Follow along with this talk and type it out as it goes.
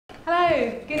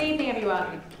Good evening,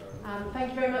 everyone.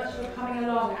 Thank you very much for coming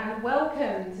along, and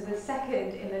welcome to the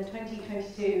second in the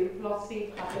 2022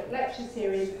 Philosophy Public Lecture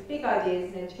Series, Big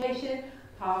Ideas in Education,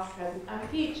 Past, Present and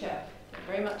Future. I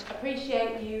very much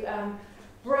appreciate you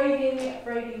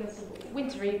braving this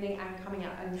winter evening and coming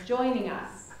out and joining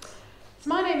us. So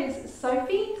my name is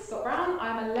Sophie Scott-Brown.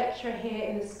 I'm a lecturer here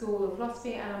in the School of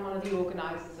Philosophy, and I'm one of the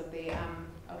organisers of the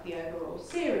overall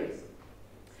series.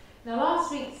 Now,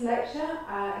 last week's lecture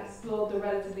explored the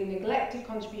relatively neglected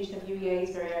contribution of UEA's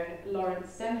very own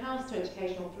Lawrence Stenhouse to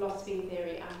educational philosophy,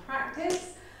 theory and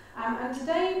practice. And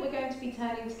today we're going to be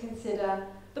turning to consider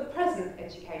the present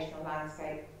educational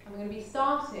landscape. And we're going to be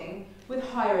starting with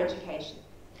higher education.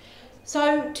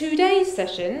 So today's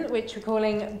session, which we're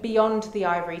calling Beyond the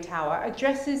Ivory Tower,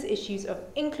 addresses issues of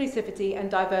inclusivity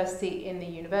and diversity in the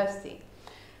university.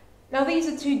 Now, these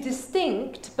are two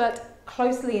distinct but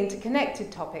closely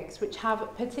interconnected topics which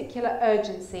have particular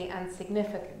urgency and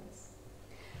significance.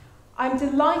 I'm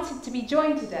delighted to be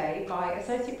joined today by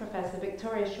Associate Professor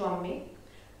Victoria Showunmi,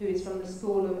 who is from the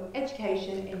School of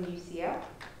Education in UCL.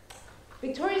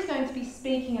 Victoria is going to be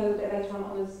speaking a little bit later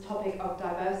on this topic of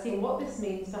diversity and what this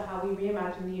means for how we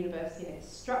reimagine the university and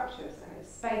its structures and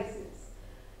its spaces.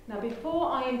 Now,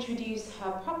 before I introduce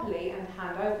her properly and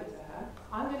hand over to her,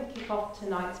 I'm going to kick off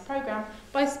tonight's programme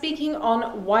by speaking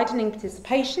on widening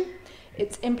participation,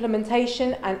 its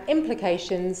implementation and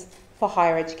implications for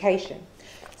higher education.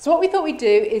 So what we thought we'd do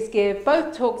is give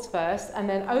both talks first and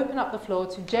then open up the floor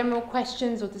to general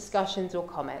questions or discussions or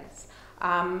comments.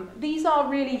 These are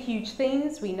really huge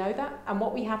themes, we know that, and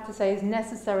what we have to say is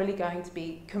necessarily going to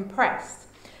be compressed.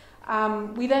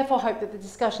 We therefore hope that the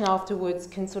discussion afterwards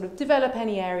can sort of develop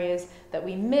any areas that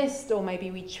we missed or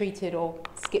maybe we treated or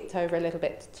skipped over a little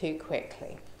bit too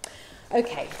quickly.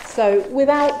 Okay, so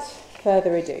without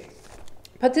further ado,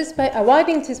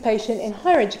 widening participation in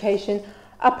higher education,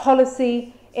 a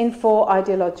policy in 4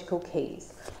 ideological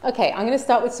keys. Okay, I'm going to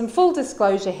start with some full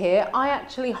disclosure here. I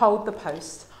actually hold the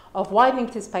post of Widening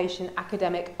Participation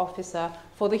Academic Officer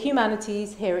for the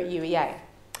Humanities here at UEA.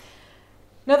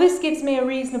 Now, this gives me a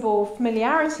reasonable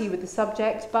familiarity with the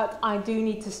subject, but I do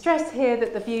need to stress here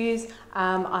that the views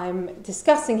I'm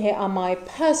discussing here are my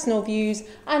personal views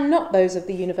and not those of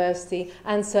the university,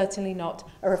 and certainly not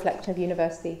a reflection of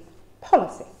university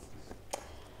policy.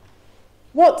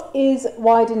 What is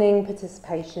widening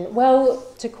participation? Well,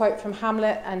 to quote from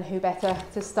Hamlet, and who better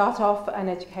to start off an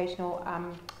educational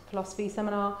philosophy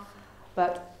seminar,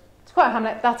 but to quote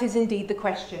Hamlet, that is indeed the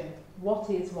question.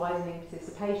 What is widening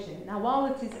participation? Now, while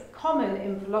it is common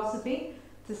in philosophy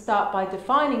to start by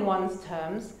defining one's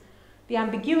terms, the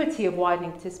ambiguity of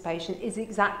widening participation is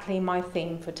exactly my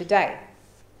theme for today.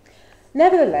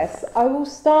 Nevertheless, I will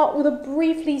start with a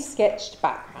briefly sketched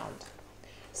background.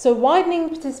 So widening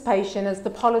participation as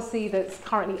the policy that's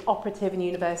currently operative in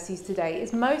universities today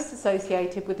is most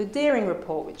associated with the Deering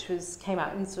report, which came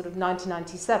out in sort of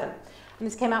 1997. And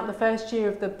this came out in the first year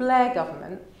of the Blair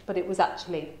government, but it was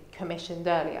actually commissioned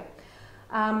earlier.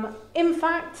 In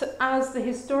fact, as the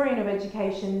historian of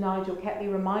education Nigel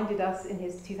Ketley reminded us in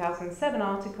his 2007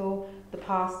 article, The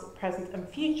Past, Present and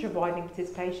Future of Widening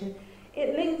Participation,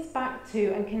 it links back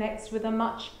to and connects with a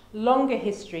much longer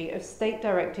history of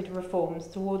state-directed reforms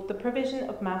toward the provision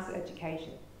of mass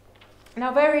education.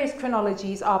 Now, various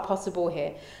chronologies are possible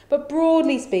here, but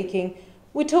broadly speaking,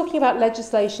 we're talking about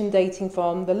legislation dating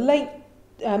from the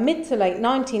mid to late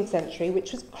 19th century,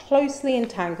 which was closely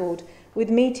entangled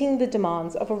with meeting the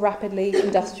demands of a rapidly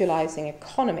industrialising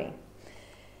economy.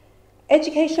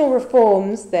 Educational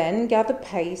reforms then gathered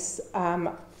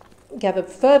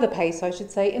further pace,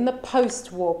 in the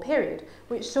post-war period,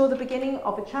 which saw the beginning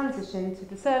of a transition to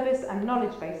the service and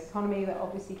knowledge-based economy that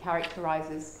obviously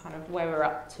characterises kind of where we're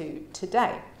up to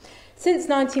today. Since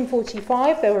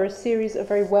 1945, there were a series of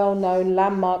very well-known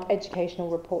landmark educational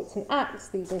reports and acts.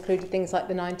 These included things like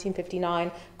the 1959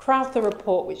 Crowther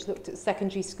Report, which looked at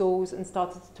secondary schools and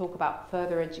started to talk about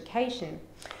further education.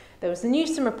 There was the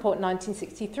Newsom Report in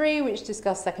 1963, which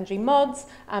discussed secondary mods,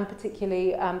 and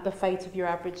particularly the fate of your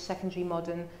average secondary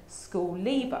modern school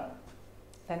leaver.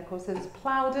 Then, of course, there was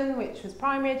Plowden, which was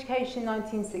primary education,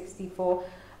 1964,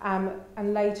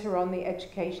 and later on the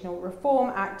Educational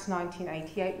Reform Act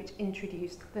 1988, which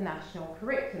introduced the national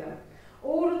curriculum.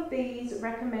 All of these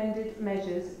recommended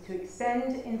measures to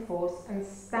extend, enforce and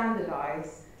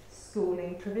standardise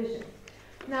schooling provision.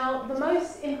 Now, the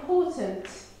most important,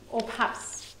 or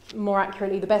perhaps more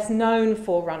accurately the best known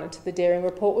forerunner to the Deering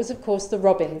Report, was of course the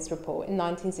Robbins Report in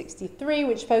 1963,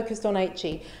 which focused on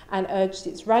HE and urged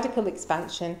its radical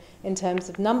expansion in terms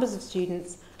of numbers of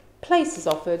students, places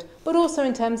offered, but also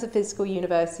in terms of physical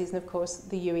universities, and of course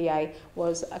the UEA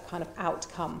was a kind of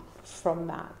outcome from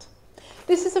that.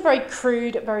 This is a very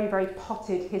crude, very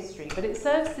potted history, but it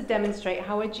serves to demonstrate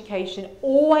how education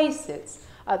always sits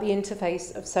at the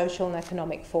interface of social and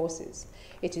economic forces.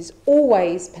 It is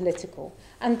always political,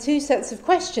 and two sets of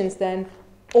questions then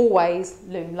always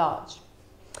loom large.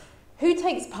 Who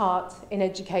takes part in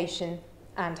education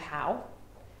and how?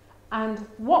 And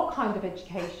what kind of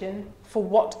education for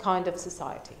what kind of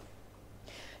society?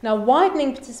 Now,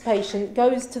 widening participation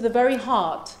goes to the very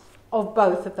heart of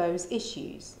both of those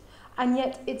issues, and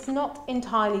yet it's not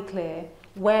entirely clear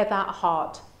where that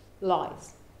heart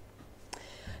lies.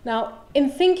 Now, in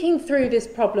thinking through this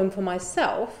problem for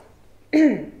myself,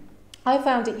 I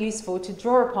found it useful to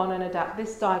draw upon and adapt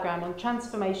this diagram on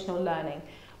transformational learning,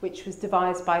 which was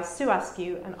devised by Sue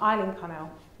Askew and Eileen Connell,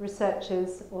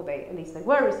 researchers, or at least they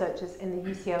were researchers, in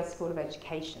the UCL School of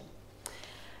Education.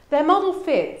 Their model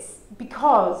fits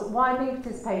because widening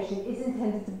participation is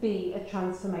intended to be a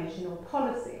transformational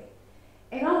policy.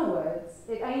 In other words,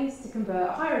 it aims to convert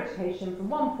higher education from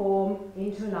one form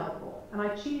into another form. And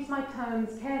I choose my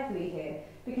terms carefully here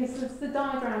because, as the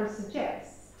diagram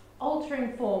suggests,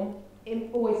 altering form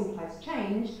always implies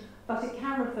change, but it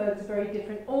can refer to very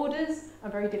different orders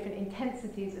and very different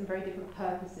intensities and very different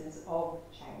purposes of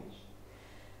change.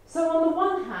 So on the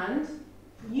one hand,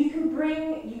 you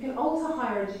can alter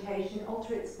higher education,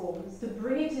 alter its forms to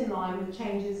bring it in line with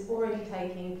changes already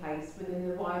taking place within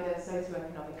the wider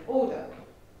socioeconomic order.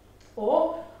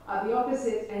 Or, at the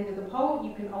opposite end of the pole,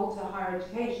 you can alter higher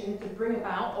education to bring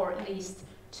about, or at least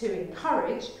to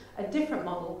encourage, a different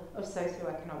model of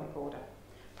socioeconomic order.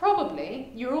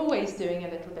 Probably, you're always doing a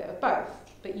little bit of both,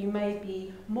 but you may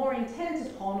be more intent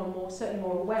upon, or certainly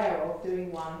more aware of,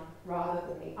 doing one rather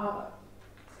than the other.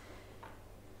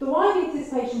 The widening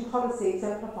participation policy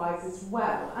exemplifies this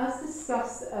well. As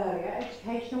discussed earlier,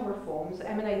 educational reforms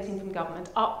emanating from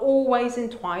government are always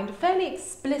entwined fairly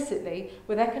explicitly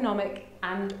with economic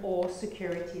and/or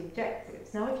security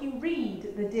objectives. Now, if you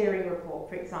read the Deering report,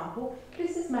 for example,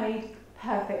 this is made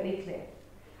perfectly clear.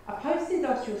 A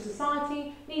post-industrial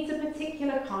society needs a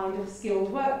particular kind of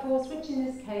skilled workforce, which in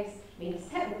this case means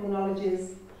technical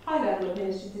knowledges, high-level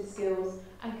administrative skills,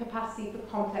 and capacity for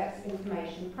complex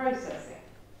information processing.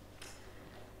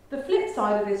 The flip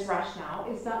side of this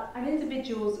rationale is that an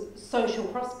individual's social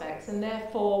prospects, and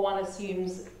therefore one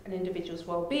assumes an individual's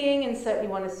well-being, and certainly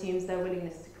one assumes their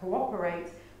willingness to cooperate,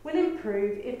 will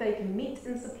improve if they can meet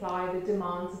and supply the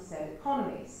demands of said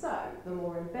economy. So, the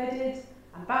more embedded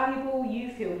and valuable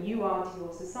you feel you are to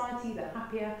your society, the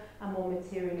happier and more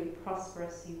materially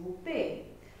prosperous you will be.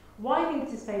 Widening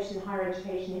participation in higher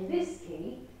education in this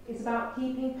key is about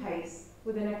keeping pace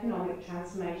with an economic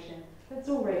transformation that's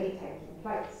already taking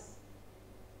place.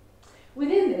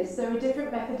 Within this, there are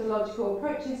different methodological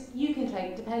approaches you can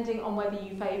take depending on whether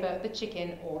you favour the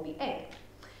chicken or the egg.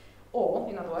 Or,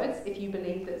 in other words, if you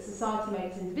believe that society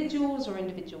makes individuals or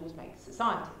individuals make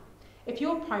society. If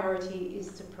your priority is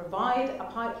to provide a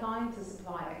pipeline to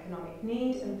supply economic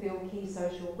need and fill key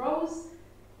social roles,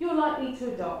 you're likely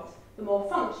to adopt the more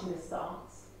functionist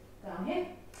stance down here.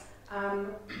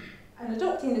 And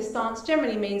adopting this stance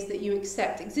generally means that you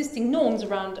accept existing norms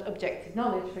around objective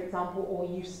knowledge, for example,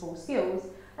 or useful skills,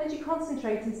 and you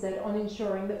concentrate instead on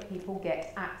ensuring that people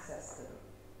get access to them.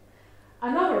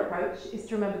 Another approach is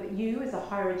to remember that you, as a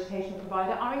higher education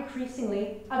provider, are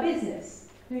increasingly a business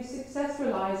whose success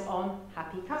relies on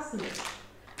happy customers.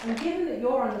 And given that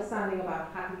your understanding about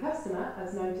a happy customer,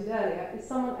 as noted earlier, is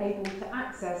someone able to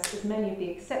access as many of the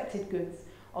accepted goods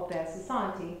of their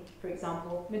society, for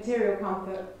example, material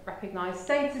comfort, recognised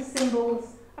status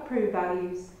symbols, approved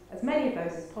values, as many of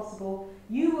those as possible,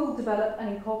 you will develop and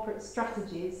incorporate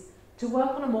strategies to work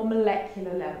on a more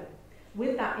molecular level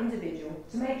with that individual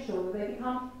to make sure that they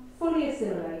become fully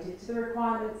assimilated to the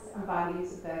requirements and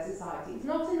values of their society. It's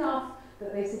not enough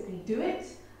that they simply do it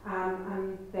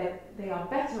and that they are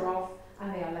better off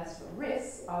and they are less at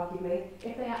risk, arguably,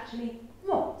 if they actually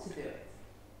want to do it.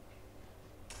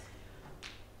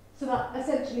 So that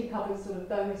essentially covers sort of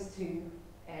those two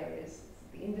areas,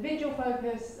 the individual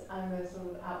focus and the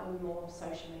sort of outward, more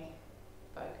socially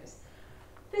focused.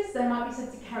 This then might be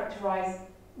said to characterise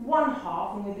one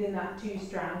half, and within that two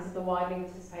strands of the widening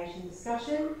participation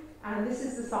discussion, and this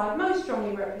is the side most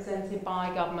strongly represented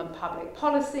by government public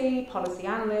policy, policy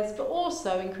analysts, but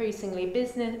also increasingly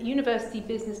business, university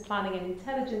business planning and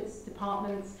intelligence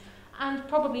departments, and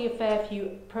probably a fair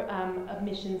few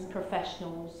admissions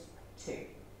professionals too.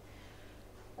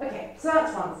 Okay, so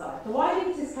that's one side. The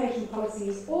widening participation policy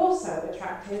is also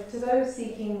attractive to those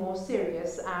seeking more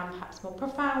serious and perhaps more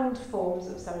profound forms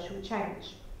of social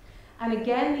change. And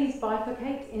again, these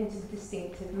bifurcate into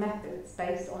distinctive methods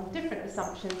based on different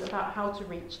assumptions about how to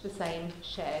reach the same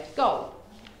shared goal.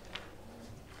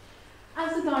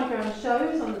 As the diagram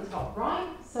shows on the top right,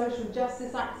 social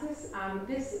justice axis,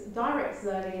 this directs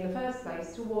learning in the first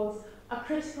place towards a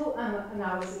critical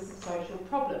analysis of social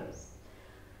problems.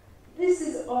 There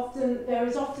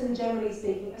is often, generally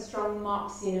speaking, a strong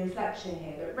Marxian inflection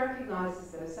here that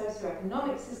recognises that a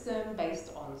socio-economic system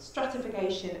based on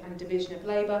stratification and division of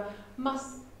labour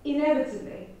must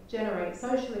inevitably generate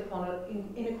social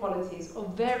inequalities of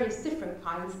various different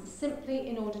kinds simply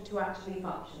in order to actually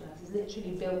function. That is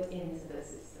literally built into the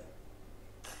system.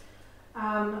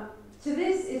 To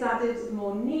this is added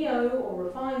more neo or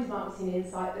refined Marxian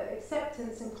insight that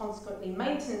acceptance and consequently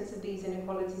maintenance of these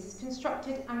inequalities is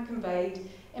constructed and conveyed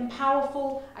in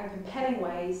powerful and compelling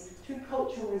ways through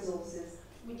cultural resources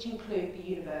which include the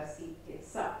university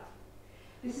itself.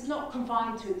 This is not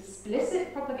confined to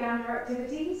explicit propaganda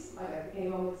activities. I don't think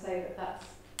anyone would say that that's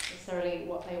necessarily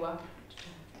what they were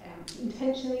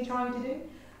intentionally trying to do,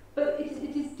 but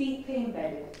it is deeply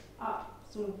embedded,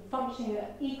 sort of functioning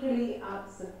equally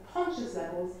at subconscious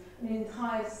levels, an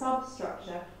entire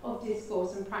substructure of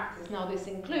discourse and practice. Now this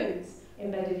includes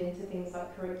embedded into things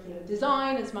like curriculum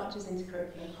design as much as into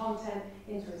curriculum content,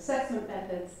 into assessment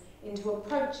methods, into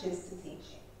approaches to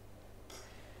teaching.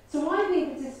 So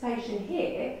widening participation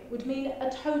here would mean a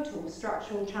total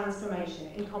structural transformation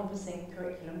encompassing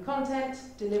curriculum content,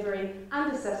 delivery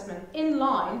and assessment in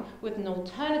line with an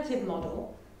alternative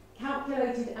model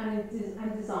calculated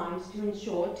and designed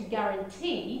to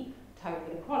guarantee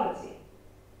total equality.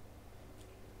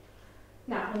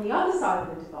 Now, on the other side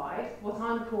of the divide, what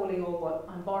I'm calling, or what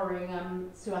I'm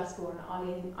borrowing Sue Askell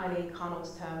and Eileen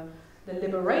Carnell's term, the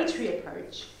liberatory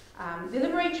approach. The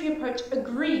liberatory approach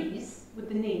agrees with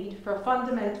the need for a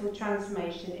fundamental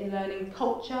transformation in learning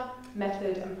culture,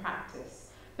 method and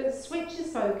practice, but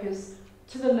switches focus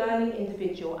to the learning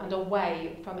individual and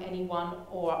away from any one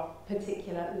or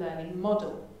particular learning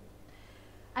model.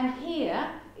 And here,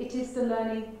 it is the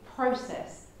learning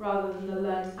process rather than the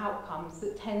learned outcomes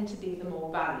that tend to be the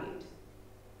more valued.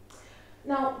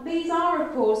 Now, these are,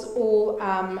 of course, all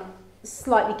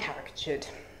slightly caricatured.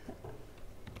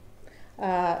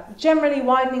 Generally,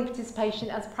 widening participation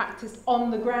as practiced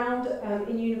on the ground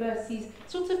in universities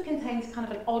sort of contains kind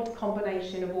of an odd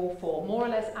combination of all four, more or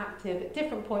less active at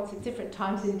different points at different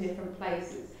times in different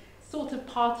places. Sort of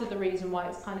part of the reason why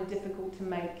it's kind of difficult to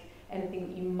make anything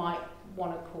that you might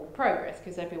want to call progress,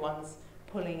 because everyone's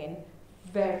pulling in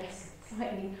various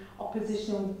slightly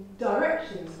oppositional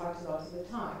directions quite a lot of the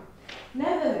time.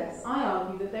 Nevertheless, I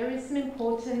argue that there is some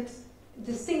important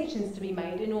distinctions to be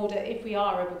made in order, if we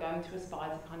are ever going to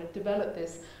aspire to kind of develop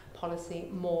this policy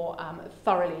more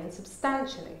thoroughly and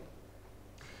substantially.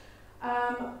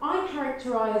 I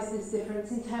characterise this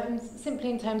difference simply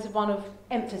in terms of one of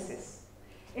emphasis.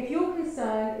 If your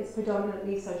concern is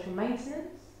predominantly social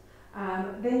maintenance,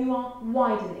 then you are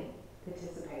widening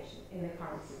participation in the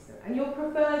current system. And your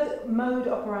preferred mode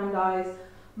operandi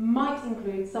might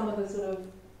include some of the sort of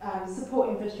support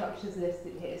infrastructures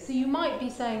listed here. So you might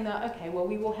be saying that, okay, well,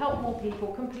 we will help more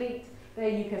people complete their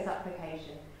UCAS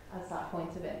application as that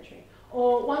point of entry.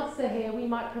 Or once they're here, we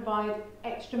might provide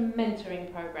extra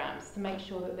mentoring programs to make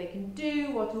sure that they can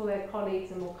do what all their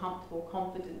colleagues are more comfortable,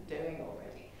 confident doing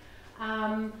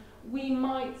already. We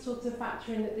might sort of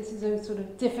factor in that this is a sort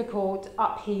of difficult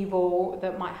upheaval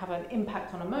that might have an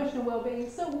impact on emotional well-being,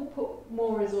 so we'll put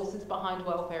more resources behind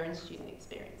welfare and student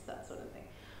experience, that sort of thing.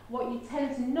 What you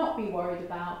tend to not be worried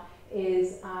about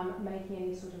is making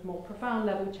any sort of more profound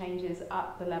level changes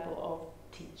at the level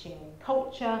of teaching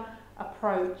culture,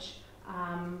 approach,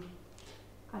 and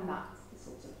that's the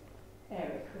sort of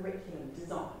area, curriculum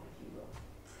design, if you will.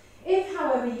 If,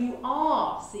 however, you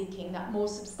are seeking that more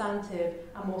substantive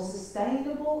and more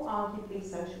sustainable, arguably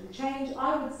social change,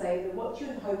 I would say that what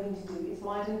you're hoping to do is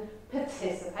widen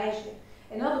participation.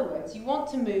 In other words, you want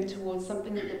to move towards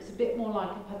something that looks a bit more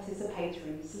like a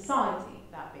participatory society,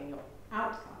 that being your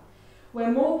outcome, where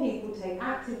more people take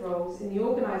active roles in the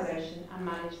organisation and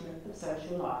management of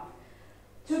social life.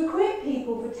 To equip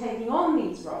people for taking on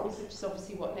these roles, which is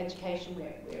obviously what in education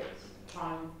we're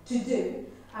trying to do,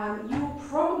 you will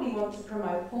probably want to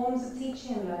promote forms of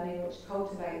teaching and learning which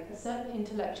cultivate a certain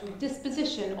intellectual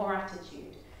disposition or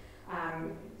attitude.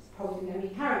 Probably going to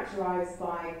be characterised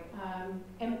by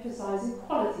emphasising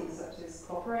qualities such as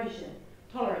cooperation,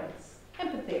 tolerance,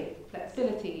 empathy,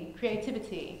 flexibility,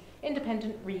 creativity,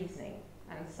 independent reasoning,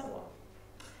 and so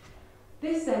on.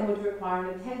 This then would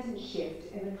require an attendant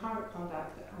shift in the current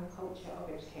conduct and culture of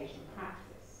education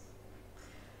practice.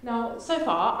 Now, so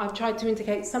far, I've tried to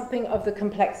indicate something of the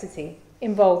complexity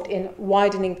involved in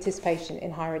widening participation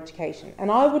in higher education.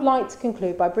 And I would like to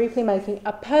conclude by briefly making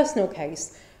a personal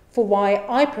case for why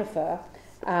I prefer,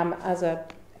 as a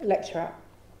lecturer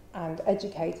and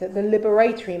educator, the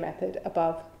liberatory method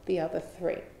above the other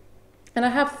three. And I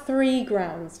have three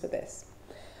grounds for this.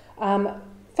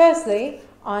 Firstly,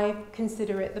 I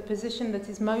consider it the position that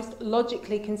is most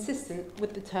logically consistent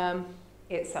with the term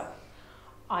itself.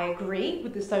 I agree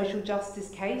with the social justice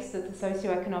case that the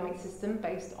socio-economic system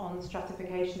based on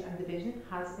stratification and division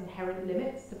has inherent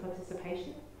limits to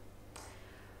participation.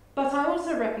 But I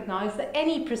also recognise that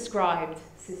any prescribed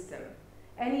system,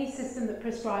 any system that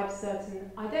prescribes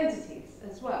certain identities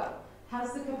as well,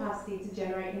 has the capacity to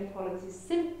generate inequalities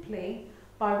simply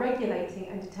by regulating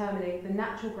and determining the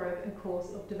natural growth and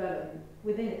course of development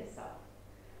within itself.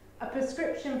 A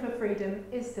prescription for freedom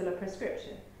is still a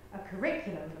prescription. A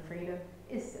curriculum for freedom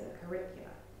is still a curriculum.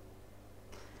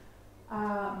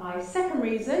 My second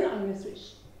reason, I'm going to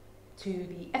switch to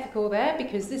the ethical there,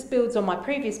 because this builds on my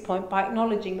previous point by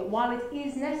acknowledging that while it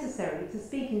is necessary to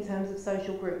speak in terms of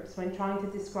social groups when trying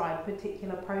to describe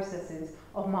particular processes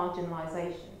of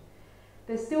marginalisation,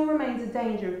 there still remains a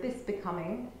danger of this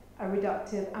becoming a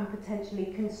reductive and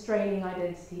potentially constraining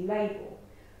identity label,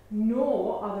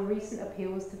 nor are the recent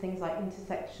appeals to things like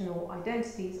intersectional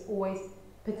identities always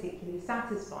particularly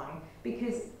satisfying,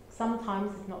 because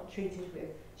sometimes, if not treated with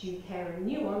due care and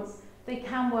nuance, they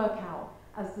can work out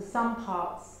as the sum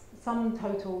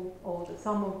total, or the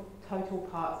sum of total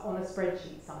parts on a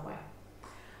spreadsheet somewhere.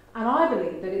 And I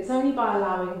believe that it's only by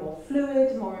allowing a more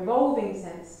fluid, more evolving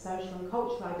sense of social and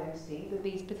cultural identity that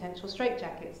these potential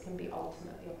straitjackets can be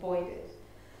ultimately avoided.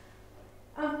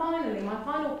 And finally, my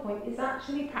final point is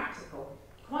actually practical.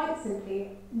 Quite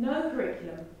simply, no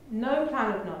curriculum, no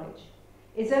plan of knowledge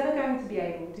is ever going to be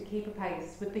able to keep a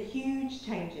pace with the huge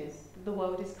changes that the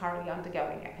world is currently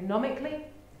undergoing economically,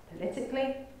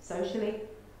 politically, socially,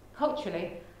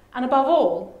 culturally, and above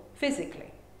all,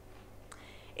 physically.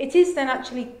 It is then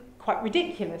actually quite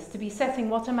ridiculous to be setting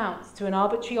what amounts to an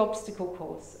arbitrary obstacle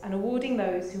course and awarding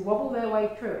those who wobble their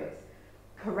way through it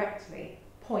correctly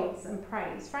points and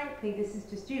praise. Frankly, this is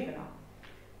just juvenile.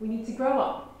 We need to grow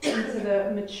up into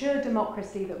the mature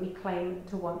democracy that we claim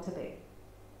to want to be.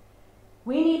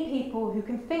 We need people who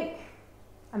can think,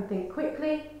 and think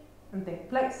quickly, and think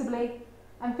flexibly,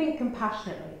 and think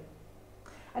compassionately.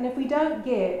 And if we don't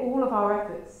gear all of our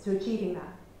efforts to achieving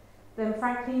that, then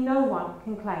frankly no one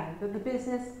can claim that the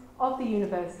business of the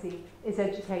university is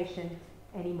education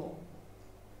anymore.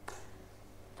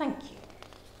 Thank you.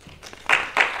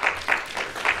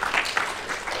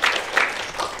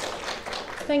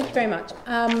 Thank you very much.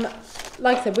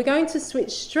 Like I said, we're going to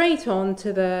switch straight on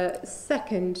to the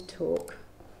second talk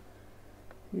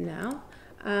now.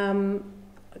 I'll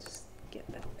just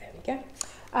get that, there we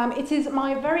go. It is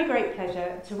my very great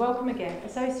pleasure to welcome again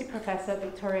Associate Professor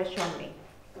Victoria Showunmi.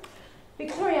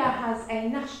 Victoria has a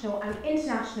national and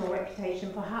international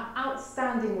reputation for her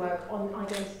outstanding work on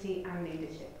identity and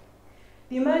leadership.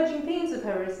 The emerging themes of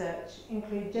her research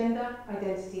include gender,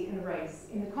 identity and race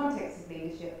in the context of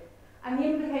leadership, and the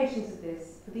implications of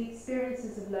this for the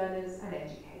experiences of learners and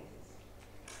educators.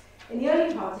 In the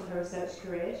early part of her research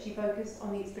career, she focused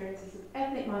on the experiences of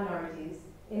ethnic minorities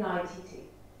in ITT.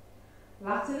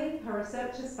 Latterly, her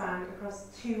research has spanned across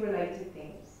two related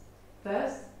themes.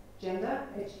 First, gender,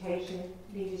 education,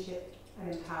 leadership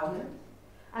and empowerment.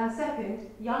 And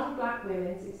second, young black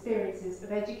women's experiences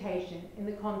of education in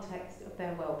the context of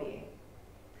their well-being.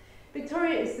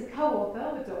 Victoria is the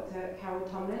co-author with Dr. Carol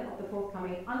Tomlin of the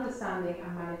forthcoming Understanding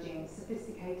and Managing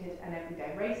Sophisticated and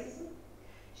Everyday Racism.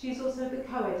 She is also the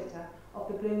co-editor of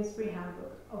the Bloomsbury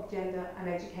Handbook of Gender and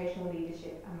Educational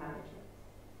Leadership and Management.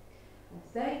 And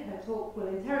today, her talk will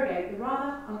interrogate the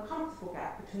rather uncomfortable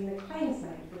gap between the claims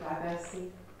made for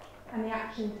diversity and the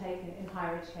action taken in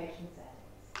higher education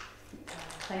settings.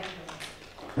 Thank you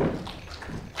very much.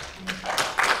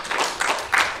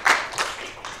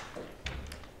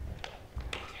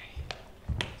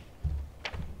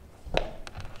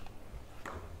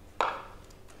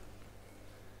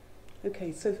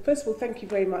 Okay, so first of all, thank you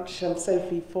very much,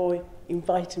 Sophie, for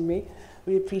inviting me.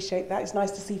 We appreciate that. It's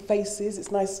nice to see faces.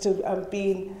 It's nice to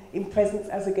be in presence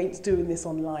as against doing this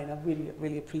online. I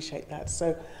really appreciate that.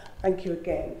 So thank you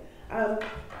again.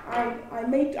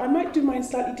 I might do mine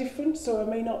slightly different, so I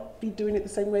may not be doing it the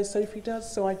same way as Sophie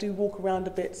does. So I do walk around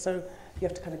a bit, so you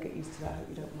have to kind of get used to that. I hope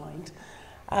you don't mind.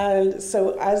 And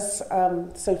so as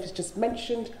Sophie's just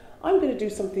mentioned, I'm going to do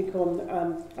something on,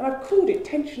 and I've called it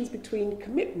Tensions Between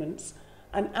Commitments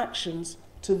and Actions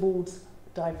Towards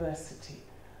Diversity.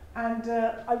 And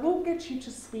I will get you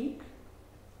to speak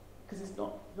because it's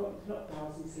not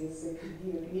thousands here, so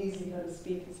you can easily kind of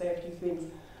speak and say a few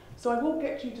things. So I will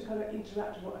get you to kind of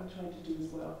interact with what I'm trying to do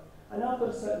as well. I know I've got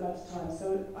a certain amount of time,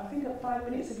 so I think at 5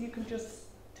 minutes, if you can just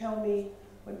tell me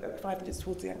when at 5 minutes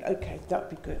towards the end, okay, that'd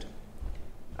be good.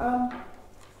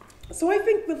 So I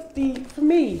think for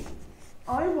me,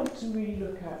 I want to really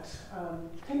look at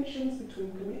tensions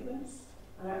between commitments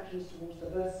and actions towards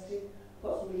diversity.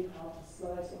 Got some really powerful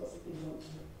slides, lots of things I want to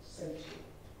say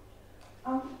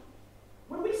to you.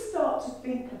 When we start to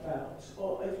think about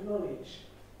or acknowledge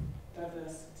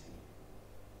diversity,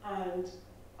 and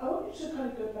I want you to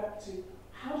kind of go back to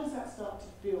how does that start to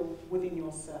feel within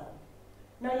yourself?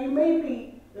 Now, you may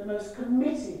be the most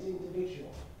committed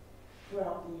individual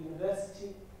throughout the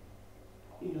university,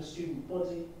 in your student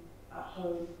body, at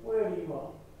home, wherever you are,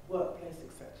 workplace,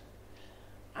 etc.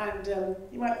 And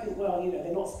you might think, well, you know,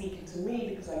 they're not speaking to me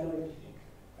because I know everything.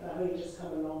 And I've only just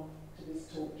come along to this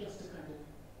talk just to kind of,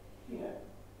 you know,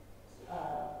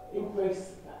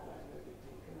 embrace that I know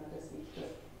everything. And I just need to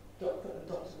just put a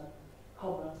dot in a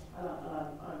comma, and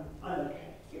I'm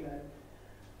okay, you know.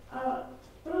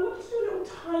 But I want you to do a little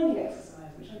tiny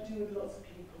exercise, which I do with lots of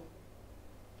people.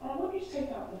 And I want you to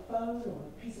take out the phone or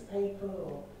a piece of paper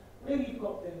or whatever you've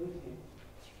got there with you.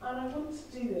 And I want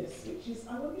to do this, which is,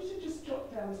 I want you to just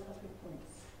jot down a couple of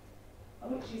points.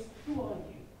 Which is, who are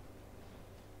you?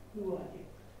 Who are you?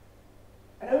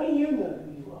 And only you know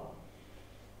who you are.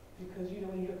 Because you know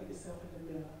when you look at yourself in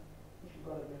the mirror, if you've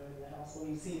got a mirror in the house, or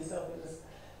you see yourself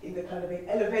in the kind of an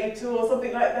elevator or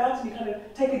something like that, and you kind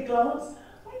of take a glance,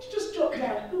 why don't you just jot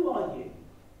down, who are you?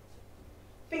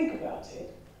 Think about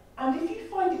it. And if you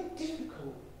find it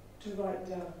difficult to write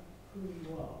down who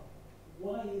you are,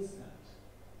 why is that?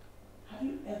 Have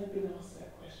you ever been asked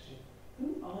that question?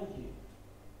 Who are you?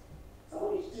 So I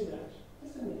want you to do that.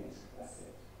 Just a minute. That's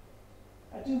it.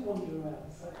 I do wander around,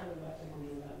 so I kind of like to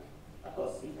wander around. I've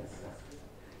got speakers, so that's good.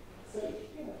 So,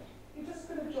 you know, you're just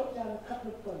going to jot down a couple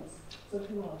of points. So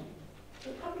who are you?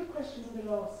 So a couple of questions I'm going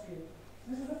to ask you.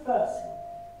 This is the first one.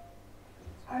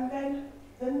 And then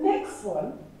the next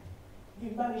one,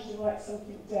 you've managed to write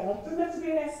something down. It doesn't have to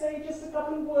be an essay, just a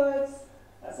couple of words.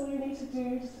 That's all you need to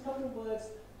do, just a couple of words.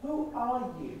 Who are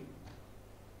you?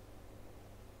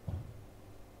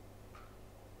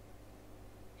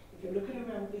 If you're looking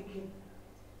around thinking,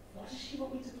 what does she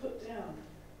want me to put down?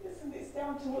 Listen, it's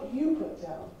down to what you put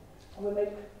down. And we'll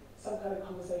make some kind of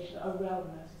conversation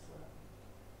around that as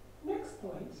well. Next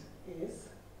point is,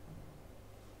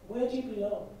 where do you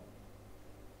belong?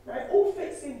 Now, it all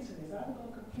fits into this. I haven't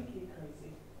gone completely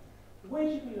crazy. Where do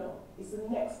you belong is the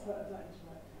next point I'd like you to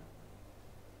write down.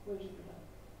 Where do you belong?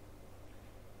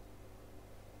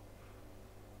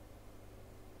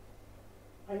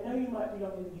 I know you might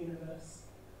belong in the universe.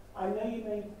 I know you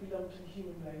may belong to the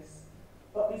human race.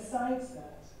 But besides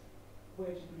that, where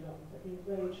do you belong? It'd be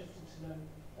very interesting to know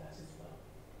that as well.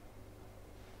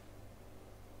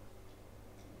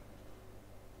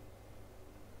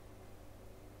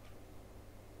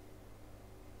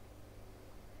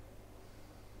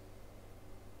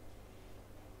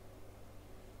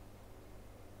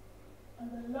 And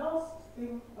the last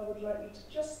thing I would like you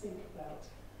to just think about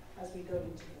as we go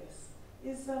into this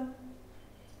is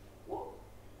what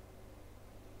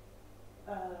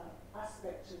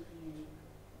aspect of you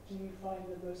do you find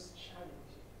the most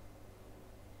challenging?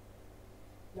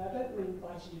 Now, I don't mean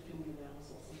biting your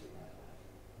fingernails or something like that.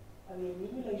 I mean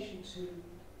in relation to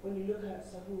when you look at,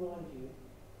 so who are you?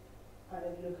 And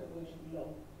then you look at where you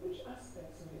belong, which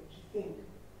aspects of it do you think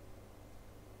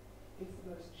is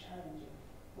the most challenging?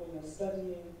 When you're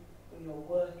studying, when you're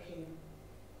working,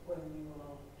 when you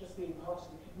are just being part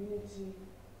of the community,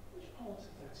 which part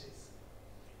of that is?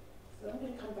 So I'm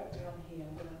going to come back down here.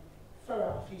 I'm going to throw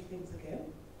out a few things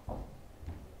again.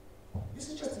 This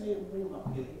is just a little warm-up,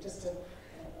 really, just to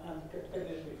get a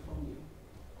little bit from you.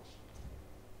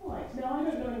 All right, now I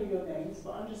don't know any of your names,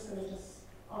 but I'm just going to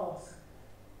ask.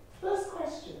 First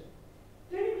question.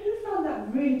 Who found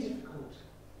that really difficult?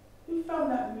 Who found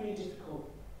that really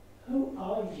difficult? Who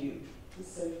are you?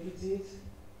 Sophie did,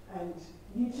 and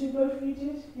you two, both of you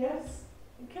did, yes?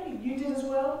 Okay, you did as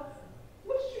well.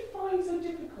 What did you find so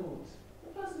difficult?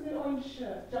 The person in the orange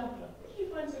shirt, jumper, what did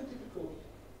you find so difficult?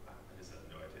 I just have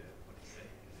no idea what to say.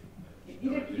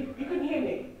 You couldn't hear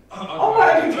me? Oh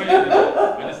right! I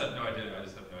just have no idea. I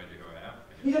just have no idea who I am.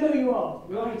 You don't know who you are?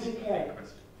 Right, okay.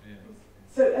 Yeah.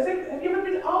 So, have you ever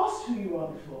been asked who you are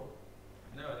before?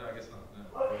 No, I guess not.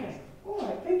 No. Okay, all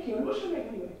right, thank you. And what's your name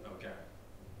anyway? Oh, Gareth.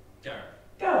 Gareth.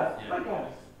 Gareth. Yeah. Hi,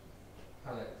 Gareth.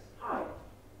 Alex. Hi.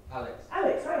 Alex.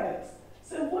 Alex, hi, Alex.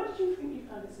 So, why did you think you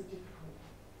found it so difficult?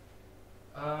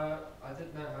 I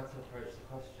didn't know how to approach the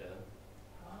question.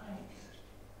 Right.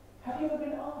 Have you ever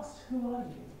been asked, who are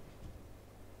you?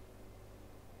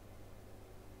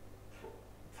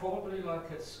 Probably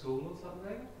like at school or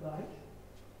something. Right.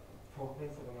 Probably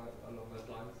something like along those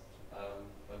lines.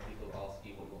 When people ask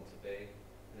you what you want to be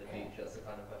in the future, that's the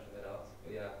kind of question they'd ask.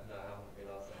 But yeah, no, I haven't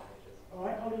been asked that much. All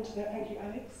right, hold on to that. Thank you,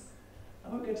 Alex. I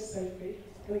won't go to Sophie.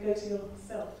 I'm going to go to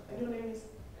yourself. And your name is?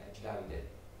 Davide.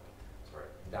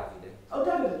 Sorry, Davide. Oh,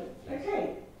 David.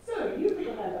 Okay. So, you put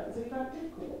your hand up and said you found it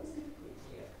difficult. What was difficult?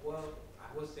 Yeah, well,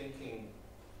 I was thinking,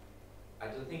 I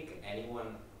don't think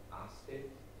anyone asked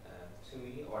it to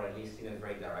me, or at least in a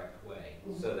very direct way,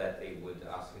 so that they would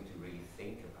ask me to really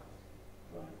think about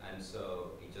it. Right. And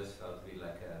so it just felt to be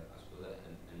like I suppose,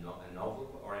 a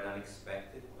novel or an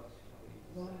unexpected question.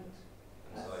 Right.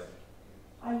 And so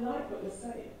I like what you're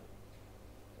saying.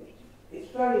 It's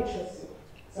very interesting.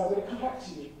 So I'm going to come back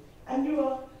to you. And you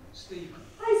are? Stephen.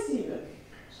 Hi, Stephen.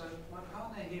 So my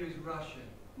partner here is Russian.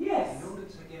 Yes. In order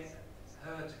to get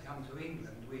her to come to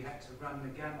England, we had to run the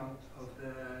gamut of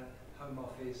the Home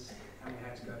Office, and we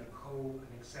had to go to court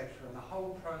and etc. And the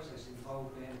whole process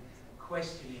involved in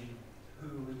questioning who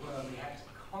we were. We had to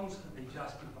constantly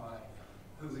justify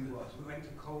who we was. We went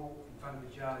to court in front of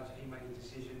the judge. He made a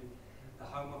decision. The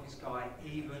Home Office guy,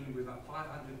 even with about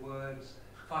 500 words,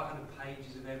 500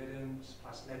 pages of evidence,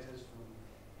 plus letters from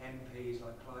MPs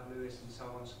like Clive Lewis and so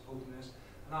on supporting us.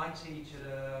 And I teach at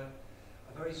a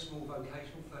very small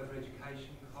vocational further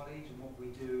education college, and what we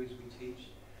do is we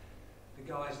teach the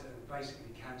guys that are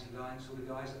basically county lines, all the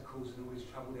guys that are causing all this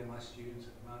trouble. They're my students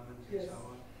at the moment, Yes. and so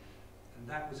on. And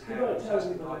that was You how won't we tell me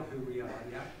justified that. who we are,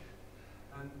 yeah.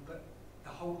 But the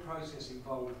whole process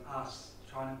involved us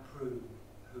trying to prove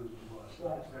who we were.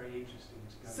 Right. It's very interesting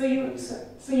to go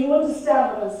So you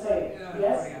understand what I'm saying, yeah, I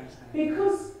yes? fully understand.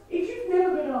 Because if you've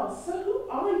never been asked, so who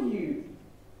are you?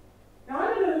 Now,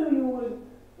 I don't know who you are,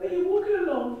 but you're walking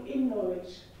along in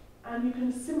Norwich and you can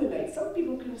assimilate. Some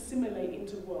people can assimilate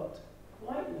into what?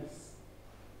 Whiteness.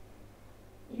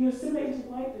 You assimilate into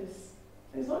whiteness.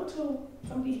 It's not until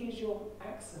somebody hears your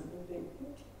accent and think,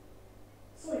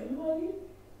 sorry, who are you?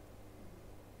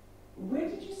 Where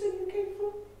did you say you came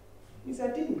from? You say,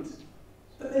 I didn't.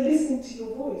 But they're listening to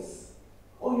your voice.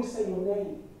 Or you say your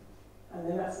name. And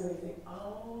then that's when they think,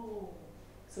 oh.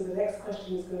 So the next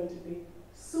question is going to be,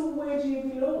 so where do you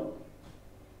belong?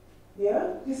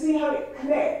 Yeah? You see how it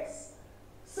connects?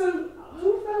 So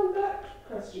who found that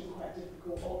question quite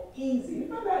difficult or easy? Who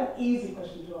found that an easy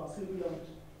question to ask, who belonged?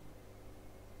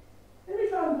 Who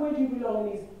found where do you belong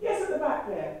and easy? Yes, at the back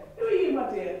there. Who are you, my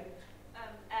dear?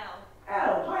 Elle.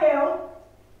 Elle. Hi, Elle.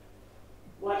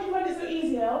 Why do you find it so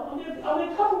easy, Elle? I'm going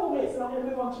to couple more minutes and I'm going to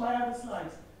move on to my other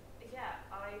slides. Yeah,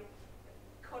 I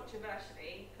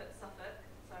controversially put Suffolk,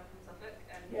 so I'm from Suffolk,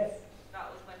 and Yes.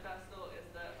 that was my first thought, is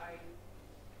that I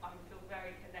feel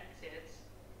very connected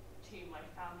to my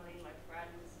family, my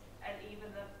friends, and even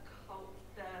the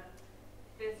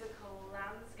physical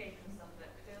landscape of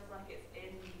Suffolk feels like it's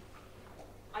in.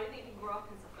 I didn't even grow up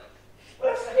in Suffolk,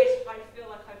 but I feel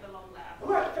like I belong there. All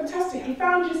right, fantastic. You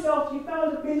found yourself, you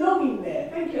found a belonging there.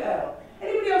 Thank you, Elle.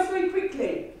 Anybody else very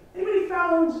quickly? Anybody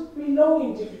found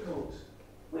belonging difficult?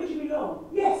 Where do you belong?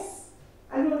 Yes.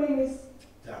 And your name is?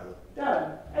 Darren.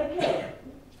 Darren. Okay.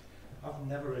 I've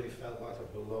never really felt like I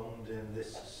belonged in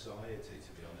this society,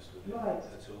 to be honest with you, Right.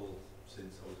 at all,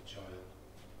 since I was a child.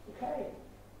 Okay.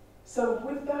 So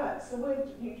with that, so where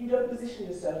you don't position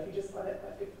yourself, you just find it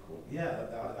quite difficult. Yeah,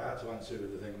 I had to answer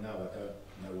with the thing, no, I don't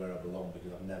know where I belong,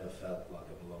 because I've never felt like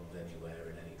I belonged anywhere,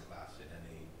 in any class, in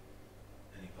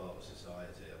any part of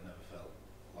society. I've never felt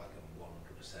like I'm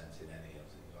 100% in any. I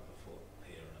think like a foot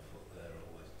here and a foot there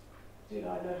always. Do you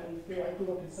know, I know how you feel. I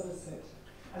grew up in Somerset.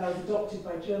 And I was adopted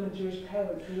by German Jewish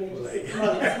parents from the age of 6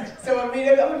 months. So I mean,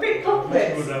 I'm a bit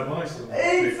complex.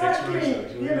 Exactly.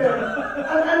 You know.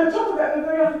 And on top of that, we're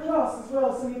very upper class as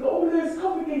well. So you've got all of those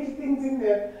complicated things in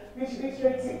there, which makes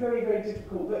it very, very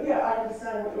difficult. But yeah, I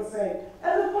understand what you're saying.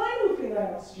 And the final thing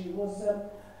I asked you was,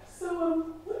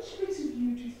 which bit of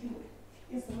you do you think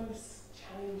is the most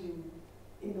challenging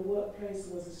in the workplace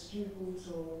or as a student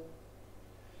or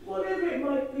whatever it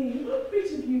might be? What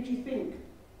bit of you do you think?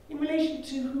 In relation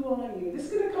to who are you?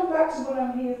 This is going to come back to what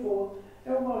I'm here for,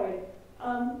 don't worry.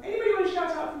 Anybody want to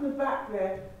shout out from the back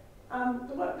there?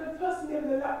 The person there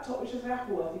with the laptop, which is an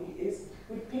Apple, I think it is,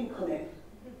 with pink on it.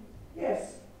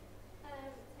 Yes?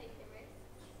 Taking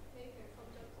risks, moving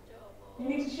from job to job. Or You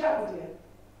need to shout, my dear.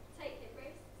 taking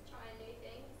risks, trying new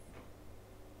things.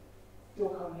 Still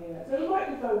can't hear that. There's a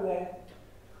microphone there.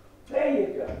 There you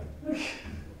go.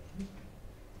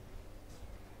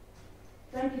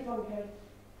 Thank you, Funke.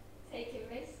 Taking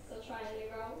risks or trying new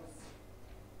roles.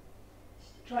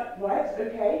 Right,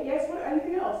 okay, yes, what,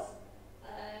 anything else?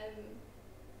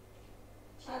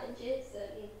 Challenges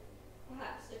and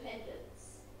perhaps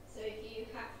dependence. So if you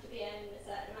have to be earning a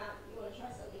certain amount, you want to try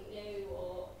something new,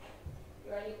 or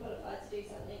you're only qualified to do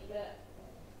something that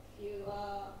you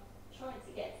are trying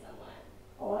to get somewhere.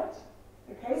 All right,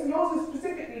 okay, so yours is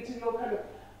specifically to your kind of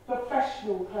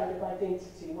professional kind of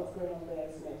identity, what's going on there,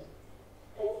 isn't it?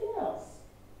 Anything else?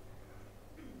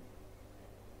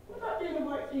 What about being a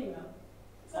white female?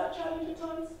 Is that a challenge at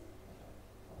times?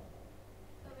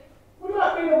 What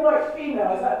about being a white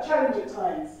female? Is that a challenge at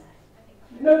times?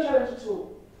 No challenge at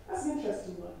all. That's an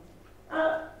interesting one.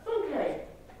 Okay,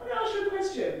 let me ask you a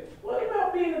question. What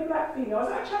about being a black female? Is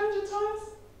that a challenge at times?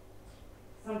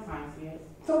 Sometimes, yes.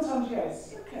 Sometimes,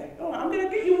 yes. Okay, all right. I'm going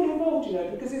to get you all involved, you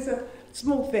know, because it's a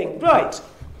small thing. Right.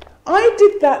 I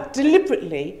did that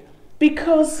deliberately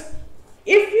because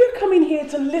if you're coming here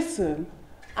to listen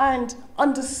and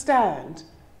understand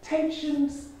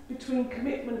tensions between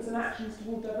commitments and actions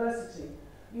toward diversity,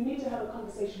 you need to have a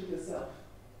conversation with yourself.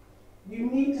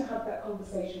 You need to have that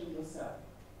conversation with yourself.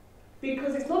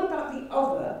 Because it's not about the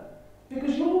other,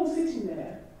 because you're all sitting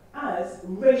there as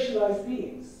racialized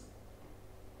beings.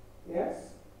 Yes?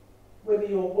 Whether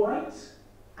you're white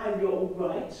and you're all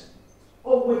right,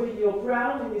 or whether you're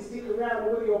brown and you stick around,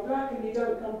 or whether you're black and you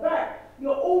don't come back,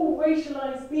 you're all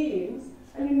racialized beings,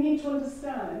 and you need to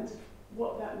understand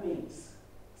what that means.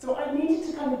 So I needed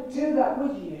to kind of do that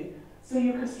with you so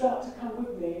you can start to come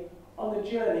with me on the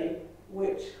journey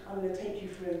which I'm going to take you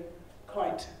through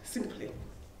quite simply.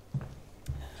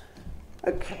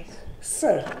 Okay,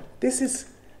 so this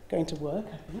is going to work,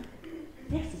 I think.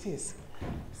 Yes, it is.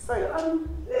 So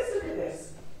let's look at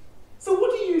this. So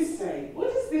what do you say?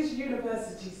 What does this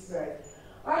university say?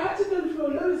 I had to go through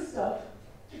a load of stuff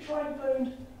to try and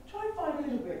find a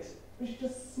little bit, which is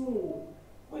just small,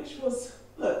 which was,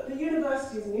 look, the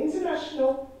university is an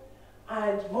international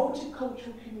and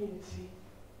multicultural community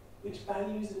which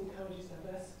values and encourages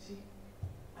diversity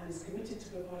and is committed to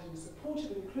providing a supportive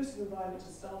and inclusive environment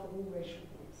to staff of all racial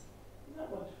groups. Isn't that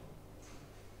wonderful?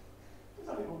 There's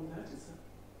nothing wrong with that, is there?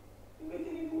 Anybody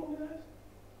think anything wrong with that?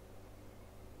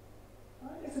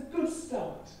 Right? It's a good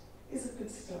start. It's a good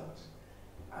start.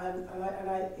 And I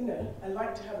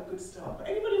like to have a good start. But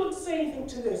anybody want to say anything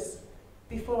to this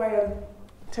before I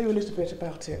tell you a little bit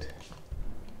about it?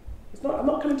 I'm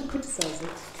not coming to criticise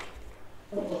it.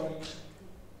 Don't worry.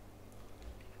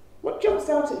 What jumps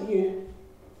out at you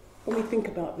when we think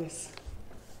about this?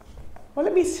 Well,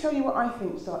 let me tell you what I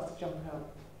think starts to jump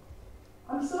out.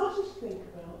 I'm starting to think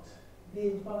about the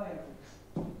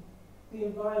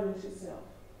environment itself.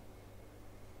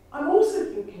 I'm also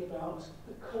thinking about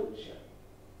the culture.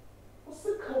 What's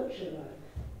the culture like?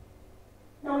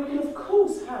 Now, we can of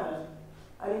course have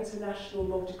an international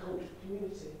multicultural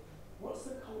community. What's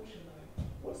the culture like?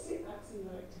 What's it actually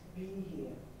like to be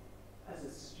here as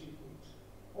a student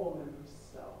or member of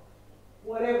staff?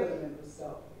 Whatever the member of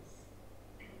staff is.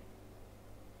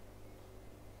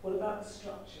 What about the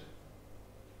structure?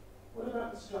 What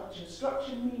about the structure?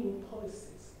 Structure meaning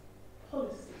policies.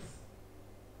 Policies.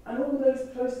 And all those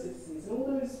processes, and all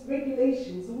those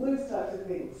regulations, all those types of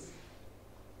things.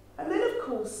 And then, of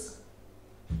course,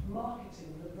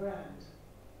 marketing, the brand.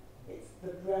 It's the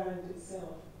brand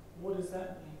itself. What does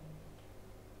that mean?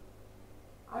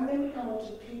 And then we come on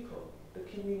to people, the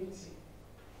community.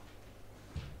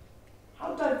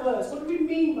 How diverse? What do we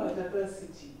mean by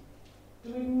diversity?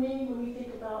 Do we mean when we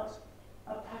think about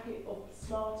a packet of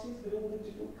Smarties with all the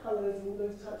different colours and all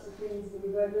those types of things, and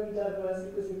we're very, very diverse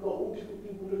because we've got all different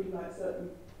people looking like certain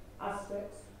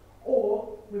aspects,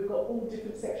 or we've got all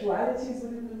different sexualities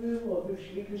within the room, or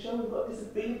we can show we've got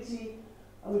disability,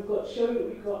 and we've got show that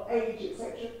we've got age,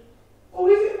 etc. Or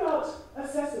is it about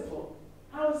accessible?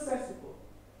 How accessible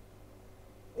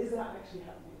is that actually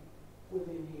happening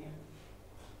within here?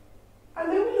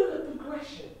 And then we look at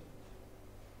progression.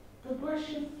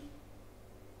 Progression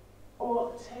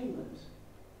or attainment.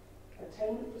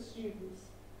 Attainment for students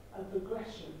and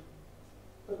progression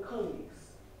for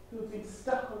colleagues who have been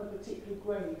stuck on a particular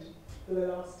grade for the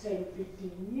last 10,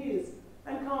 15 years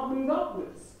and can't move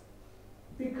upwards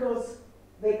because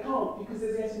they can't, because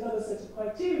there's yet another set of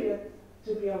criteria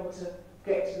to be able to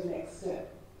get to the next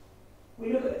step.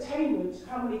 We look at attainment,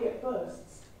 how many get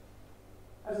firsts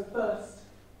as a first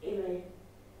in an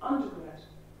undergrad,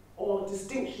 or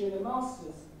distinction in a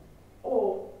master's,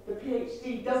 or the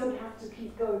PhD doesn't have to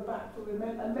keep going back for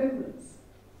amendments,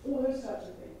 all those types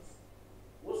of things.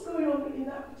 What's going on in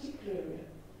that particular area?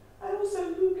 And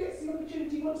also, who gets the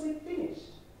opportunity once they've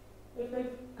finished? If they're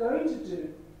going to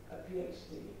do a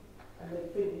PhD and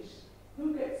they've finished,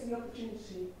 who gets the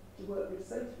opportunity to work with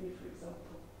Sophie, for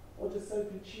example, Or does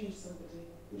Sophie choose somebody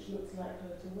which looks like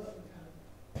her to work with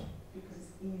her? Because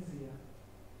it's easier.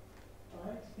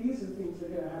 Right? These are the things we're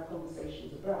going to have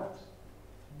conversations about.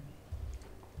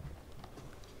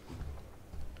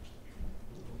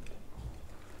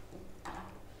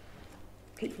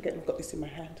 Keep forgetting I've got this in my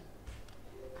hand.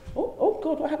 Oh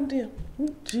God, what happened here?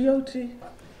 G-O-T.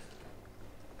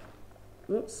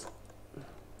 Whoops.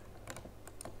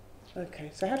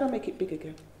 Okay, so how do I make it big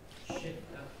again? Shift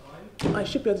F5. I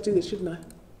should be able to do this, shouldn't I?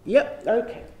 Yep,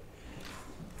 okay.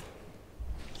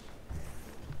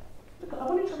 Look, I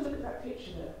want you to look at that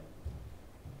picture there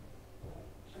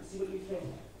and see what you think.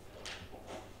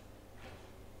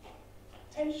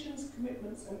 Tensions,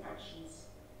 commitments, and actions.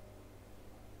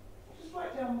 Just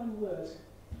write down one word.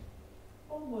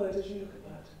 One word as you look at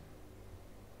that.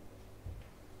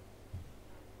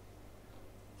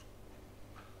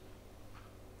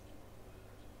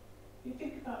 You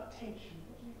think about tension.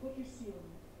 What do you see on it?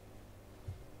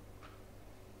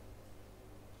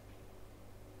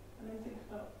 And then think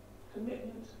about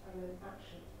commitment and then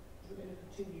action. We're going to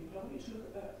continue, but I want you to look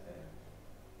at that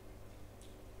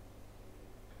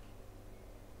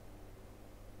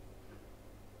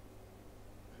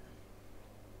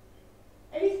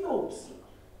there. Any thoughts?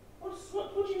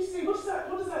 What do you see? What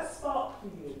does that spark for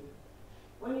you?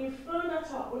 When you throw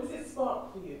that up, what does it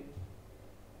spark for you?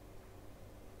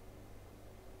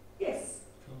 Yes?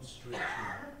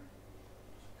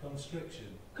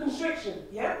 Constriction,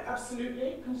 yeah,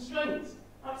 absolutely. Constraint,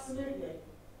 absolutely.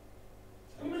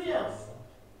 Anybody else?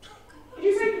 Did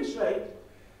you say constraint?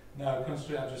 No,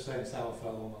 constraint, I'm just saying it's how I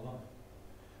felt all my life.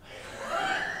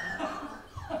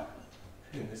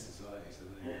 In this society, so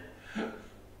there you go.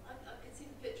 I can see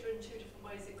the picture in two different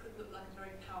ways. It could look like a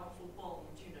very powerful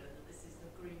bond, you know, that this is an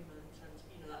agreement and,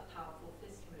 you know, that powerful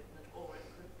fist movement, or it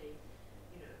could be,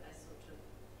 you know, a sort of,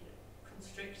 you know,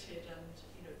 constricted and,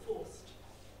 you know, forced.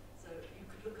 So you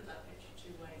could look at that picture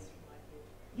two ways from my view.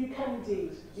 You can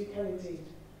indeed, you can indeed.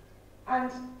 And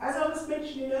as I was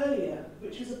mentioning earlier,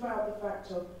 which was about the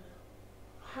fact of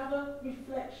have a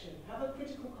reflection, have a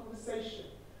critical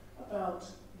conversation about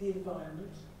the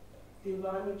environment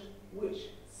which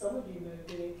some of you may have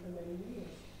been in for many years,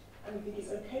 and you think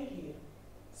it's okay here.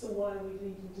 So why are we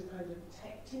needing to kind of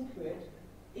tinker it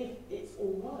if it's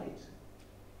all right?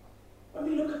 When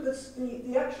we look at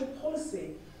the actual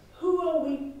policy, who are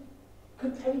we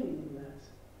containing in that?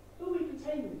 Who are we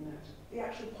containing in that? The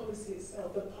actual policy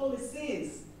itself, the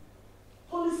policies.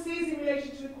 Policies in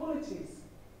relation to equalities.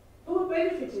 Who are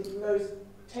benefiting from those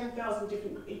 10,000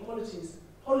 different equalities,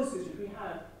 policies which we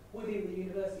have within the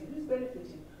university? Who's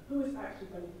benefiting? Who is actually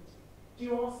benefiting? Do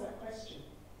you ask that question?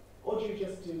 Or do you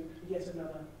just do yet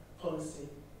another policy?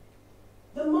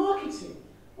 The marketing.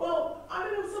 Well, I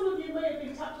don't know, some of you may have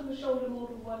been tapped on the shoulder more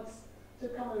than once to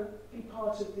come and be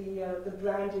part of the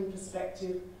branding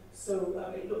perspective, so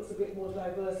it looks a bit more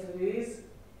diverse than it is.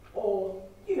 Or,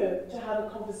 you know, to have a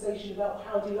conversation about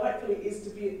how delightful it is to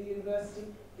be at the university.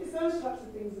 It's those types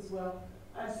of things as well.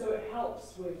 And so it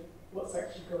helps with what's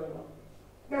actually going on.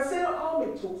 Now, Sarah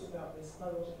Ahmed talks about this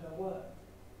quite a lot of her work,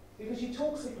 because she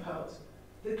talks about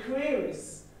the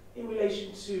careerists in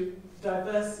relation to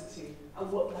diversity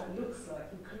and what that looks like,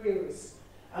 the careerists.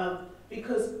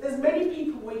 Because there's many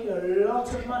people making a lot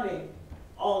of money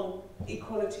on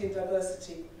equality and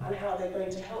diversity and how they're going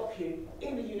to help you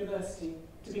in the university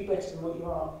to be better than what you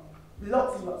are.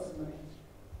 Lots and lots of money.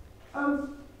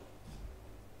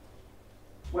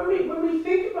 When we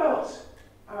think about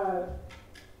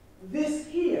this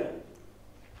here,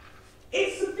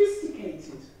 it's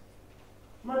sophisticated.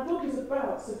 My book is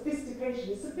about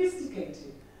sophistication. It's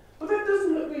sophisticated. But that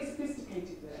doesn't look very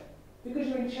sophisticated there, because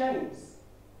you're in chains.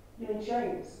 You're in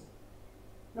chains.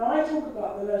 Now, I talk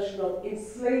about the notion of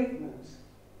enslavement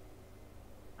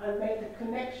and make a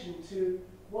connection to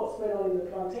what's going on in the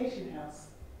plantation house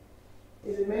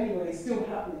is in many ways still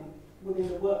happening within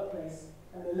the workplace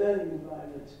and the learning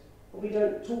environment. But we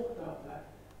don't talk about that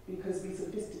because we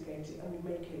sophisticate it and we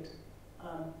make it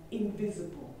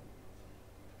invisible.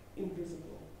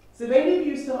 Invisible. So if any of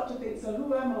you start to think, so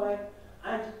who am I?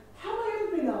 And have I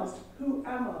ever been asked, who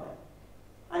am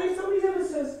I? And if somebody ever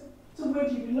says, so where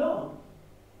do you belong?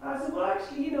 I said, well,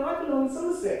 actually, you know, I belong in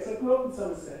Somerset, so I grew up in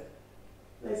Somerset.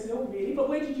 And they said, oh, really? But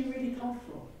where did you really come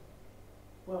from?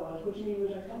 Well, what do you mean, where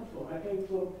did I come from? I came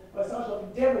from, I started off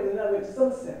in Devon and then I went to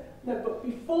Somerset. No, but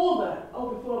before that,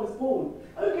 before I was born.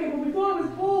 Okay, well, before I was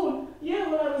born, yeah,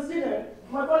 when I was, you know,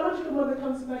 my biological mother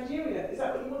comes from Nigeria. Is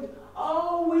that what you wanted?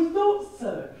 Oh, we thought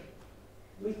so.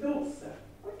 We thought so.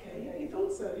 Okay, yeah, you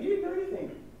thought so. You didn't know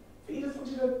anything. But you just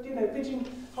wanted to, you know,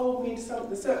 pigeonhole me into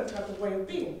a certain type of way of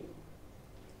being.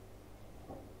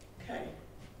 Okay.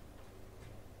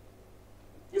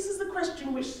 is a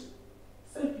question which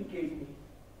Sophie gave me.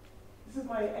 This is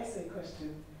my essay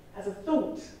question, as a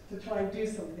thought to try and do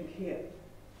something here.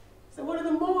 So what are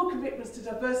the moral commitments to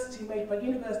diversity made by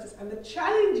universities and the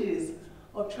challenges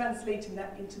of translating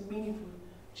that into meaningful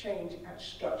change at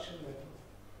structural level?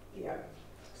 Yeah.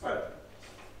 So,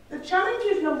 the challenge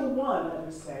is number one, I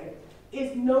would say,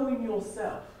 is knowing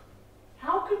yourself.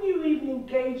 How can you even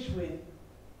engage with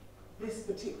this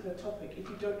particular topic if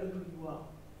you don't know who you are?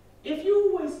 If you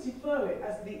always defer it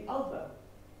as the other,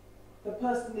 the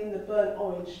person in the burnt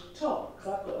orange top,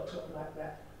 because I've got a top like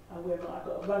that, I've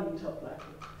got a running top like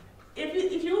it.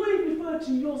 If you always refer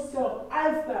to yourself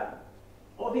as that,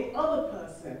 or the other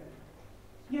person,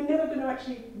 you're never going to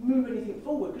actually move anything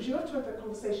forward, because you have to have that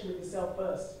conversation with yourself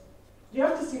first. You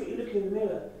have to see what you're looking in the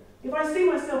mirror. If I see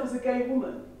myself as a gay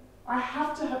woman, I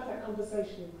have to have that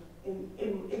conversation in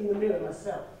the mirror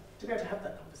myself to be able to have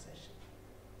that conversation.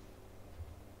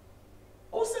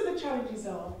 Also, the challenges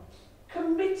are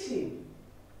committing,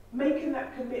 making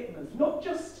that commitment, not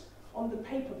just on the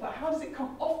paper, but how does it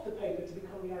come off the paper to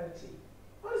become reality?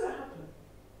 How does that happen?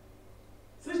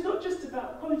 So it's not just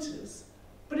about quotas,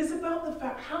 but it's about the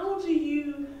fact, how do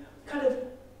you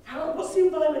what's the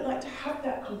environment like to have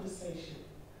that conversation,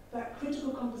 that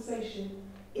critical conversation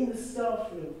in the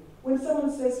staff room? When someone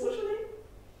says, what's your name?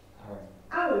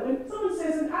 Aaron. When someone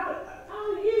says,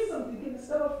 Aaron, here's something in the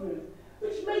staff room,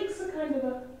 which makes a kind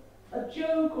of a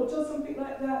joke or does something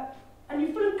like that, and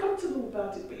you feel uncomfortable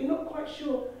about it, but you're not quite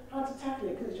sure how to tackle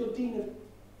it because it's your dean of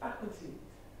faculty.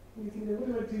 And you think, what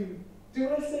do I do?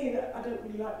 Do I say that I don't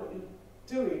really like what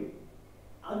you're doing?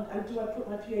 And do I put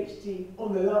my PhD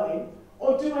on the line?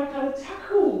 Or do I kind of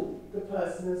tackle the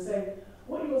person and say,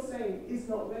 what you're saying is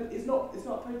not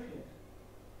appropriate?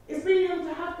 Is being able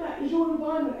to have that, is your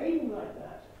environment able like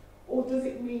that? Or does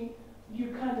it mean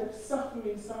you kind of suffer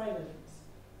in silence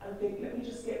and think, let me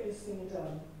just get this thing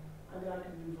done and then I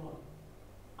can move on?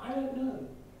 I don't know.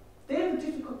 They're the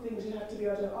difficult things you have to be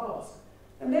able to ask.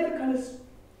 And they're the kind of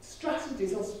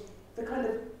strategies or the kind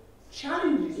of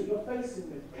challenges that you're facing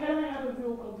with. Can I have a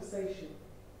real conversation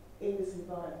in this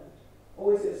environment?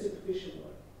 Or is it a superficial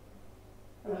one?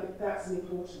 And I think that's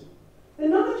important.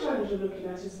 Another challenge you're looking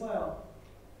at as well,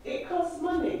 it costs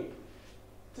money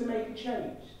to make a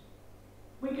change.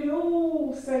 We can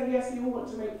all say, yes, we all want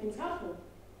to make things happen,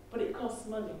 but it costs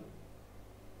money.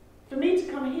 For me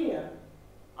to come here,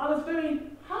 I was very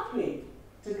happy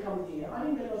to come here. I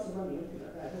didn't get lots of money or anything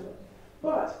like that,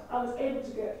 but I was able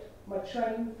to get my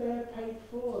train fare paid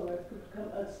for, and I could come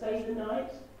and stay the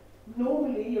night.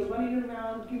 Normally, you're running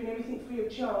around, giving everything free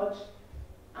of charge,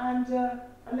 and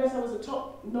unless I was a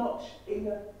top-notch in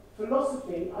the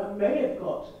philosophy, I may have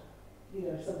got,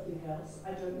 something else.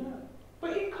 I don't know.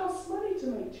 But it costs money to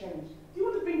make change. If you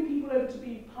want to bring people over to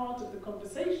be part of the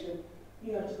conversation,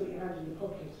 you have to put your hand in your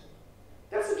pocket.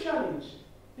 That's a challenge,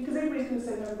 because everybody's going to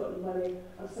say, I haven't got any money,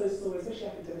 I'm so sorry, especially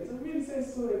academics. I'm really so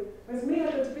sorry. Whereas me,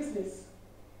 I go to business.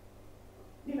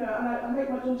 And I make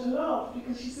my daughter laugh,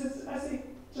 because she says, she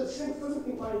doesn't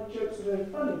think my jokes are very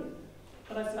funny.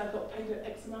 And I said, I got paid an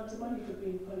X amount of money for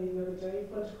being funny the other day,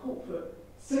 went to corporate.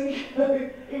 So,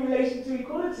 in relation to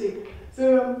equality.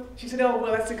 So she said, oh,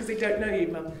 well, that's because they don't know you,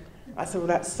 Mum. I said, well,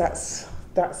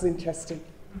 that's interesting.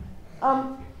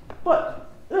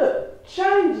 But, look,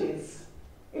 challenges.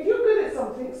 If you're good at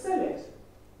something, sell it.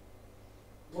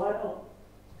 Why not?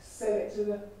 Sell it to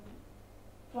the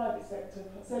private sector,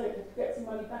 sell it to get some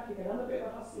money back again. I'm a bit of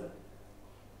a hustler.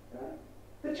 Right?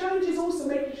 The challenge is also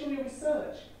making sure your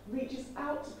research reaches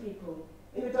out to people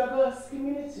in a diverse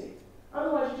community.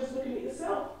 Otherwise, you're just looking at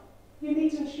yourself. You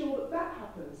need to ensure that that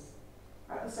happens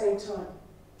at the same time.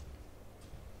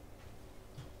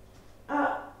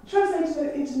 Translating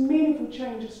it into meaningful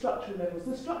change at structural levels.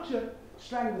 The structure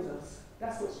strangles us.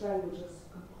 That's what strangles us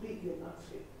completely and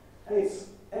utterly. And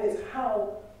it's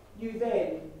how you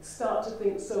then start to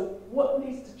think, so what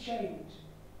needs to change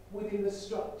within the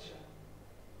structure?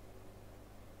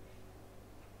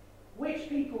 Which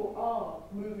people are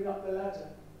moving up the ladder?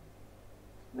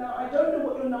 Now, I don't know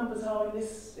what your numbers are in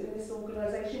this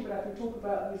organisation, but I can talk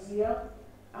about this year.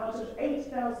 Out of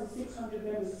 8,600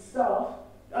 members of staff,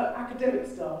 academic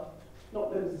staff,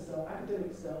 not members of staff,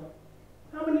 academic staff,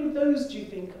 how many of those do you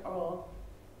think are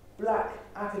black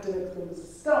academic members of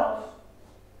staff,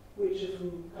 which are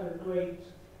from kind of grade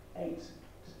 8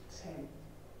 to 10?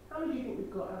 How many do you think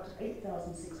we've got out of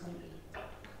 8,600?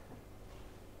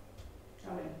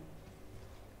 How many?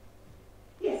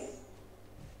 Yes.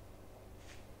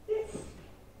 Yes.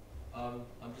 I'm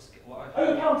just what I Are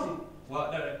heard. you counting?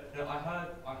 Well, no.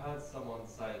 I heard someone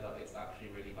say that it's actually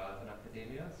really bad in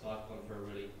academia. So I've gone for a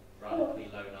really radically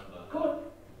low number. Go on.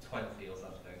 20 or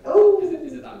something. Oh.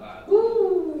 Is it that bad?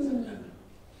 Ooh.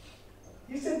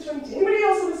 You said 20. Anybody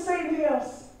else want to say anything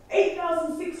else?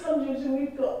 8,600 and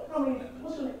we've got, how many?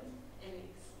 What's your name?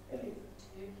 Elise.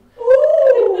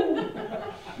 Ooh!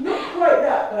 Not quite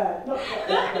that bad. Not quite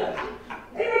that bad.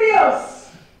 Anybody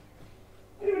else?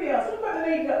 Anybody else? What about the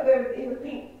lady up there in the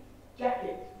pink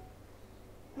jacket?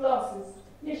 Glasses.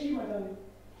 Yes, you, my darling.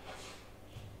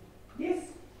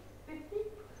 Yes? 50?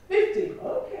 50,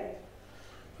 okay.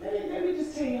 Let me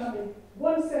just tell you how many.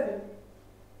 17.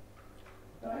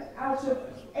 Right? Out of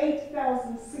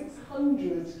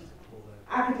 8,600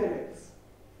 academics.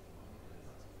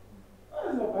 Oh,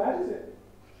 that's not bad, is it?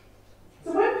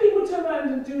 So when people turn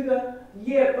around and do the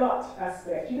yeah but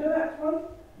aspect, you know that one?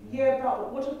 Yeah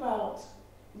but what about?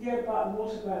 Yeah but and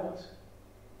what about?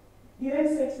 You then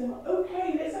say to them,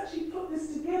 okay, let's actually put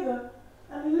this together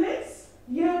and let's,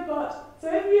 yeah but, so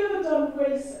have you ever done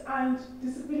race and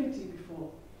disability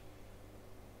before?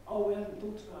 Oh, we haven't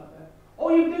thought about that.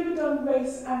 Or you've never done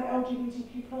race and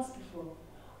LGBTQ+ before?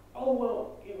 Oh,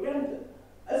 well, we haven't.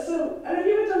 So, and have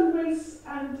you ever done race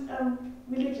and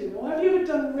religion? Or have you ever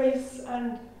done race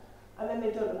and then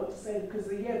they don't know what to say because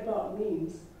the yeah but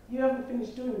means you haven't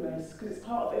finished doing race because it's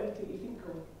part of everything you think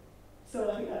of.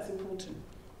 So I think that's important.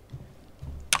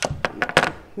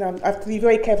 Now, I have to be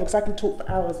very careful because I can talk for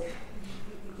hours,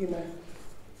 you know.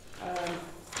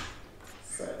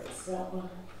 So it's that one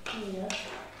here.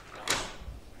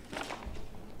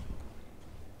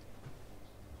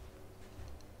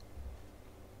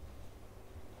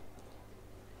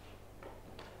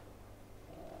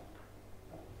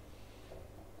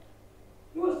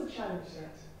 What's the challenge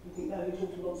that? You think, no, you're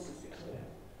talking nonsense, Victoria.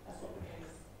 That's not the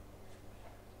case.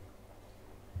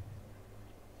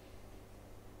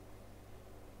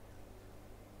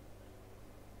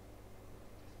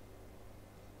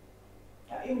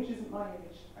 That image isn't my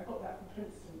image. I got that from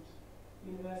Princeton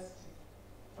University.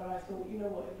 But I thought, you know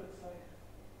what it looks like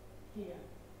here.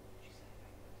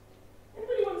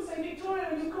 Anybody want to say,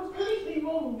 Victoria, you're completely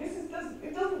wrong. It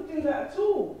doesn't do that at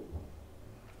all.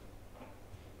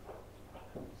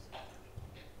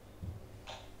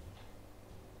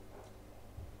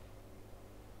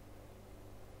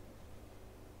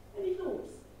 Any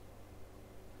thoughts?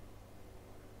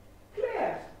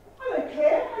 Claire. Hello,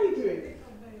 Claire. How are you doing?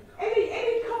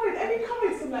 Any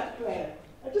comments on that, Claire?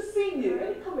 I've just seen you.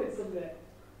 Any comments on there?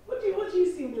 What do you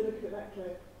see when you look at that,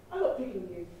 Claire? I'm not picking on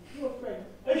you. You're a friend.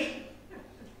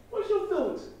 What's your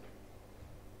thought?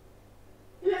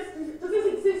 Yes, does this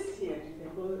exist here, do you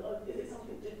think, or is it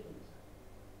something different?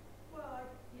 Well,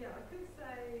 yeah, I could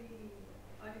say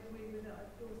I agree with it. I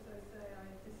could also say I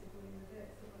disagree with it.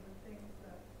 Some of the things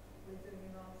that we're doing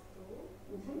in our school.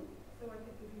 Mm-hmm. So I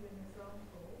could give you an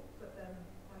example, but then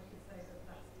I could say that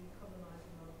that's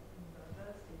decolonising rather than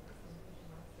diversity, because some vision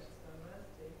aspects of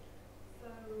diversity.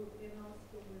 So in our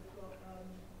school we've got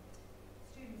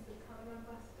students of colour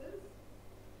ambassadors.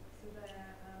 So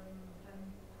they're, and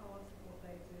part of what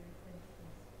they do, for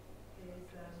instance, is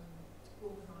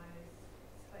organise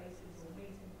spaces or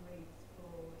meet and greets for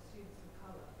students of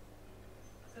colour.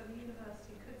 So the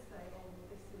university could say, oh, well,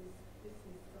 this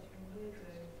is something we're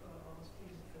doing for our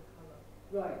students of colour.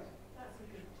 Right. That's a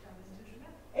good challenge, isn't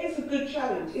it? It's a good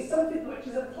challenge. It's something which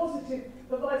is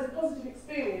provides a positive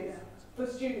experience for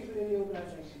students within the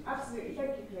organisation. Absolutely.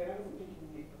 Thank you, Claire. I wasn't thinking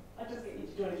of you. I just get you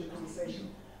to join in the conversation.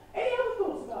 Any other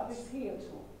thoughts about this here at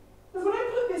all? Because when I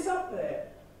put this up there,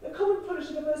 the Common Polish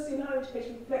Diversity in Higher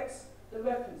Education reflects the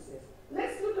references.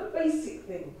 Let's look at basic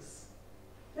things.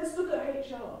 Let's look at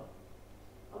HR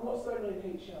and what's going on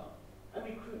in HR and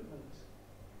recruitment.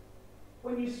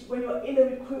 When you're in a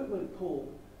recruitment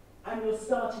pool and you're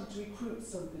starting to recruit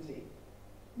somebody,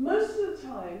 most of the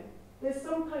time there's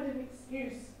some kind of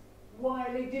excuse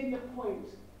why they didn't appoint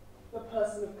the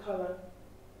person of colour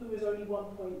who is only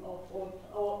 1 point off or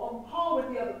on par with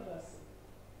the other person.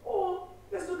 Or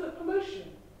let's look at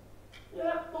promotion. You know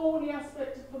that thorny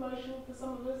aspect of promotion for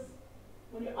some of us?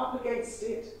 When you're up against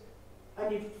it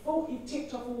and you've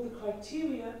ticked off all the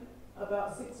criteria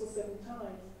about 6 or 7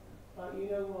 times, but you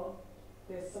know what?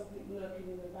 There's something lurking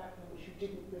in the background which you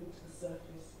didn't bring to the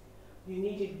surface. You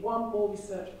needed 1 more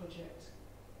research project.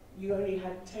 You only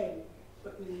had 10,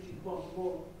 but you needed 1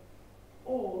 more.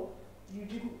 Or you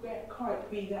didn't quite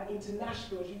be that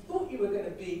international as you thought you were going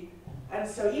to be. And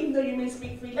so even though you may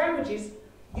speak 3 languages,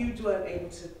 you weren't able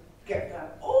to get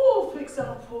that. Or, for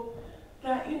example,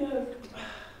 that, you know,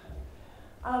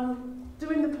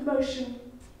 doing the promotion,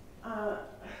 I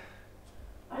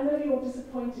know you're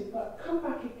disappointed, but come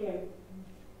back again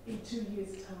in 2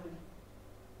 years' time.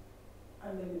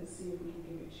 And then let's see if we can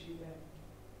give it to you then.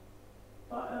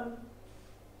 But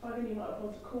by then you might have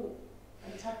gone to court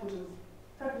and tackled him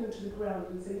to the ground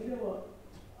and said, you know what,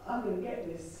 I'm going to get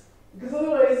this. Because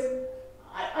otherwise,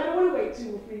 I don't want to wait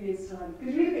 2 or 3 years' time.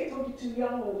 Because you either get told you're too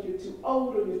young, or you're too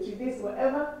old, or you're too this, or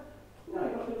whatever. No,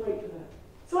 you're not going to wait for that.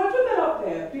 So I put that up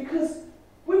there because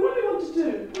what we want to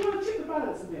do, we want to tip the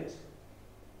balance a bit.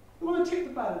 We want to tip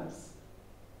the balance.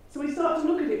 So we start to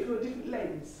look at it through a different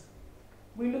lens.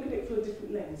 We look at it through a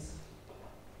different lens.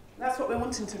 That's what we're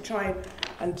wanting to try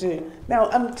and do. Now,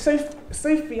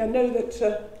 Sophie, I know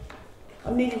that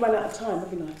I'm nearly run out of time,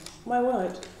 haven't I? Am I all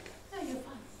right? No, you're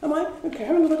fine. Am I? Okay,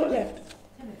 how long have I got left?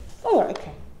 10 minutes. All right,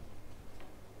 okay.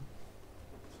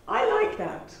 I like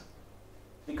that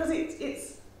because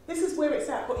this is where it's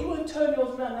at, but you want to turn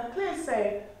yours around. Now, Claire's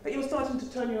saying that you're starting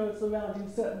to turn yours around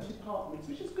in certain departments,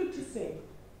 which is good to see.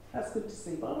 That's good to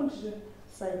see, but I wanted to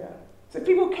say that. So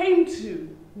people came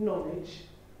to knowledge.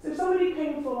 So if somebody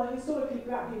came from a historically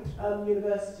black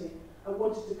university and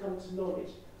wanted to come to knowledge,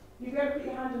 you'd be able to put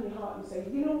your hand on your heart and say,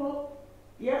 you know what?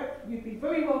 Yeah, you'd be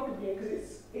very welcome here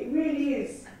because it really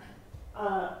is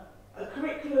a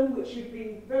curriculum which you'd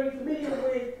be very familiar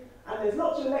with, and there's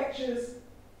lots of lectures,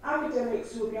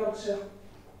 academics who will be able to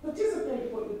participate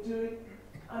in what you're doing,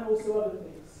 and also other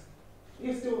things.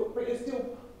 You're still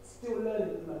learning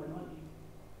at the moment, aren't you?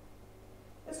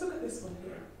 Let's look at this one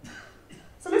here.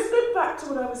 So let's go back to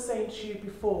what I was saying to you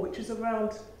before, which was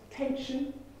around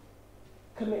tension,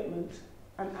 commitment,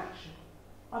 and action.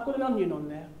 I've got an onion on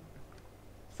there.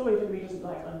 Sorry if anybody doesn't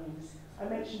like onions. I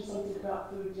mentioned something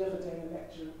about food the other day in a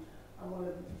lecture,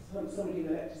 and somebody in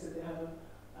the lecture said they have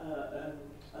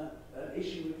an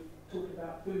issue with talking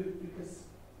about food because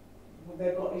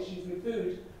they've got issues with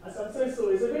food. And so I'm so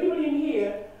sorry. So if anybody in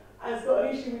here has got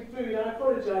an issue with food, I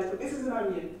apologise, but this is an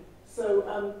onion. So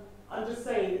I'm just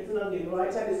saying it's an onion,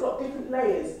 right? And it's got different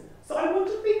layers. So I want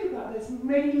to think about there's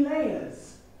many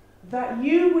layers that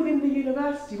you within the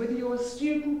university, whether you're a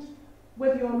student,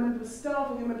 whether you're a member of staff,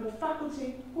 whether you're a member of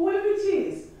faculty, or whatever it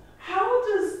is, how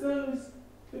does those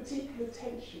particular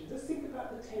tensions, let's think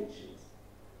about the tensions.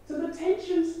 So the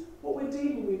tensions, what we're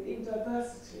dealing with in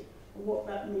diversity, and what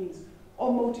that means,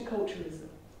 or multiculturalism.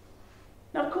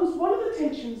 Now, of course, one of the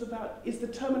tensions is the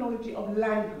terminology of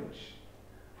language.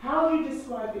 How do you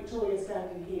describe Victoria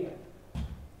standing here?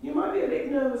 You might be a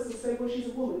bit nervous to say, well, she's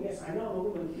a woman. Yes, I know I'm a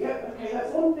woman. Yep, okay,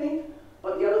 that's one thing.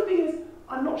 But the other thing is,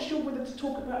 I'm not sure whether to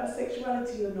talk about her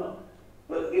sexuality or not.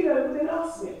 But, you know, then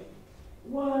ask me.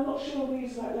 Well, I'm not sure we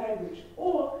use that language.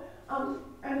 Or, and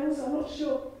also, I'm not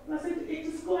sure. And I said,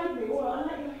 it described me. Oh, I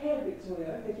like your hair,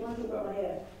 Victoria. Okay, do you want to talk about my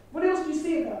hair? What else do you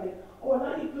see about me? Oh, I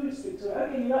like your boots, Victoria.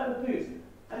 Okay, you like the boots.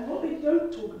 And what they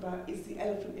don't talk about is the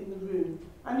elephant in the room.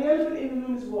 And the elephant in the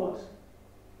room is what?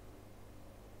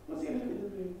 What's the elephant in the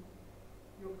room?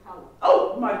 Your colour.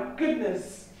 Oh, my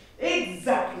goodness.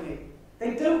 Exactly.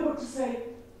 They don't want to say,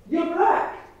 you're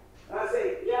black. And I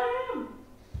say, yeah, I am.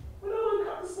 When I woke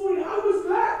up this morning, I was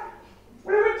black.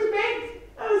 When I went to bed,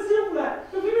 I was still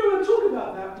black. But we don't want to talk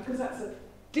about that because that's a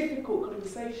difficult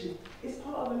conversation. It's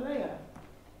part of the layer.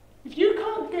 If you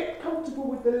can't get comfortable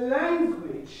with the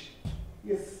language,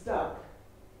 you're stuck.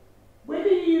 Whether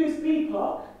you use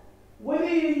BIPOC, whether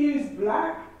you use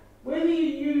black, whether you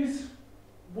use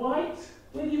white,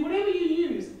 whatever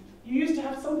you use to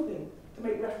have something to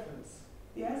make reference.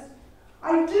 Yes?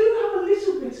 I do have a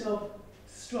little bit of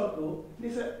struggle,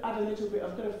 let's add a little bit,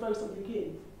 I'm going to throw something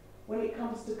in, when it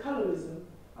comes to colorism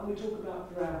and we talk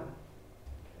about brown.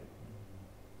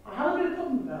 I have a bit of a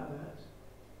problem about that.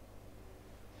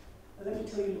 And let me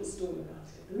tell you a little story about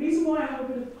it. The reason why I have a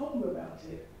bit of a problem about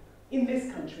it in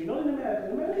this country, not in America.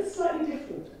 In America it's slightly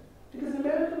different. Because in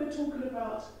America we're talking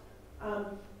about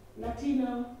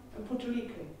Latino and Puerto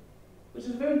Rican, which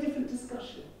is a very different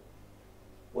discussion.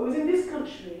 Whereas in this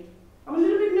country, I'm a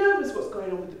little bit nervous what's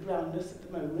going on with the brownness at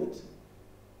the moment.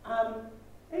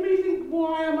 Anybody think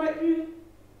why I might be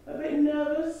a bit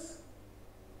nervous?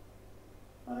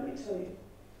 Well, let me tell you.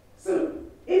 So,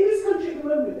 in this country at the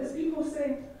moment, there's people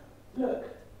saying, look,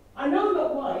 I know I'm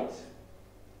not white,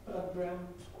 but I'm brown,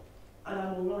 and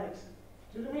I'm all right.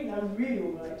 Do you know what I mean? I'm really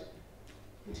all right.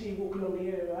 Until you walk along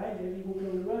the area I live, you walk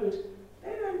along the road,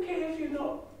 they don't care if you're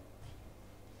not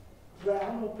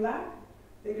brown or black,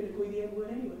 they're going to call you the N-word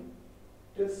anyway.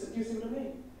 Do you see what I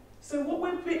mean? So what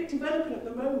we're developing at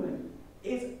the moment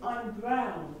is I'm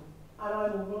brown and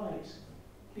I'm all right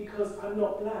because I'm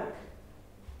not black.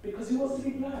 Because who wants to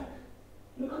be black?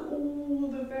 Look at all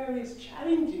the various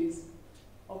challenges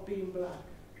of being black.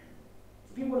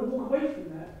 So people want to walk away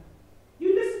from that.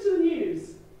 You listen to the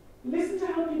news. Listen to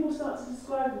how people start to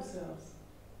describe themselves.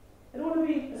 They don't want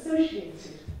to be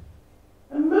associated.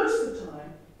 And most of the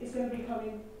time, it's going to be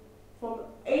coming from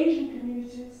Asian communities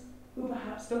communities, who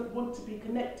perhaps don't want to be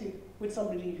connected with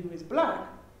somebody who is black,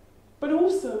 but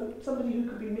also somebody who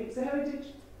could be mixed heritage,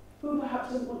 who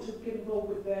perhaps doesn't want to get involved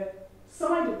with their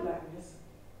side of blackness.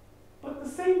 But at the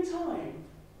same time,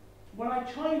 when I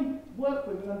try and work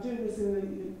with, and I'm doing this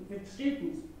with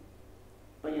students,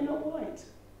 but you're not white.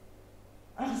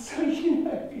 And so, you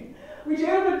know,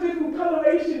 whichever different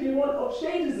coloration you want of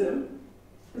shadism,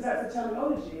 because that's the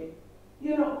terminology,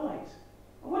 you're not white.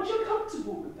 And once you're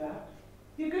comfortable with that,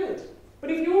 you're good. But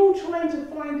if you're all trying to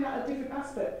find out a different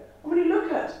aspect, and when you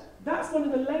look at, that's one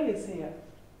of the layers here,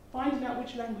 finding out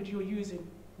which language you're using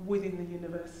within the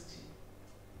university.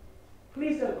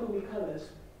 Please don't call me coloured,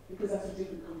 because that's a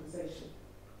different conversation,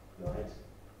 right?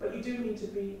 But you do need to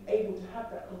be able to have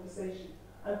that conversation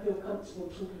and feel comfortable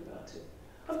talking about it.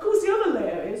 Of course, the other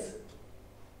layer is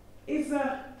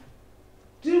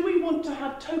do we want to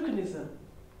have tokenism?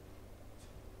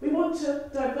 We want to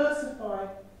diversify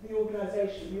the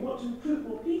organisation. We want to recruit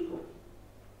more people.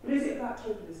 But is it about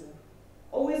tokenism?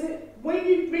 Or is it, when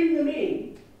you bring them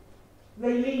in,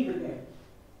 they leave again?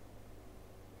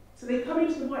 So they come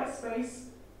into the white space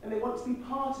and they want to be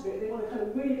part of it. They want to kind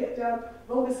of really get down,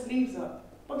 roll their sleeves up.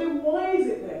 But then why is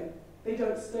it then they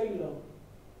don't stay long?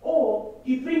 Or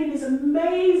you bring in this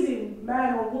amazing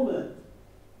man or woman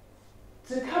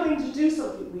to come in to do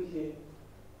something with you,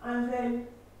 and then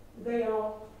they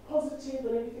are positive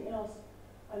and everything else,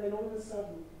 and then all of a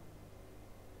sudden,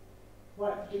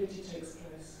 white fragility takes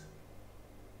place.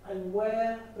 And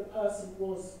where the person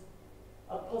was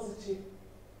a positive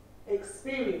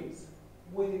experience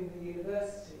within the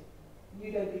university,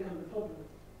 you then become the problem.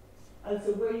 And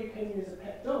so where you came in as a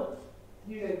pet dog,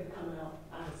 you then come out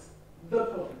as the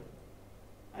problem.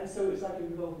 And so it's like a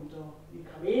revolving door. You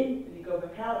come in and you go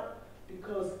back out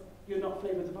because you're not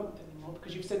flavour of the month anymore,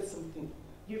 because you've said something.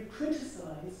 You've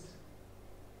criticised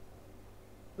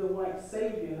the white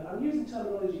saviour. I'm using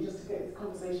terminology just to get this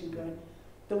conversation going.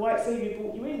 The white saviour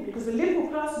brought you in because the liberal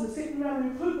person was sitting around the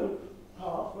recruitment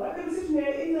part, right? They were sitting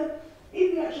there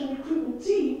in the actual recruitment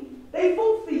team. They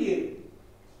fought for you.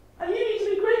 And you need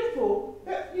to be grateful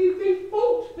that they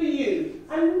fought for you.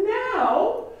 And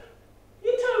now,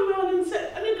 you turn around and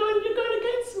say, and you're going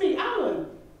against me, Alan.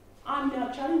 I'm now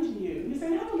challenging you. And you're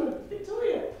saying, hang on,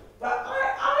 Victoria, but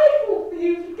I fought for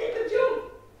you to get the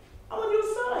job. I'm on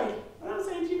your side. And I'm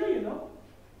saying to you, no, you're not.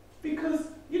 Because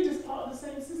you're just part of the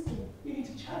same system. You need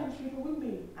to challenge people with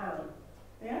me, Alan.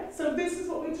 Yeah? So this is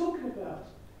what we're talking about.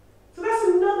 So that's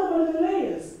another one of the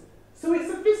layers. So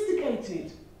it's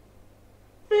sophisticated.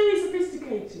 Very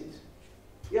sophisticated.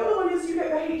 The other one is you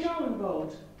get the HR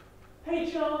involved.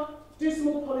 HR, do some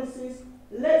more policies.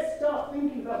 Let's start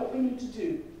thinking about what we need to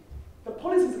do. The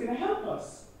policies are going to help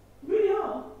us. Really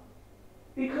are.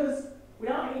 Because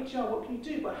without HR, what can you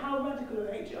do? But how radical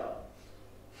are HR?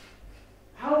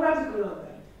 How radical are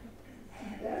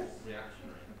they? Yes?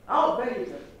 Reactionary. Oh, there you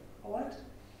go. All right?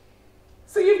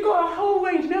 So you've got a whole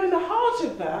range. Now, in the heart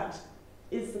of that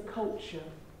is the culture.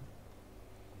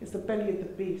 It's the belly of the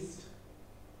beast.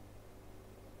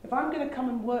 If I'm going to come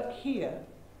and work here,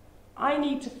 I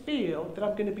need to feel that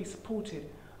I'm going to be supported.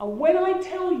 And when I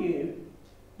tell you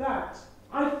that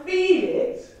I feel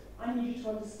it, I need you to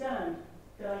understand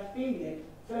that I feel it,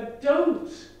 that I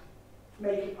don't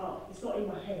make it up. It's not in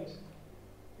my head.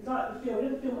 It's like the film. You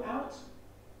know the film Out?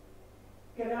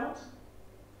 Get Out?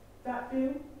 That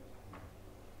film?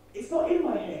 It's not in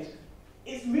my head.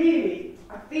 It's really,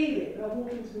 I feel it when I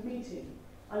walk into the meeting.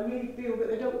 I really feel that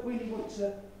they don't really want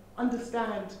to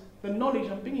understand the knowledge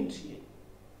I'm bringing to you.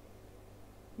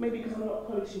 Maybe because I'm not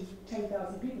quoting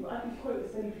 10,000 people, I can quote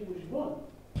as many people as you want.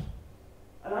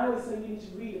 And I always say you need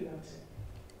to read about it.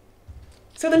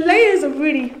 So the layers are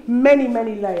really many,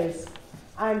 many layers.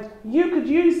 And you could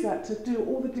use that to do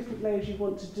all the different layers you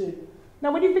want to do.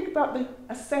 Now when you think about the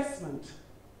assessment,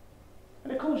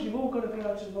 and of course you've all got to be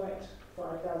able to write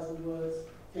 5,000 words,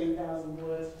 10,000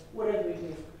 words, whatever it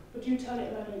is. But do you turn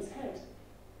it around in its head?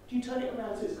 Do you turn it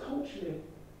around so it's culturally?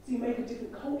 So you make a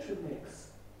different cultural mix?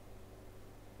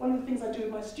 One of the things I do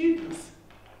with my students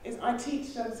is I teach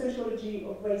sociology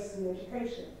of race and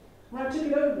education. When I took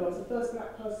it over, I was the first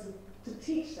black person to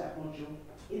teach that module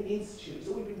in the institute. It's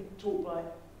always been taught by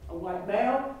a white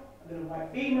male, and then a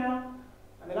white female,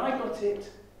 and then I got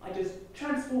it, I just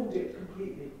transformed it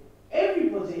completely.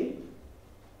 Everybody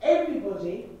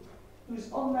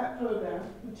who's on that program,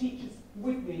 who teaches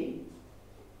with me,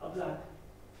 are black.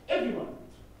 Everyone,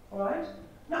 all right?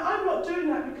 Now, I'm not doing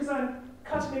that because I'm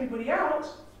cutting everybody out.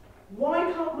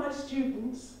 Why can't my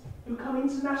students, who come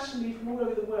internationally from all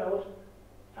over the world,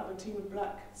 have a team of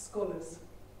black scholars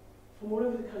from all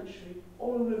over the country,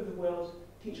 all over the world,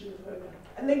 teaching the program?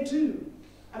 And they do.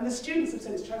 And the students have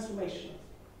said it's transformational.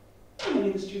 Many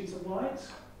of the students are white,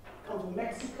 come from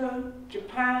Mexico,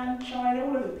 Japan, China,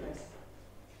 all over the place.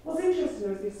 What's interesting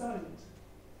though is the assignment.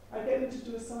 I get them to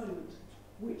do assignment,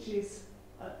 which is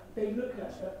they look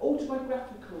at an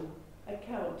autobiographical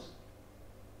account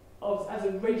of as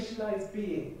a racialized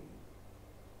being.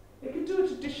 They can do a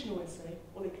traditional essay,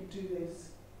 or they can do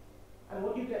this. And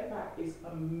what you get back is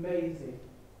amazing,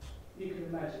 you can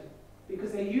imagine.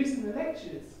 Because they're using the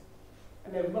lectures,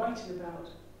 and they're writing about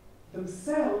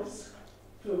themselves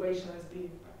through a racialized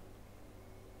being.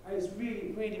 And it's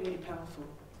really, really, really powerful.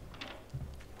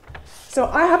 So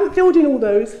I haven't filled in all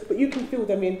those, but you can fill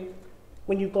them in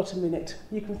when you've got a minute.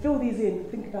 You can fill these in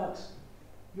and think about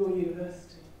your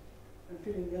university and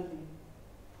fill in the other one.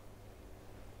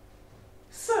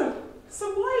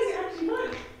 So why is it actually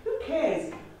like? Who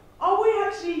cares? Are we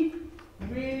actually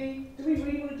really, do we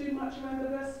really want to do much around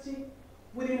diversity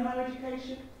within higher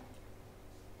education?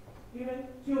 You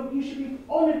know, you should be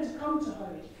honoured to come to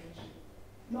higher education,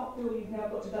 not feel you've now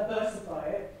got to diversify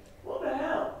it. What the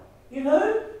hell? You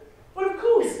know? Well, of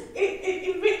course,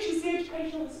 it enriches the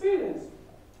educational experience.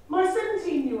 My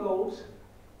 17-year-old,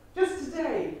 just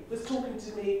today, was talking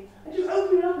to me, and she was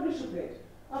opening up a little bit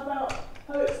about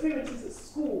her experiences at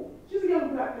school. She's a young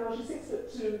black girl, she's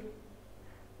 6'2",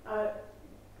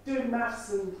 doing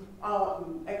maths and art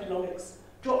and economics,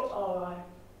 dropped RI,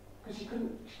 because she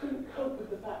couldn't cope with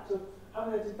the fact of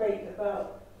having a debate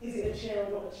about is it a chair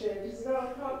or not a chair. She said, oh,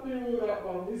 I can't do all that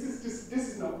one. This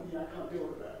is not me, I can't do all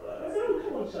of that. Right? I said, oh,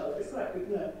 come on, Charlotte, it's quite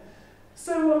good, no.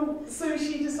 So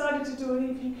she decided to do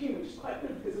an EPQ, which is quite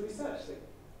good because it's a research thing.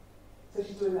 So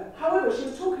she's doing that. However, she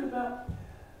was talking about,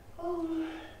 oh,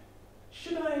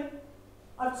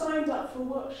 I've signed up for a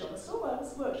workshop. I saw that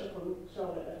was a workshop on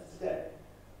Charlotte today.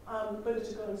 Whether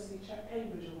to go and see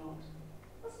Cambridge or not.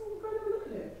 I said, well, go and have a look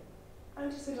at it.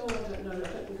 And she said, oh, I don't know, I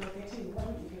don't think I'll get in. Why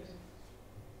don't you get in?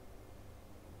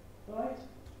 Right?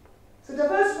 So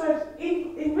diversified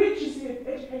enriches the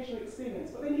educational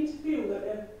experience, but they need to feel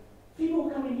that people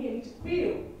coming here need to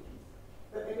feel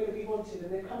that they're going to be wanted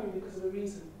and they're coming because of a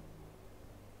reason.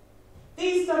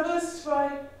 These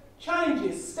diversified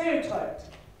challenges, stereotyped,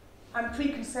 and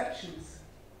preconceptions.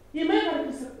 You may have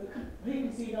a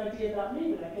preconceived idea about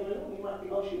me when I came along. You might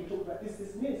think, oh, should we talk about this,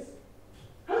 this, and this.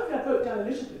 Hopefully I broke down a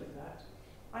little bit of that.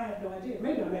 I have no idea.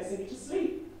 Maybe I might send you to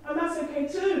sleep. And that's okay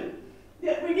too.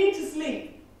 Yeah, we need to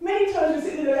sleep. Many times we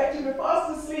sit in a lecture, we're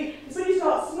fast asleep, and so you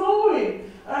start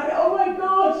snoring. And I go, oh my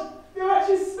God, you're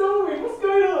actually snoring. What's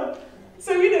going on?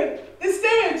 So, you know, the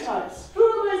stereotypes. Who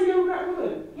am I as a young black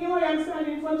woman? Here I am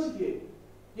standing in front of you.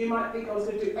 You might think I was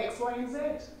going to do X, Y, and Z.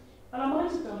 And I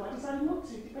might have done, but I decided not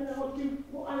to, depending on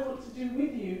what I want to do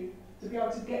with you to be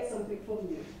able to get something from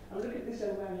you. And look at this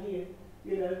young man here,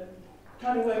 you know,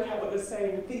 trying to work out what you're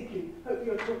saying and thinking. Hopefully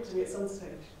you'll talk to me at some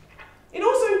stage. It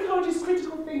also encourages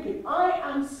critical thinking. I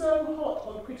am so hot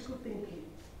on critical thinking.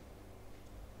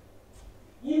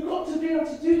 You've got to be able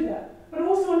to do that, but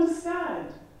also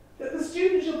understand that the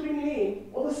students you're bringing in,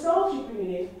 or the staff you're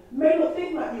bringing in, may not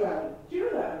think like you, Aaron. Do you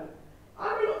know that, Aaron?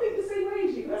 I may not think the same way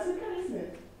as you, but that's okay, isn't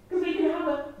it? Because we can have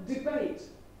a debate.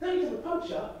 Don't need to have a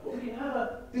punch-up, but we can have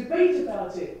a debate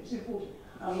about it, which is important.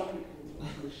 I'm not going to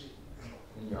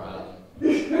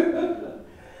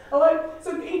All right,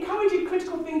 so encouraging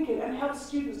critical thinking and help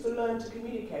students to learn to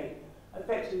communicate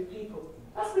effectively with people.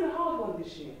 That's been a hard one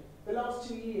this year, the last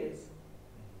 2 years,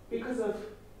 because of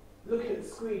looking at the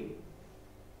screen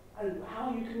and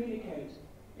how you communicate,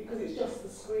 because it's just the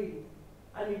screen.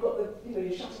 And you've got the, you know,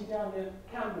 you're shutting down your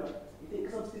camera. You think,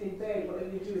 because I'm still in bed, whatever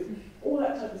you're doing, all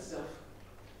that type of stuff.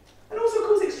 And also, of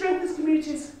course, it strengthens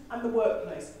communities and the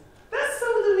workplace. That's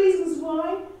some of the reasons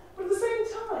why, but at the same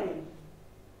time,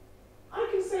 I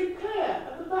can say Claire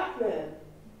at the back there,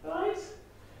 right?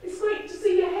 It's great to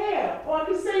see your hair, or I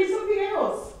can say something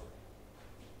else.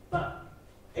 But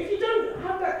if you don't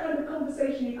have that kind of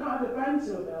conversation, you can't have a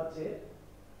banter about it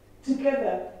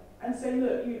together and say,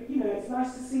 look, you know, it's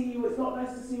nice to see you, it's not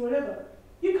nice to see you, whatever.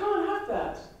 You can't have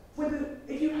that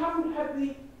if you haven't had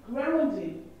the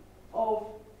grounding of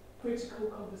critical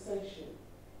conversation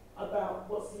about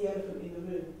what's the elephant in the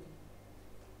room.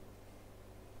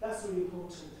 That's really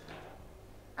important.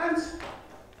 And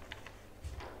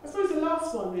I suppose the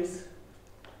last one is,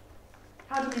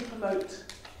 how do we promote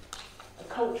a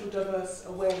cultural diverse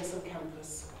awareness on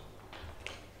campus?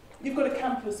 You've got a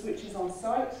campus which is on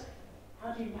site.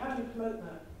 How do you promote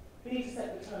that? We need to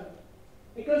set the tone.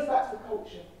 It goes back to the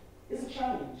culture. It's a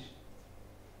challenge.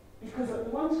 Because at the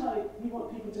one time, we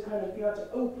want people to kind of be able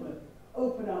to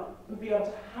open up and be able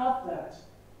to have that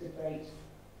debate.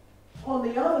 On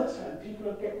the other turn, people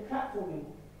are getting platforming.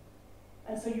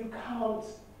 and so you can't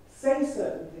say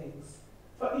certain things.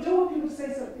 But you don't want people to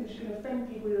say certain things you can offend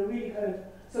people who are really kind of,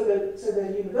 so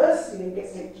the university then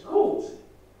gets taken to court.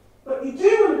 But you do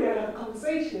want to be able to have a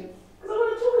conversation, because I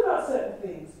want to talk about certain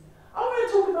things. I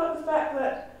want to talk about the fact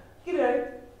that, you know,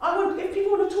 if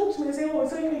people want to talk to me and say, oh,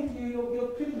 it's okay for you, you're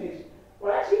privileged.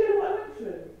 Well, actually, you don't know what I went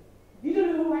through. You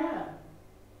don't know who I am.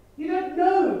 You don't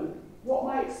know what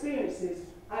my experience is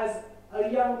as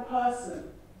a young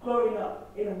person growing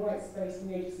up in a white space from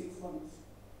the age of 6 months.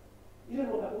 You don't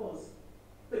know what that was.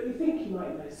 But you think you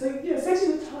might know. So, you know,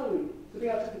 setting the tone to be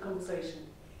able to have the conversation.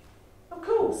 Of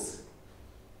course,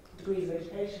 degrees of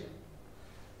education.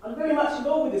 I'm very much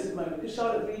involved with this at the moment because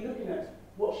Charlotte's really looking at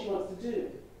what she wants to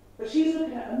do. But she's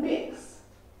looking at a mix.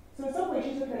 So in some ways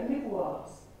she's looking at liberal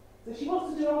arts. So she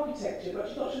wants to do architecture, but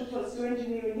she's not sure if she wants to do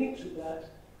engineering linked with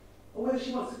that, or whether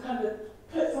she wants to kind of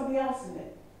put something else in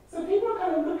it. So people are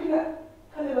kind of looking at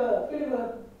kind of a bit of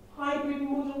a hybrid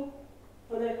model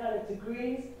for their kind of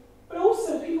degrees, but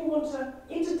also people want an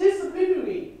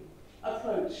interdisciplinary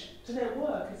approach to their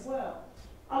work as well.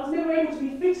 I was never able to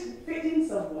be fit in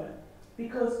somewhere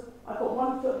because I've got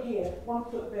 1 foot here, 1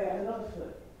 foot there, and another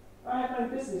foot. I have my own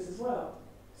business as well.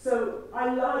 So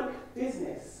I like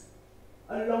business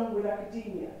along with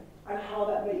academia and how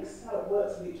it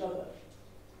works with each other.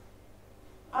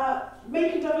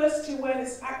 Making diversity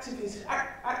awareness activities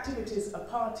a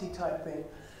party type thing.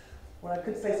 Well, I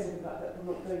could say something about that, but I'm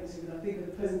not going to, and I think of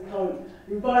the present current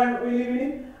environment we're living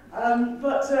in.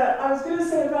 But I was going to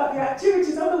say about the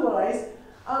activities otherwise,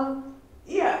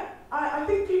 yeah, I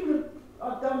think people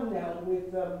are done now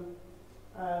with,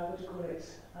 what do you call it,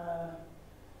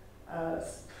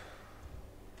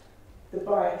 the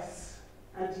bias,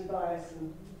 anti-bias,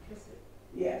 and implicit,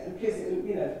 you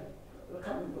know, I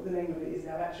can't remember what the name of it is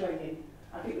now, that training.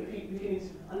 I think the people beginning to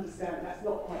understand that's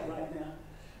not quite right now.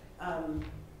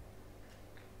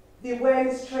 The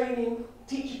awareness training,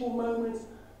 teachable moments,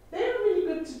 they're really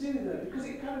good to do though, because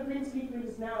it kind of brings people into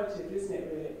this narrative, isn't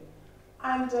it, really?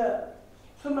 And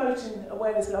promoting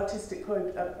awareness and artistic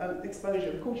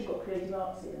exposure. Of course, you've got creative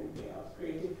arts here and everything else,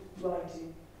 creative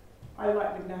writing. I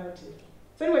write with narrative.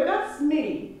 So anyway, that's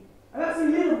me, and that's a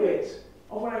little bit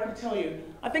of what I can tell you.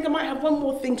 I think I might have one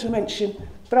more thing to mention,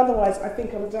 but otherwise I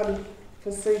think I'm done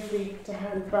for Sophie to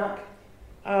hand back.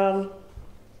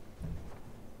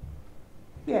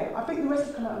 Yeah, I think the rest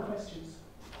have come out in questions,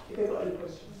 if they've got any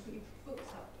questions.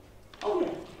 Oh,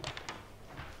 yeah.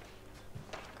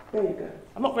 There you go.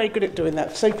 I'm not very good at doing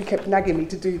that. Sophie kept nagging me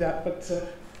to do that, but... So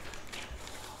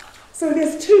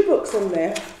there's 2 books on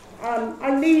there. I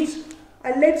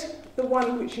led the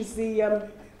one which is the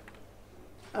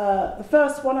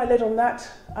first one I led on that.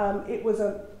 It was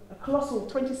a colossal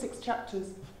 26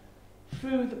 chapters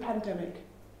through the pandemic.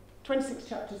 26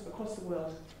 chapters across the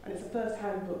world. And it's the first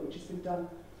handbook which has been done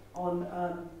on...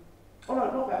 oh, no,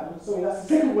 not that one. Sorry, that's the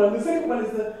second one. The second one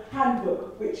is the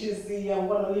handbook, which is the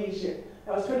one on leadership.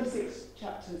 That was 26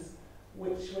 chapters,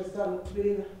 which was done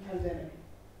within the pandemic.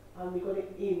 And we got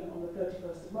it in on the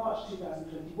 31st of March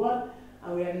 2021,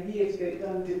 and we had a year to get it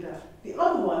done and did that. The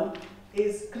other one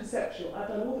is conceptual. I've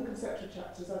done all the conceptual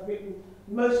chapters. I've written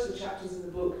most of the chapters in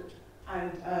the book,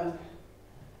 and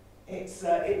it's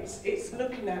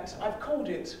looking at, I've called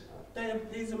it,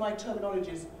 these are my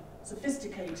terminologies,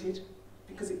 sophisticated,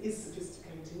 because it is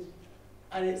sophisticated,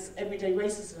 and it's everyday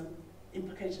racism,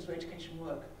 implications for education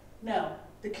work. Now,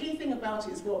 the key thing about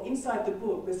it is, well, inside the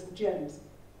book there's some gems.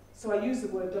 So I use the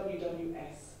word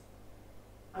WWS,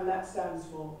 and that stands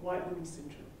for White Women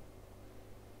Syndrome.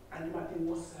 And you might think,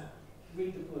 what's that?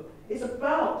 Read the book. It's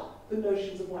about the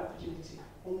notions of white virginity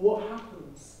and what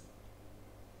happens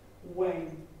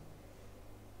when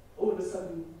all of a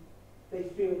sudden they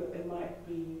feel that they might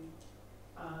be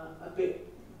a bit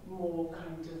more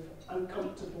kind of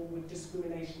uncomfortable with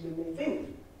discrimination than they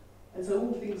think. And so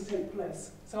all things take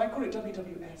place. So I call it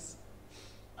WWS.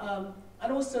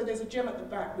 And also there's a gem at the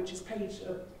back, which is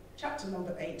chapter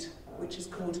number 8, which is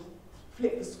called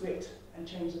Flip the Script and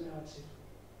Change the Narrative.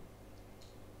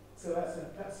 So that's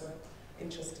an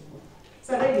interesting one.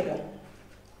 So there you go.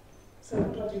 So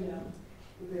what do I do now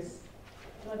with this?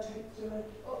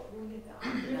 Oh, we'll leave that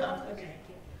on. Okay.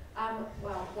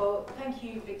 Well, thank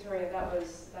you, Victoria. That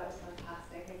was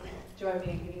fantastic. I think join me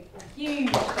in giving a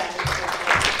huge thanks.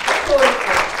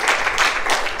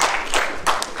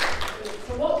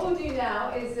 So what we'll do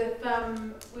now is if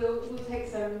we'll take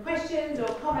some questions or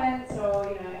comments, or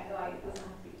like it doesn't have to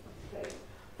be like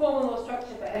formal or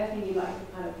structured, but anything you'd like to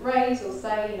kind of raise or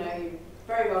say, you're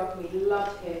very welcome. We'd love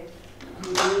to hear.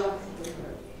 We'd love to hear from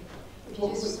you. If you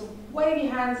just wave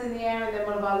your hands in the air, and then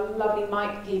one of our lovely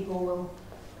mic people will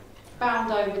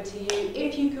bound over to you.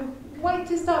 If you could wait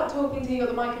to start talking till you've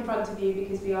got the mic in front of you,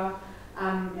 because we are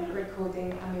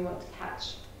recording and we want to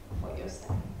catch what you're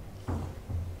saying.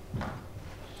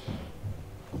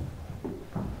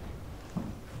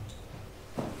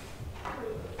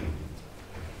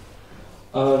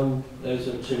 Those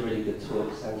are two really good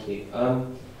talks, thank you.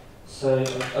 So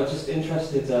I'm just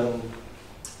interested,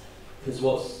 because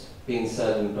what's being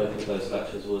said in both of those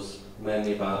lectures was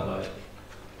mainly about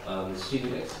like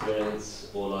student experience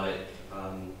or like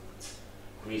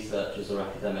researchers or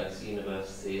academics at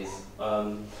universities,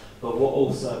 but what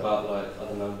also about like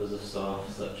other members of staff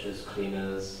such as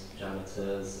cleaners,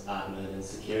 janitors, admin and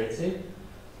security,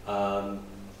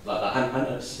 like that, and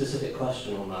a specific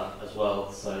question on that as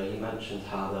well. So you mentioned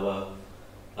how there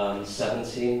were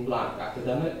 17 black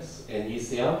academics in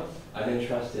UCL. I'm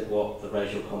interested what the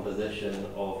racial composition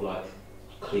of like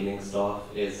cleaning staff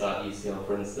is at UCL,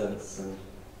 for instance, and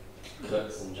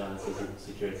cooks and janitors and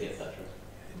security, etc.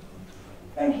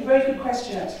 Thank you. Very good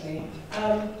question, actually.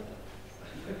 I think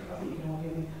you can all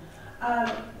hear me.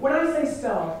 When I say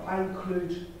staff, I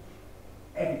include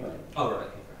everybody. Oh, right.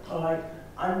 All right.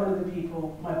 I'm one of the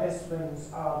people, my best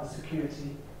friends are the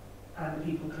security and the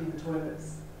people who clean the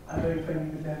toilets. I'm very friendly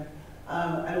with them.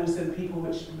 And also the people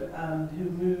who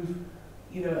move,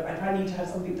 you know, if I need to have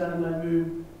something done in my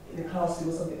room, in a classroom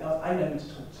or something else, I know who to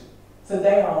talk to. So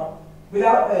they are,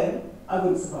 without them, I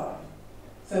wouldn't survive.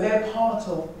 So they're part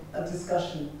of a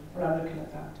discussion when I'm looking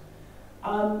at that.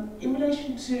 In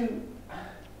relation to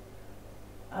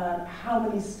how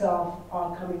many staff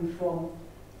are coming from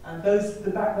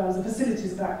the backgrounds, the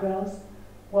facilities backgrounds,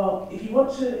 well, if you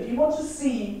want to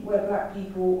see where black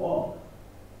people or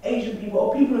Asian people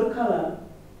or people of colour,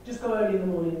 just go early in the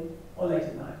morning or late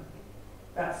at night.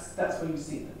 That's where you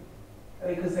see them.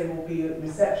 Because they will be at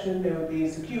reception, they will be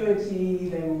in security,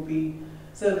 they will be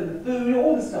serving the food,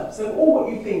 all the stuff. So all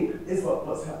what you think is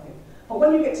what's happening. But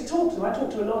when you get to talk to them, I talk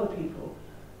to a lot of people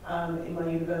in my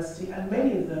university, and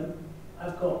many of them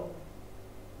have got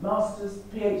masters,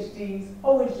 PhDs,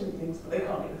 all these different things, but they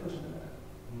can't get a foot in the door.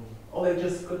 Or they've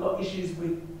just got issues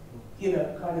with, you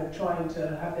know, kind of trying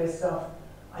to have their stuff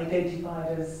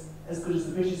identified as good as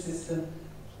the British system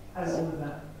and all of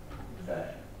that. So,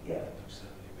 yeah.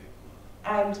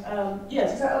 And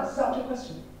yes, does that answer your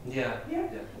question? Yeah. Yeah.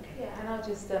 Yeah, and I'll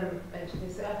just mention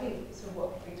this. I think sort of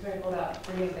what Victoria brought out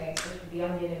brilliantly, sort of the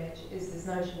onion image, is this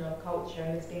notion of culture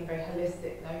and this being a very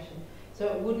holistic notion. So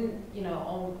it wouldn't, you know,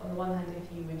 on the one hand,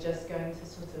 if you were just going to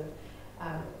sort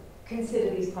of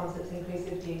consider these concepts,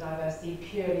 inclusivity and diversity,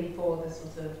 purely for the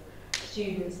sort of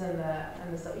students and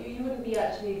the stuff, you wouldn't be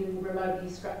actually even remotely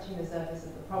scratching the surface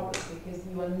of the problem, because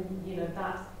you are, you know,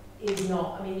 that is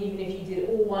not. I mean, even if you did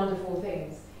all wonderful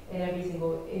things in every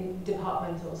single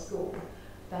department or school,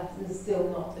 that is still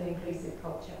not an inclusive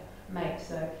culture make.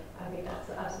 So I think that's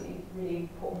an absolutely really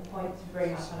important point to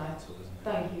bring up, and I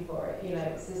thank you for it. You know,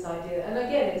 it's this idea, and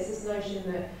again, it's this notion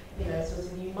that, you know, sort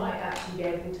of you might actually be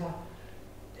able to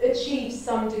achieve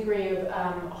some degree of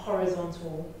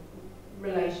horizontal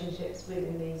relationships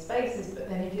within these spaces, but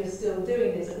then if you're still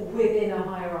doing this within a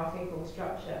hierarchical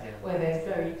structure where there's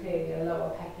very clearly a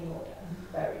lower pecking order,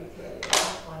 very clearly,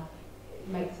 that one, it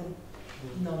makes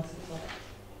a nonsense of it.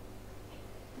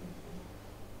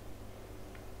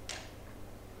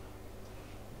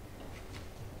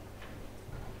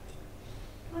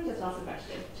 Can I just ask a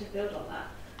question to build on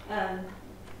that?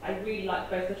 I really liked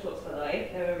both the talks, by the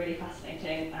way. They were really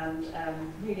fascinating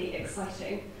and really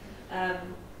exciting.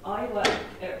 I work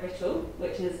at Writtle,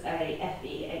 which is a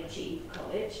FE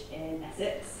college in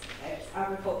Essex. It's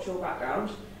agricultural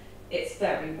background. It's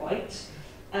very white.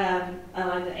 And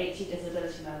I'm the HE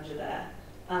disability manager there.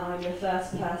 And I'm the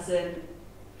first person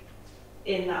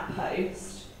in that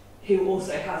post who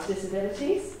also has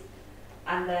disabilities.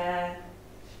 And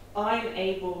I'm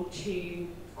able to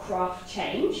craft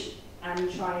change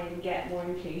and try and get more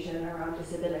inclusion around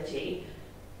disability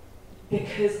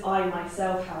because I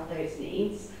myself have those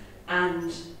needs,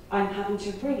 and I'm having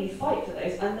to really fight for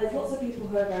those. And there's lots of people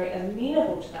who are very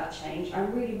amenable to that change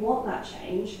and really want that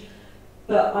change,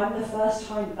 but I'm the first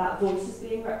time that voice is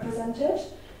being represented.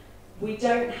 We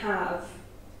don't have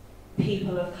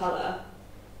people of colour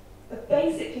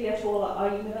basically at all at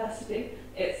our university.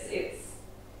 It's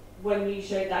when you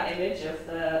showed that image of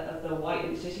the white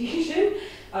institution,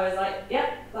 I was like,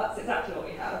 yeah, that's exactly what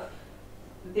we have.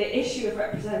 The issue of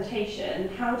representation,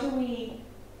 how do we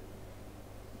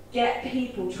get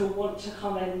people to want to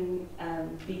come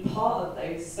and be part of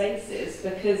those spaces?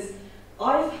 Because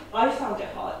I've found it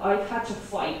hard. I've had to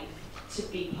fight to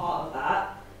be part of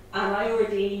that. And I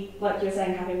already, like you're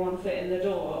saying, having one foot in the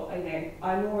door, I know,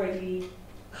 I'm already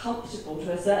comfortable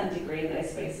to a certain degree in those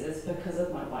spaces because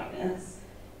of my whiteness,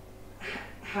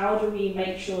 how do we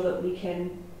make sure that we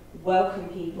can welcome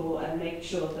people and make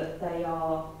sure that they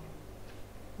are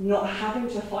not having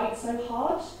to fight so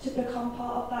hard to become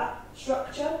part of that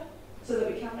structure so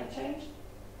that we can make change?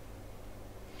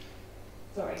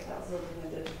 Sorry, that was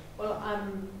long-winded. Well,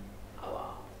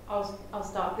 I'll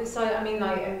start this. So, I mean,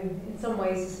 like, in some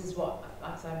ways, this is what,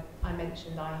 as I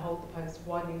mentioned, I hold the post of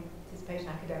widening participation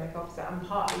academic officer, and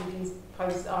partly these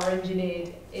posts are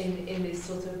engineered in this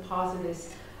sort of part of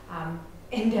this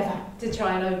endeavour to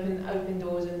try and open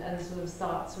doors and sort of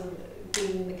start sort of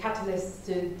being the catalyst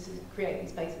to create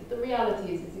these spaces. The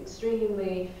reality is it's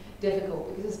extremely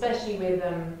difficult because, especially with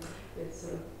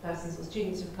sort of persons or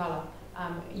students of colour,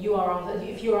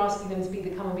 if you're asking them to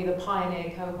come and be the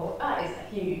pioneer cohort, that is a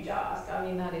huge ask. I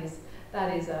mean, that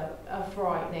is a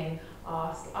frightening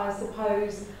ask. I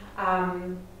suppose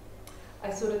I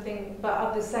sort of think, but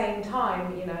at the same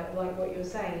time, you know, like what you're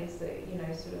saying is that, you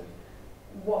know, sort of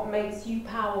what makes you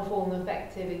powerful and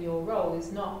effective in your role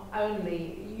is not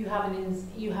only you have an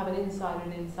insider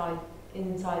and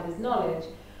insider's knowledge,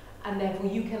 and therefore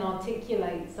you can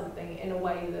articulate something in a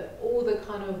way that all the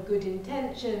kind of good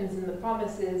intentions and the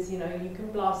promises, you know, you can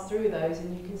blast through those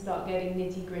and you can start getting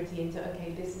nitty-gritty into,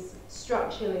 okay, this is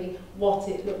structurally what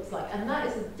it looks like. And that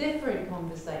is a different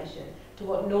conversation to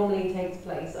what normally takes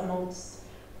place amongst,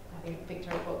 I think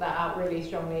Victoria put that out really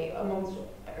strongly, amongst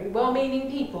very well-meaning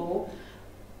people.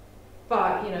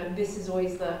 But, you know, this is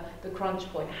always the crunch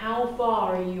point. How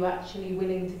far are you actually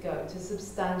willing to go to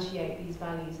substantiate these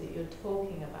values that you're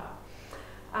talking about?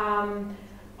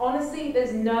 Honestly,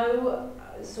 there's no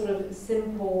sort of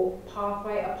simple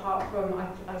pathway apart from,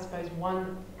 I suppose,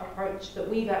 one approach that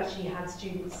we've actually had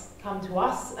students come to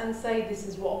us and say, this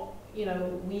is what, you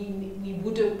know, we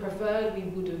would have preferred, we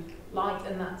would have liked,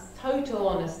 and that's total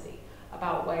honesty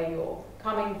about where you're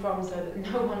coming from, so that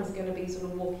no one's going to be sort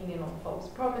of walking in on false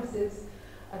promises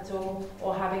at all,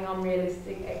 or having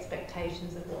unrealistic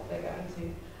expectations of what they're going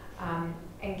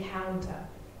to encounter.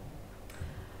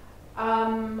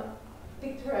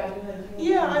 Victoria, do you have anything?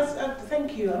 Yeah,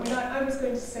 thank you. I mean, I was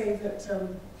going to say that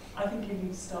I think you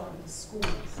need to start with the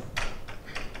schools,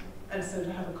 and so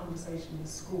to have a conversation in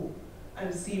school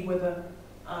and see whether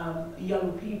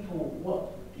young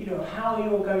people, how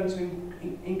you're going to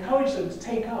encourage them to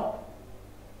take up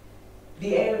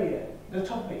the area, the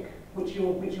topic which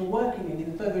you're working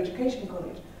in further education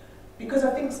college. Because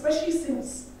I think, especially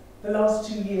since the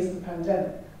last 2 years of the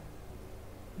pandemic,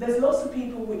 there's lots of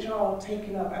people which are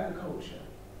taking up agriculture,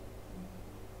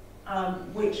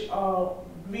 which are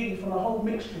really from a whole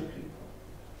mixture of people.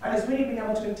 And it's really being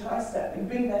able to entice that and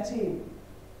bring that in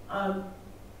from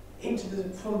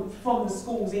the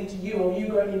schools into you, or you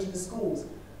going into the schools,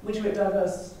 which are at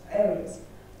diverse areas.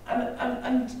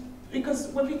 And because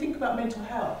when we think about mental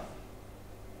health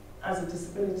as a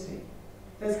disability,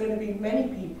 there's going to be many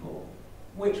people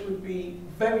which would be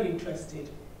very interested,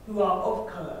 who are of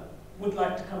colour, would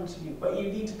like to come to you, but you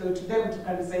need to go to them to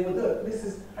kind of say, well, look, this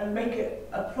is, and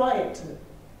apply it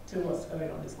to what's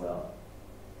going on as well.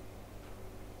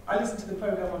 I listened to the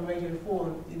programme on Radio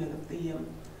 4, you know, the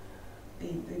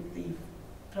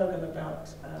programme about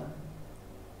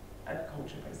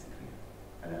agriculture, basically.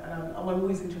 And I'm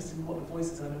always interested in what the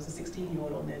voices are. There was a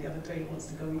 16-year-old on there the other day who wants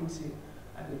to go into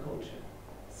agriculture.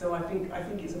 So I think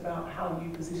it's about how you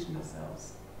position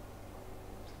yourselves.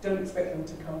 Don't expect them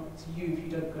to come to you if you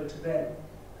don't go to them,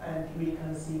 and really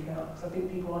kind of seek out. Because I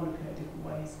think people are looking at different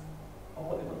ways of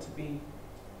what they want to be,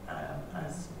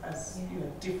 as you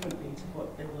know, differently to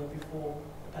what they were before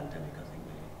the pandemic, I think,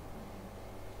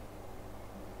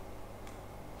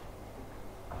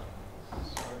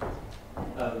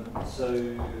 really. So,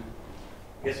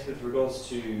 I guess with regards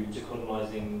to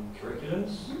decolonising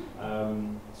curriculums,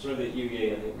 so that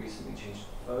UEA, I think, recently changed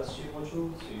the first year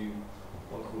module to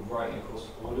one called Writing Across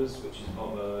Borders, which is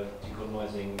part of a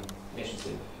decolonising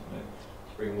initiative, you know,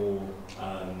 to bring more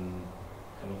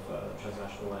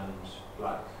transnational and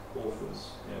black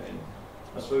authors, you know, in.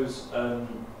 I suppose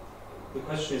the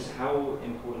question is, how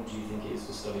important do you think it is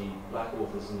to study black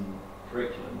authors in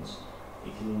curriculums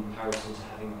in comparison to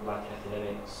having black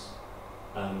academics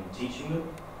teaching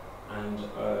them? And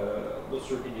what's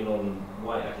your opinion on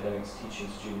white academics teaching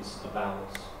students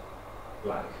about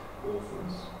black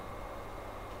authors?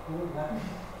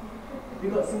 We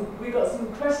got some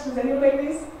questions. Any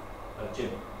ladies?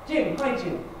 Jim. Jim, hi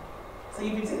Jim. So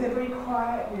you've been sitting there very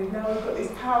quiet, and now we've got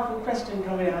this powerful question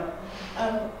coming out.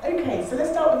 Okay, so let's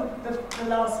start with the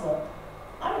last one.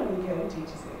 I don't really care who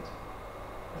teaches it,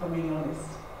 if I'm really honest.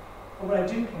 But what I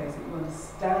do care is that you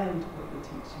understand what you're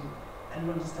teaching, and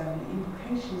you understand the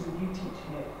implications of you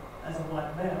teaching it as a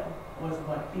white male or as a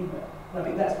white female. And I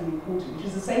think that's really important, which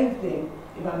is the same thing,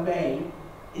 if I may,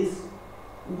 is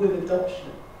with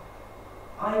adoption.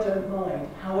 I don't mind,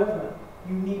 however,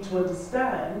 you need to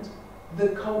understand the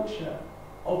culture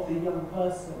of the young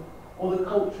person or the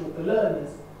culture of the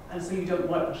learners, and so you don't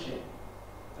whitewash it.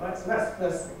 Right? So that's the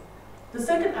first thing. The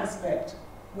second aspect,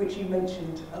 which you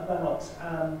mentioned about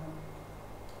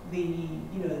the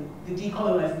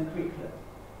decolonising the curriculum.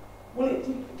 Well,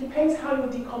 it depends how you're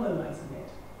decolonising it.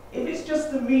 If it's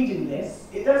just the reading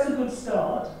list, that's a good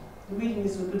start. The reading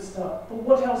list is a good start. But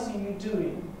what else are you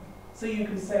doing so you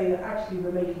can say that actually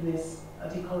we're making this a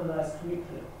decolonised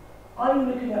curriculum? Are you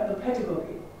looking at the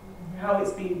pedagogy, how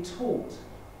it's being taught?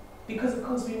 Because of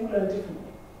course we all learn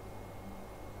differently.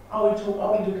 Are we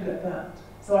looking at that?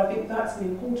 So I think that's an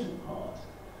important part.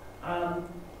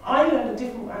 I learned a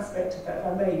different aspect of that, if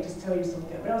I may just tell you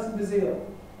something. When I was in Brazil,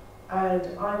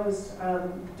 and I was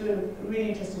doing a really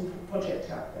interesting project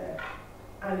out there,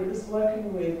 and it was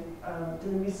working with,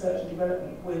 doing research and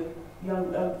development with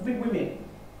young women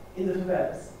in the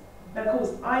favelas. Now, of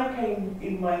course, I came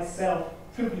in myself,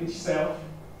 privileged self,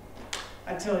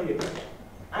 I tell you,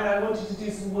 and I wanted to do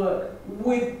some work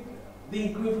with the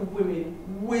group of women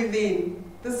within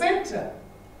the centre.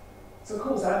 So of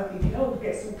course I'm thinking, oh, we'll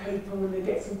get some paper and we'll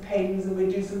get some pens and we'll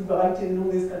do some writing and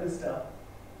all this kind of stuff.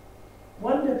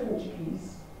 One, they're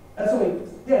Portuguese.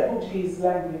 Portuguese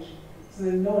language, so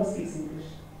no one speaks English.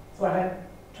 So I had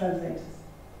translators.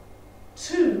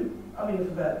 Two, I'm in a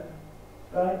favela,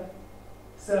 right?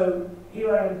 So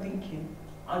here I am thinking,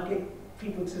 I'll get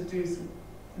people to do some,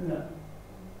 no.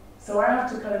 So I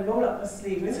have to kind of roll up my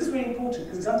sleeves. This is really important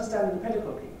because it's understanding the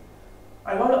pedagogy.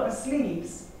 I roll up my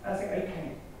sleeves and I think,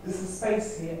 okay, there's some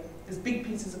space here, there's big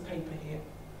pieces of paper here.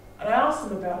 And I asked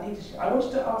them about leadership. I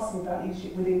wanted to ask them about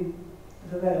leadership within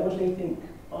the favela. What do they think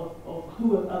of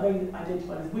who are they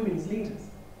identified as women as leaders?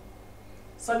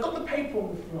 So I got the paper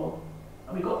on the floor,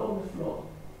 and we got on the floor,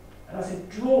 and I said,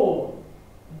 draw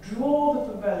the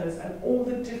favelas and all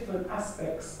the different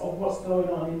aspects of what's going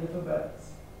on in the favelas.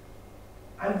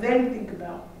 And then think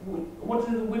about what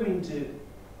do the women do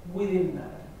within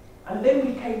that. And then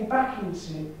we came back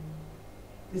into,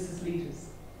 this is leaders,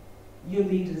 you're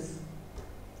leaders.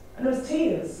 And there was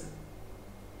tears.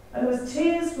 And there was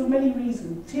tears for many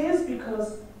reasons. Tears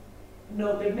because,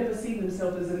 no, they've never seen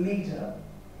themselves as a leader.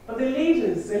 But they're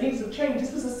leaders of change.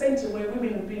 This was a centre where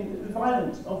women have been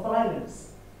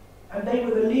violence. And they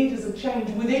were the leaders of change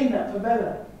within that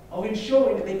favela, of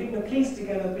ensuring that they bring the police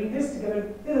together, bring this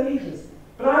together. They're the leaders.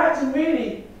 But I had to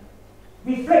really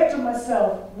reflect on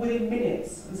myself within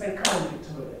minutes and say, come on,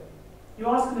 Victoria.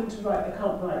 You're asking them to write, they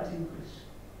can't write English.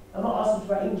 I'm not asking them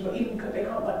to write English, but even they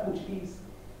can't write Portuguese.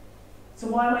 So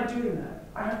why am I doing that?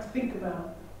 I have to think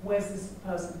about where's this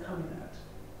person coming at,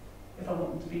 if I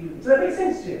want them to be with me. Does that make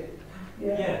sense to you?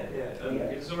 Yeah.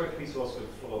 It's all right for me to ask a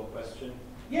follow-up question.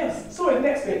 Yes, sorry, the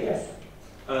next bit, yes.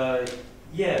 I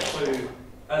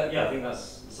think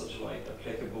that's such like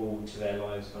applicable to their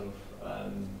lives, kind of,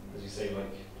 as you say,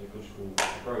 like the cultural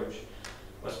approach.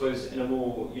 I suppose in a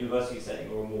more university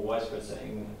setting or a more widespread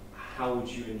setting, how would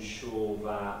you ensure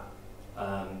that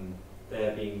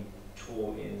they're being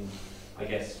taught in, I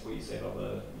guess, what you say about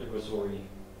the liberatory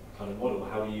kind of model?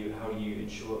 How do you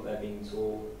ensure that they're being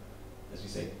taught, as you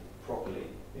say, properly?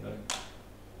 You know.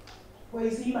 Well,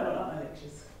 you see, you might not like my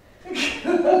lectures.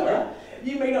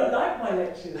 You may not like my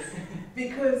lectures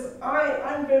because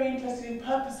I'm very interested in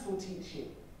purposeful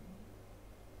teaching.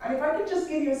 And if I could just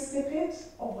give you a snippet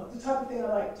of the type of thing I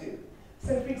like to do.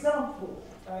 So, for example,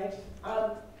 right,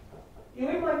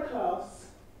 you're in my class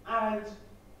and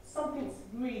something's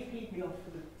really peed me off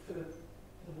for the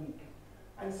week.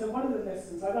 And so one of the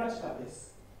lessons, I write about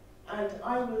this. And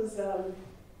I was,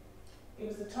 it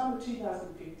was the time of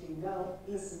 2015. Now,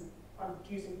 listen, I'm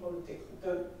using politics,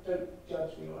 but don't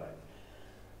judge me, all right?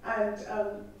 And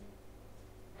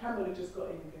Cameron had just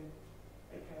got in again,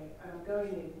 okay? And I'm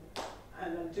going in,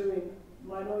 and I'm doing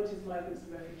minorities, migrants,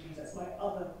 and refugees. That's my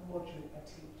other module I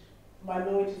teach.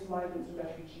 Minorities, migrants, and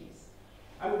refugees.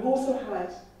 And we've also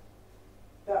had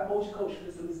that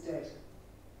multiculturalism is dead.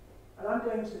 And I'm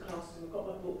going to the classroom, I've got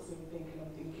my books and everything, and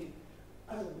I'm thinking,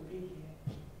 I don't want to be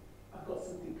here. I've got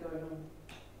something going on.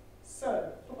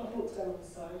 So, put my books down on the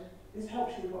side. This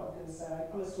helps you with what I'm going to say.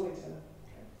 I'm a storyteller.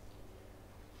 Okay.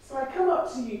 So I come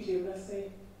up to you, Jim, and I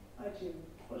say, hi, Jim,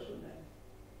 what's your name?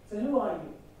 So who are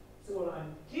you? So well,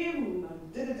 I'm Jim,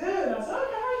 and da-da-da. And I say,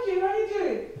 okay, hi, Jim, how are you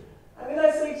doing? And then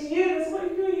I say to you, and I say, what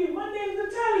are you? My name's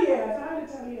Natalia. I say, hi,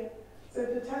 Natalia. So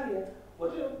Natalia,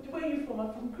 where are you from?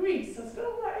 I'm from Greece. I said,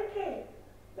 oh, right, okay.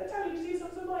 Natalia, do you see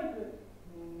yourself as a migrant?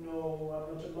 No,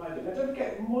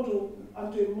 model,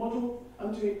 I'm doing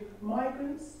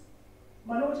migrants,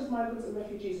 minorities, migrants and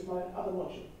refugees is my other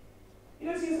module. You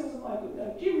don't see yourself as a migrant?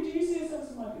 No. Jim, do you see yourself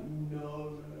as a migrant?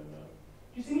 No.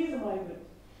 Do you see me as a migrant?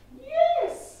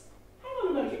 Yes! Hang on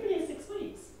a minute, you've been here 6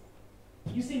 weeks.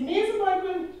 You see me as a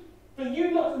migrant, but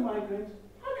you not as a migrant.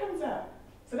 How comes that?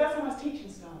 So that's how my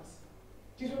teaching starts.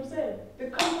 Do you see what I'm saying? The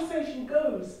conversation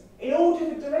goes in all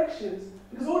different directions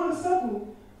because all of a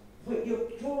sudden you're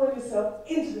drawing yourself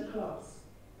into the class.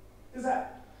 Does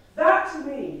that to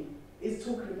me is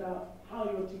talking about how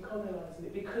you're decolonizing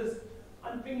it, because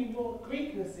I'm bringing your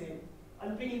Greekness in,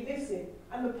 I'm bringing this in,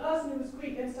 and the person who was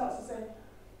Greek then starts to say,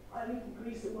 I live in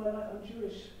Greece at my life, I'm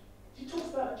Jewish. She talks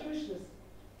about Jewishness.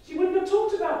 She wouldn't have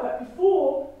talked about that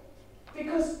before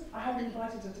because I haven't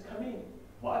invited her to come in.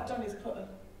 What I've done is put a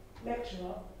lecture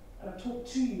up and I've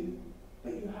talked to you,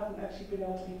 but you haven't actually been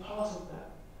able to be part of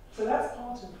that. So that's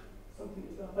part of something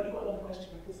as well. But you've got another question,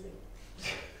 I can see.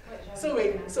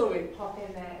 Sorry. Pop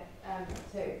in there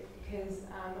too, because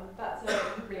that's a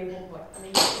really important point. I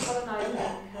mean,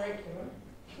 decolonising curriculum.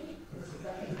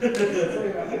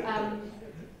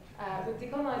 With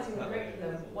decolonising the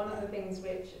curriculum, one of the things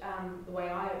which, the way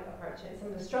I approach it,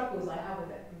 some of the struggles I have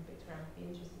with it, and Victoria, I'd be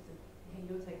interested to hear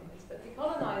your take on this, but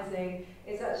decolonising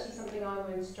is actually something I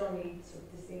would strongly sort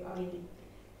of distinguish. I mean,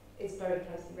 it's very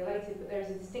closely related, but there is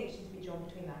a distinction to be drawn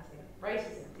between that and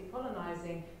racism.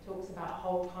 Decolonising talks about a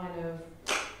whole kind of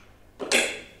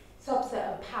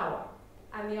subset of power,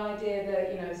 and the idea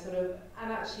that, you know, sort of,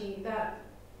 and actually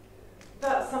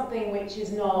that's something which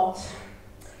is not,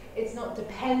 it's not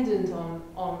dependent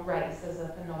on race as a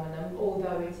phenomenon,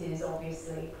 although it is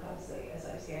obviously closely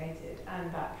associated,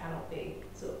 and that cannot be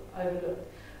sort of overlooked.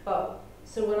 But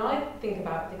so when I think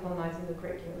about decolonising the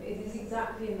curriculum, it is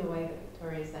exactly in the way that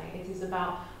Victoria is saying. It is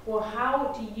about, well,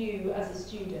 how do you as a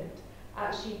student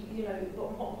actually, you know,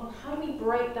 how do we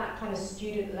break that kind of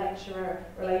student-lecturer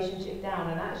relationship down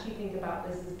and actually think about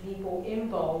this as people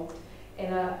involved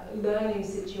in a learning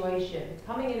situation,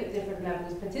 coming in at different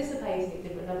levels, participating at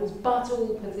different levels, but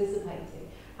all participating.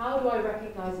 How do I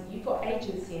recognise that you've got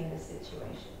agency in this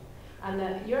situation, and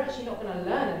that you're actually not going to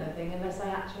learn anything unless I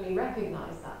actually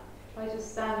recognise that? If I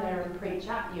just stand there and preach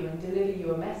at you and deliver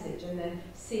you a message and then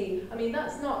see, I mean,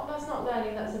 that's not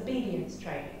learning, that's obedience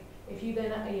training. If you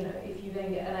then, you know, if you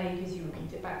then get an A because you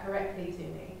repeat it back correctly to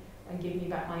me and give me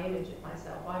back my image of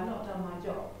myself, I've not done my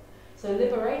job. So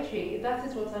liberatory, that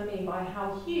is what I mean by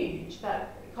how huge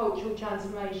that cultural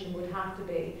transformation would have to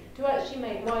be to actually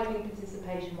make widening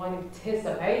participation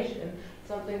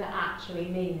something that actually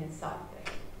means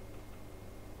something.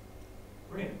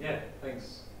 Brilliant, yeah,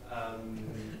 thanks.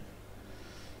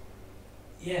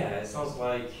 Yeah, it sounds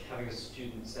like having a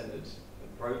student-centered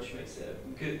approach makes it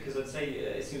good, because I'd say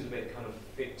it seems a bit kind of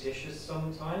fictitious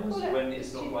sometimes when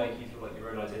it's not like you feel like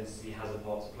your own identity has a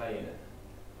part to play in it.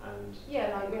 And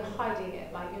yeah, like we're hiding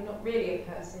it, like you're not really a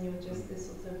person, you're just this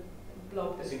sort of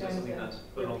blob that's going to something that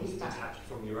belongs detached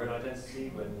from your own identity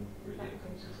when really it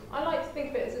comes to something. I like to think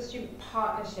of it as a student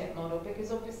partnership model,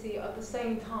 because obviously at the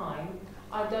same time,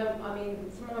 I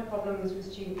mean, some of my problems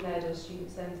with student-led or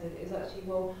student-centered is actually,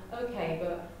 well, okay,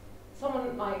 but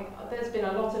someone like, there's been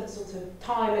a lot of sort of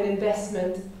time and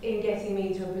investment in getting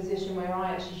me to a position where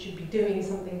I actually should be doing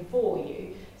something for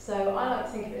you. So I like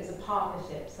to think of it as a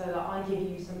partnership, so that I give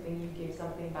you something, you give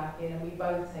something back in, and we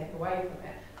both take away from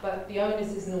it. But the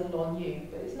onus isn't all on you,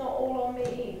 but it's not all on me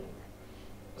either.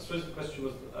 I suppose the question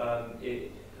was,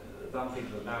 that I'm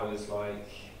thinking of now is like,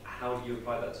 how do you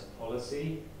apply that to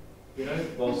policy, you know,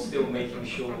 while still making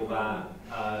sure that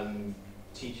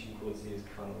teaching quality is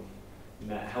kind of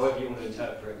met, however you want to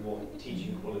interpret what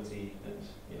teaching quality and,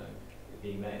 you know,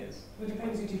 being met is. Well, it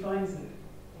depends who defines it.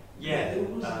 Yeah. It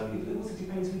also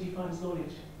depends who defines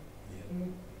knowledge. Yeah.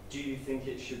 Do you think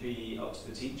it should be up to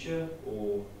the teacher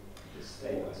or just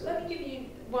stay by? Let me give you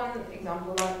one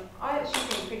example. Like, I actually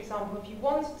think, for example, if you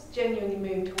want to genuinely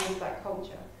move towards that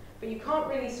culture, but you can't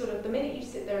really sort of, the minute you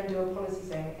sit there and do a policy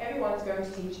saying everyone's going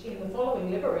to teach in the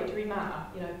following liberatory manner,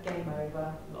 you know, game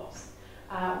over, lost.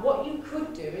 What you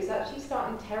could do is actually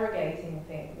start interrogating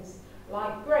things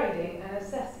like grading and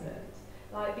assessment.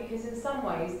 Like, because in some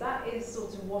ways that is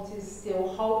sort of what is still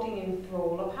holding in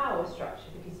thrall a power structure,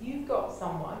 because you've got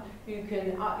someone who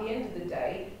can, at the end of the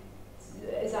day,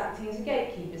 is acting as a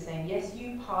gatekeeper, saying, yes,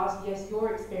 you passed, yes,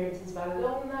 your experience is valid,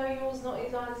 oh no, yours not,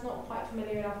 it's not quite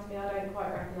familiar enough to me, I don't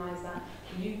quite recognise that,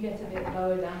 you get a bit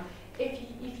lower down.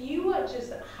 If you were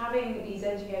just having these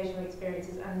educational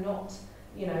experiences and not,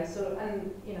 you know, sort of,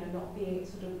 and, you know, not being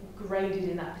sort of graded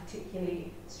in that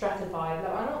particularly stratified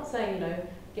level, I'm not saying, you know,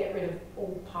 get rid of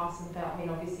all pass and fail. I mean,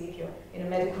 obviously, if you're in a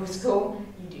medical school,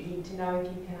 you do need to know if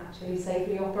you can actually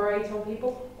safely operate on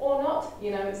people or not.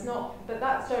 You know, it's not, but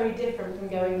that's very different from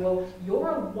going, well, you're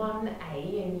a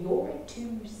 1A and you're a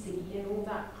 2C and all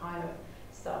that kind of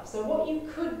stuff. So what you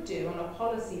could do on a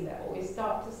policy level is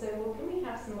start to say, well, can we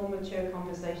have some more mature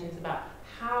conversations about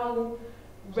how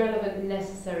relevant and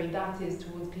necessary that is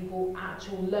towards people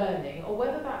actual learning, or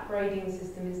whether that grading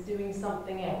system is doing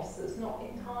something else that's not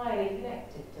entirely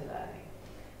connected to learning.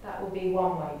 That would be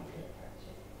one way you could approach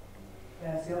it.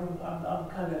 Yeah, see,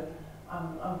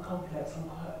 I'm complex, I'm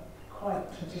quite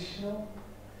traditional.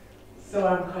 So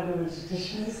I'm kind of a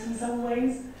traditionalist in some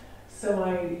ways. So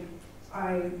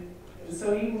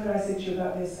so even when I said to you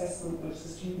about the assessment which the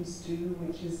students do,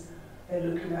 which is they're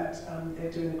looking at,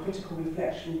 they're doing a critical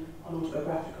reflection on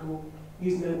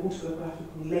using an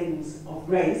autobiographical lens of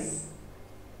race,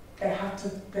 they have to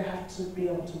be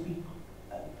able to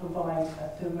provide a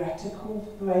theoretical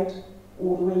thread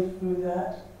all the way through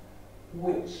that,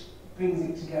 which brings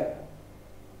it together.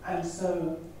 And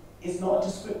so it's not a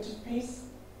descriptive piece,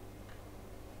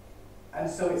 and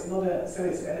so it's not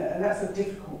and that's a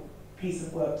difficult piece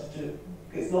of work to do.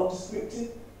 It's not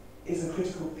descriptive, it's a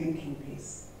critical thinking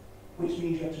piece, which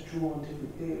means you have to draw on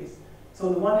different theories. So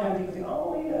on the one hand, people think,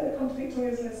 oh, you know, come to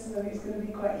Victoria's lesson and it's going to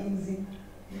be quite easy.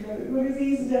 You know, well, it's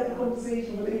easy to have a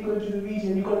conversation, but then you've got to do the reading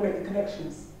and you've got to make the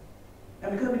connections.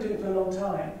 And because I've been doing it for a long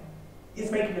time,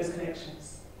 it's making those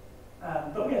connections.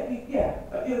 But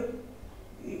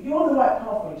you're on the right path,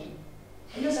 aren't you?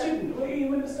 Are you a student? Are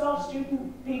you a staff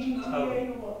student, PG, TA,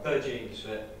 or what? Third year English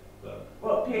Lit.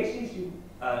 What, PhD student?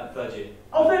 Third year.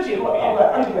 Oh, third year, what? Oh,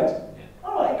 right, undergrad. Yeah.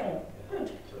 Oh, right, okay.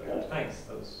 Good. Good. Thanks.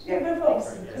 That was. Yeah, no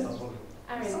problem. Yeah, sounds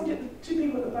wonderful. Two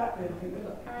people at the back there, I think.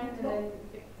 Aaron, and then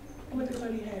with the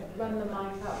curly hair. run the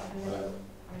mic up and then.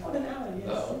 Oh, then Aaron,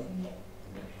 yes.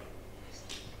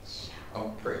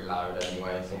 I'm pretty loud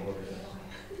anyway, so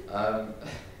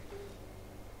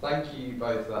thank you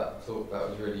both for that talk. That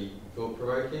was really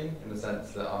thought-provoking in the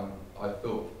sense that I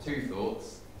thought two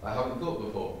thoughts I haven't thought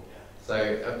before.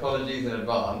 So apologies in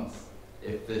advance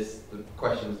if the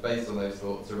questions based on those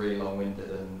thoughts are really long-winded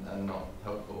and not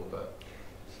helpful. But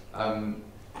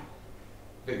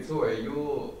Victoria,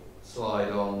 your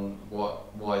slide on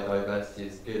why diversity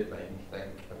is good made me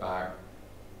think about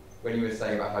when you were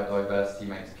saying about how diversity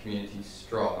makes communities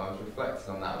strong. I was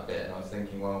reflecting on that a bit, and I was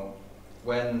thinking, well,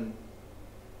 when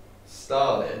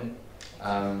Stalin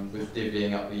was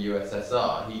divvying up the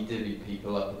USSR, he divvied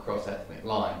people up across ethnic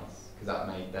lines because that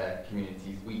made their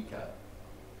communities weaker.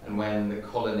 And when the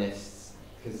colonists,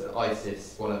 because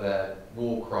ISIS, one of their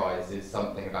war cries is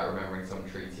something about remembering some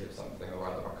treaty of something or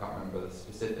other, I can't remember the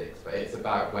specifics, but it's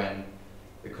about when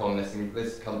the colonists in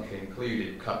this country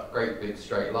included cut great big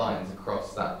straight lines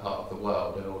across that part of the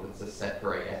world in order to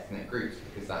separate ethnic groups,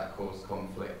 because that caused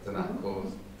conflict and that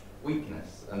caused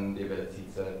weakness and the ability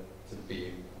to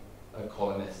be a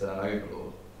colonist and an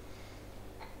overlord.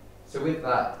 So with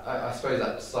that, I suppose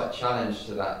that slight challenge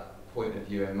to that point of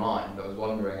view in mind, I was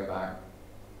wondering about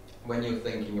when you're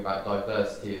thinking about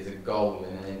diversity as a goal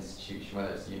in an institution,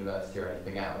 whether it's a university or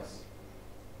anything else,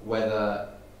 whether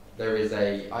there is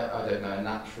a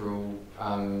natural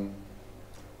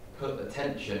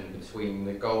tension between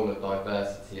the goal of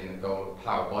diversity and the goal of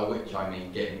power, by which I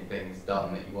mean getting things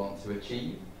done that you want to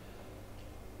achieve.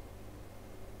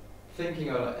 I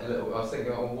was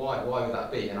thinking, well, why would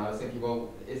that be? And I was thinking, well,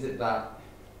 is it that,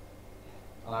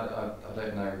 I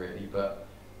don't know really, but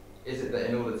is it that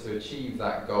in order to achieve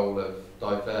that goal of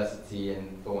diversity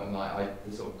and thought and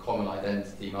the sort of common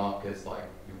identity markers like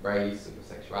your race or your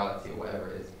sexuality or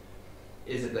whatever it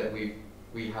is it that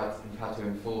we've had to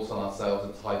enforce on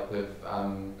ourselves a type of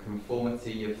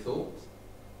conformity of thought?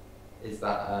 Is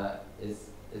that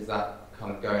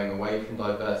kind of going away from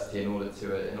diversity in order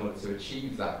to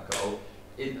achieve that goal?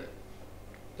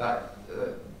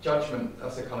 Judgment,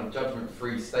 that's a kind of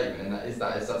judgment-free statement, and is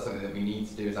that something that we need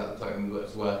to do? Is that something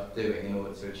that's worth doing in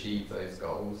order to achieve those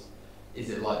goals? Is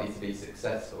it likely to be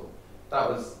successful? That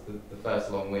was the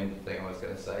first long-winded thing I was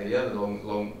going to say. The other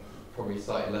probably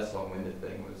slightly less long-winded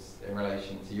thing was in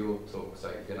relation to your talk,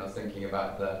 Sophie, and I was thinking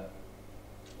about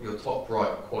your top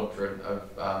right quadrant of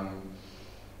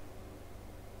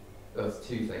there's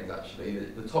two things actually.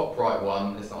 The top right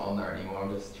one, it's not on there anymore,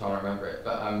 I'm just trying to remember it,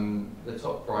 but the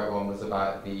top right one was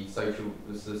about the social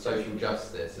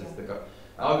justice.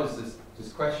 I was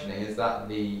just questioning, I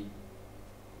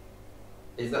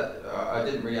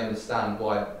didn't really understand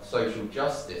why social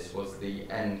justice was the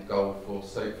end goal for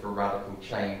radical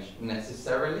change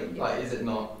necessarily. Like, is it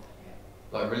not,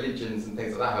 like religions and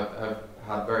things like that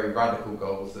had very radical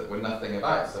goals that were nothing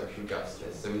about social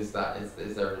justice. So is there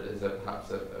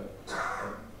perhaps a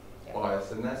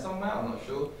bias in there somehow? I'm not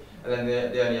sure. And then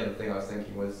the only other thing I was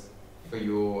thinking was for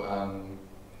your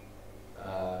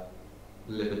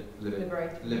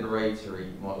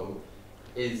liberatory model,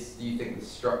 do you think the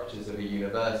structures of a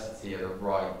university are the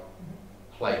right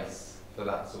place for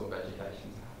that sort of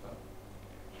education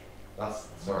to happen?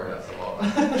 Sorry, that's a lot.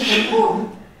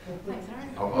 Thanks,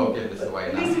 Aaron. I'll give this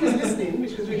away now. At least he was listening,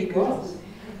 which was really good. Do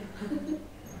you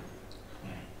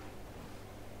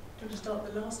want to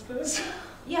start the last first?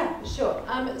 Yeah, sure.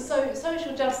 So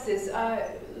social justice,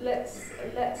 let's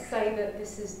say that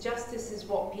justice is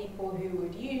what people who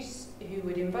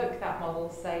would invoke that model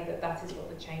say that is what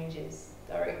the change is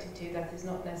directed to. That is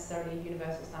not necessarily a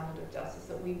universal standard of justice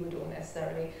that we would all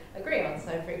necessarily agree on.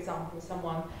 So, for example,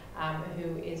 someone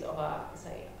who is of a,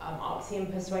 say, Marxian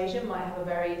persuasion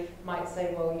might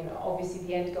say, well, you know, obviously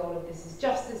the end goal of this is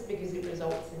justice because it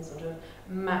results in sort of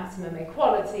maximum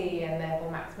equality and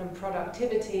therefore maximum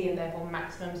productivity and therefore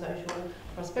maximum social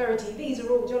prosperity. These are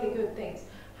all jolly good things.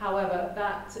 However,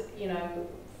 that, you know,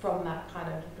 from that kind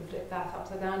of, flip that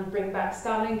upside down, bring back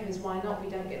Stalin, because why not? We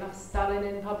don't get enough Stalin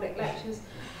in public lectures.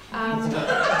 And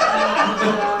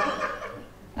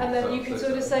then you can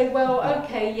sort of say, well,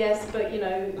 okay, yes, but, you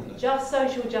know, just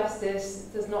social justice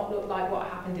does not look like what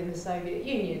happened in the Soviet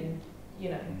Union, you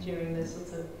know, during the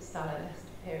sort of Stalinist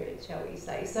period, shall we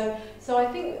say. So I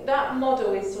think that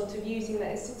model is sort of using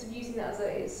that,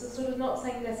 it's sort of not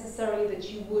saying necessarily that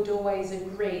you would always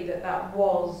agree that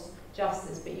was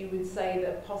justice, but you would say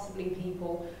that possibly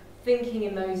people thinking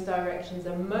in those directions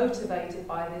are motivated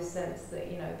by this sense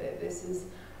that, you know, that this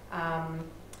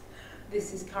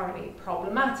is currently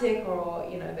problematic, or,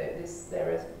 you know, that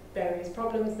there are various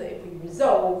problems that if we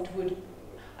resolved would,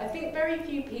 I think very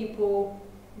few people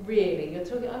really, you're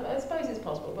talking, I suppose it's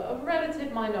possible, but a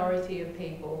relative minority of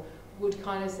people would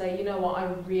kind of say, you know what, I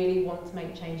really want to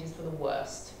make changes for the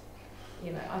worst.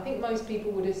 You know, I think most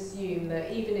people would assume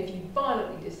that even if you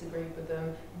violently disagreed with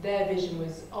them, their vision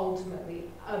was ultimately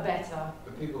a better.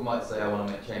 But people might say, I want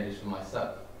to make changes for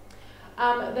myself.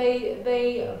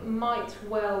 They might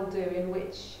well do, in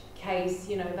which case,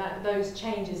 you know, that those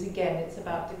changes, again, it's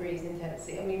about degrees of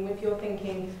intensity. I mean, if you're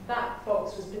thinking, that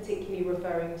box was particularly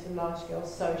referring to large-scale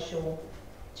social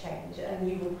change, and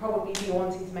you would probably be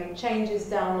wanting to make changes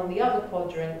down on the other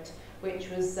quadrant,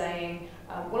 which was saying,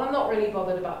 well, I'm not really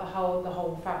bothered about the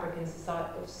whole fabric and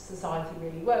society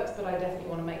really works, but I definitely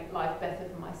want to make life better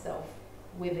for myself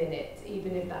within it,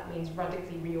 even if that means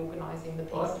radically reorganising the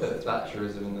pieces. Well, I'd put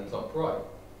Thatcherism in the top right,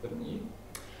 wouldn't you?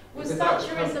 Was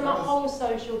Thatcherism a whole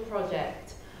social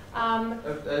project? A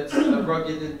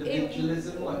rugged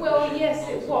individualism? Well, yes,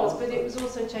 it was, but it was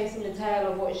also chasing the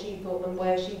tail of what she thought and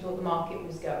where she thought the market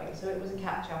was going. So it was a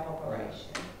catch-up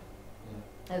operation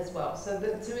as well. So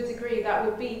to a degree, that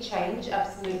would be change,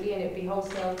 absolutely, and it would be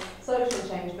wholesale social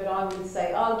change. But I would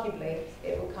say, arguably,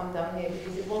 it would come down here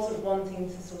because it wasn't wanting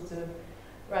to sort of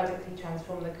radically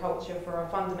transform the culture for a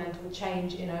fundamental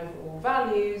change in overall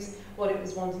values. What it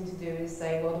was wanting to do is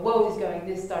say, well, the world is going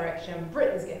this direction,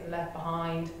 Britain's getting left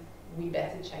behind, we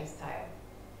better chase tail,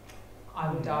 I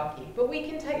would argue. But we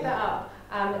can take that up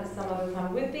at some other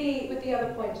time. With the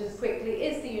other point, just quickly,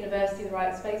 is the university the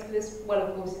right space for this? Well,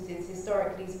 of course it is.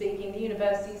 Historically speaking, the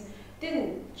universities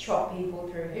didn't trot people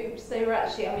through hoops. They were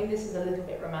actually, I mean, this is a little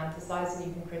bit romanticised and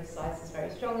you can criticise this very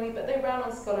strongly, but they ran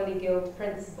on scholarly guild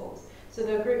principles. So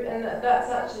the group, and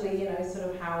that's actually, you know, sort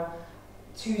of how,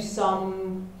 to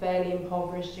some fairly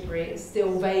impoverished degree, it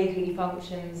still vaguely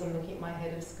functions. I'm looking at my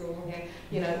head of school here.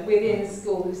 You know, within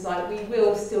schools, like we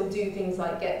will still do things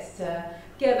like get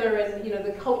together, and you know,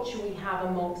 the culture we have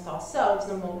amongst ourselves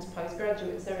and amongst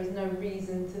postgraduates. There is no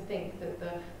reason to think that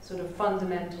the sort of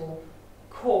fundamental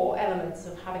core elements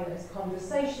of having those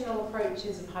conversational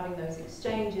approaches, of having those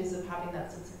exchanges, of having that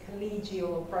sort of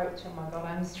collegial approach. Oh my God,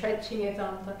 I'm stretching it,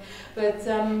 aren't I? But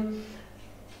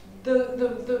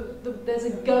there's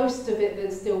a ghost of it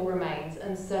that still remains,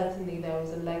 and certainly there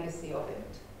was a legacy of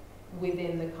it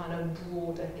within the kind of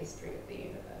broader history of the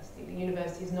university. The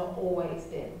university has not always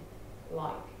been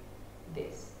like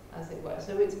this, as it were.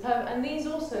 So it's and these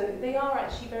also, they are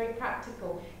actually very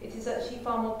practical. It is actually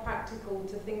far more practical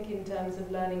to think in terms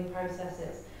of learning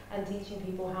processes and teaching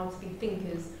people how to be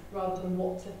thinkers rather than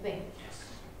what to think.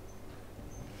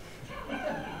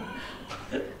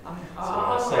 I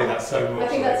say that so much. I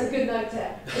think that's a good note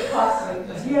to pass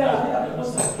me. Yeah.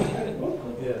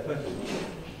 Yeah, thank you.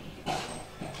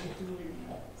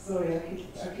 Sorry, I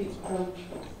keep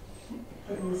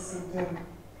putting this thing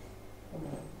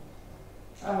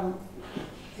down.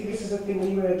 See, this is the thing,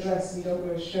 when you wear a dress and you don't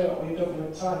wear a shirt or you don't wear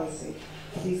a tie, you see,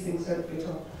 these things don't fit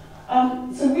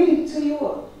on. So really, to you,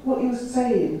 what you were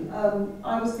saying,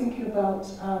 I was thinking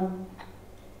about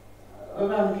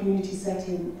around the community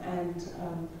setting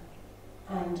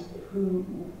and who,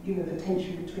 you know, the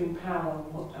tension between power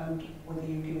and whether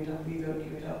you give it up or you don't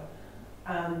give it up.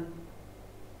 I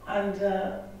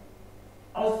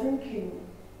was thinking,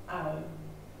 Alan,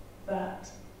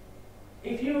 that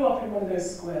if you were up in one of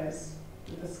those squares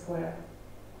with a square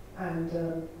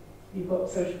and you've got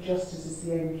social justice as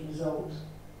the end result,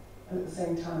 and at the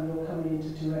same time you're coming in to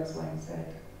do X, Y, and Z,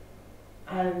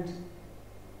 and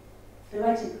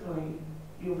theoretically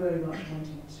you're very much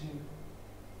wanting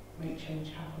to make change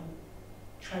happen,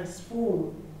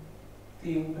 transform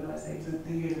the organisation,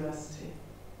 the university,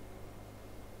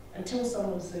 until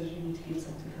someone says you need to give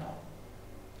something up,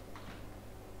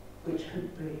 which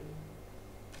could be,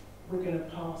 we're going to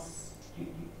pass,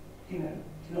 you know,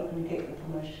 you're not going to get the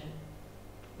promotion,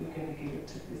 we're going to give it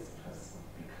to this person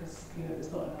because, you know,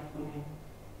 there's not enough women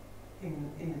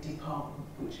in the department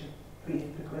which are really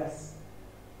progressed.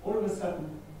 All of a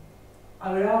sudden,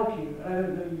 I would argue, and I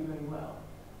don't know you very well,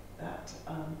 that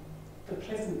the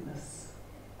pleasantness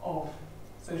of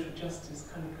social justice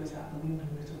kind of goes out the window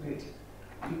a little bit,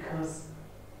 because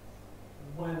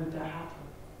why would that happen?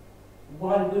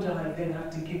 Why would I then have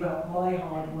to give up my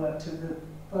hard work to the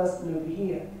person over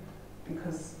here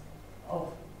because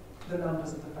of the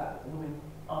numbers of the fact that women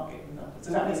aren't getting the numbers?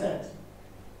 Does that make sense?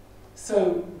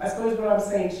 So I suppose what I'm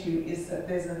saying to you is that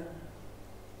there's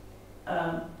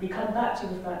we come back to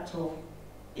the fact of,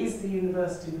 is the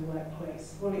university the right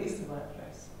place? Well, it is the right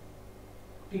place,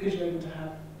 because you're able to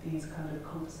have these kind of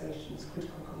conversations,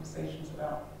 critical conversations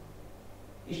about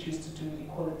issues to do with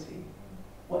equality,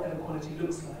 whatever equality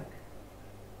looks like.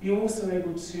 You're also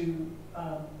able to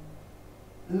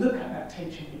look at that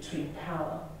tension between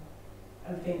power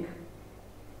and think,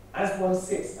 as one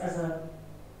sits as a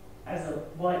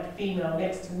white female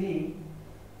next to me,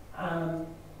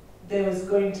 there is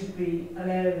going to be an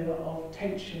area of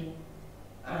tension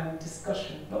and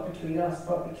discussion, not between us,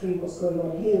 but between what's going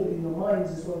on here within your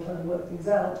minds as well, trying to work things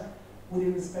out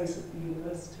within the space of the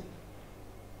university.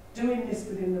 Doing this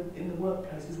in the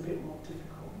workplace is a bit more difficult.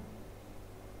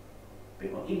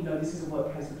 Even though this is a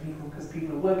workplace of people, because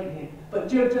people are working here. But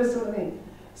do you understand what I mean?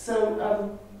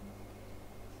 So,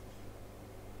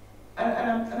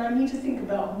 and I need to think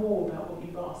about more about what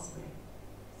you've asked me.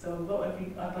 So what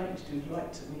I'd like you to do is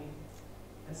write to me,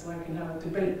 and so I can have a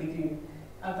debate with you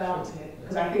about it.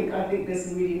 Because I think there's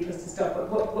some really interesting stuff. But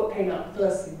what came up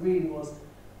first thing really was,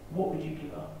 what would you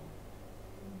give up?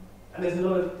 And there's a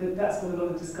lot of, that's what a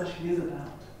lot of discussion is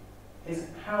about, is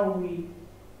how we,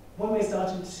 when we're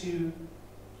starting to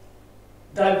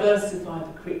diversify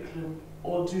the curriculum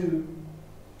or do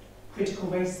critical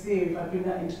race theory, if I bring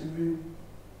that into the room,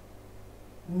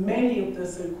 many of the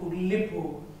so-called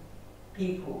liberal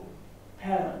people,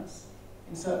 parents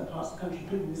in certain parts of the country,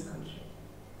 including this country,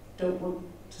 don't want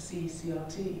to see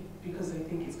CRT because they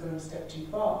think it's going a step too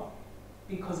far,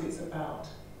 because it's about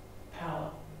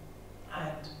power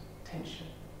and tension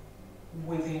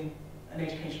within an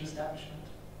educational establishment.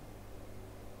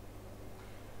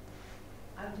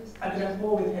 I could have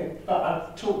more with him, but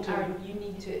I've talked to him. You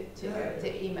need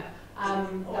to email.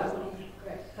 That would be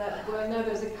great. But well, no,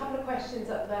 there's a couple of questions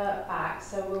at the back,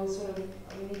 so we'll sort of,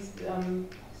 we need to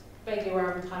vaguely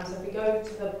around time. So if we go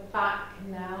to the back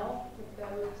now, with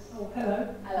those. Oh,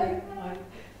 hello. Hello.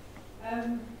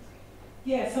 Hi.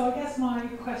 Yeah, so I guess my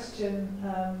question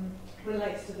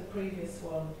relates to the previous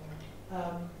one,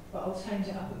 but I'll change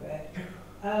it up a bit.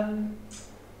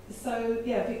 So,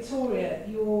 yeah, Victoria,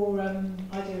 your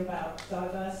idea about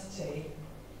diversity.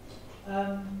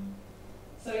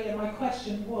 So, yeah, my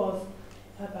question was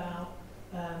about,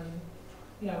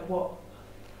 you know,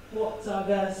 what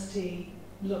diversity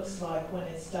looks like when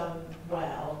it's done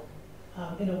well,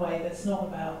 in a way that's not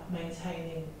about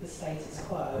maintaining the status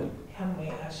quo. Can we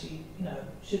actually, you know,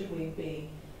 should we be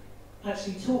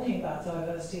actually talking about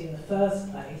diversity in the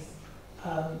first place?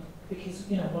 Because,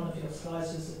 you know, one of your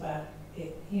slides was about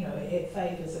it, you know, it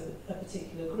favours a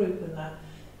particular group, and that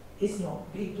is not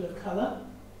people of colour.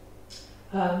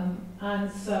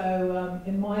 And so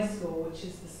in my school, which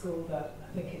is the school that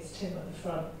I think it's Tim at the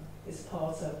front, is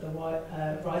part of the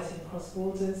Writing Across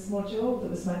Borders module that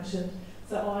was mentioned.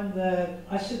 So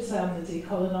I should say I'm the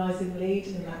decolonising lead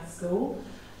in that school.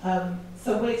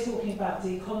 So we're talking about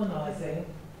decolonising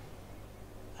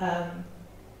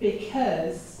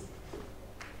because,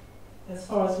 as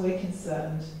far as we're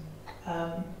concerned,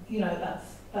 you know,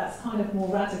 that's kind of more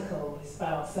radical. It's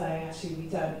about saying, actually, we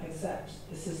don't accept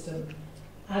the system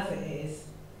as it is.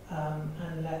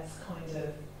 and let's kind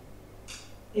of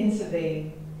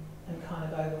intervene and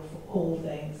kind of overhaul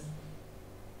things.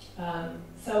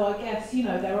 So I guess, you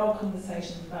know, there are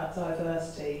conversations about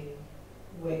diversity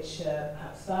which are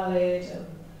perhaps valid,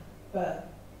 but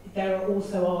there are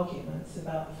also arguments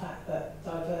about the fact that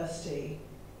diversity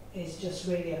is just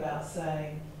really about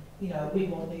saying, you know, we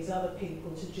want these other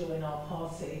people to join our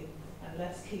party and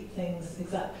let's keep things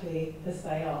exactly as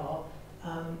they are.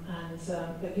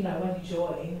 But, you know, when you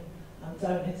join,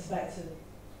 don't expect to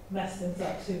mess things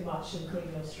up too much and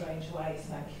bring your strange ways.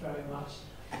 Thank you very much.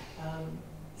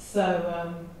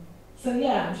 So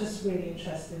yeah, I'm just really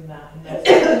interested in that, and those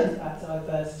questions about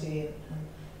diversity and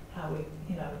how we,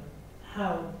 you know,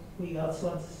 how we are to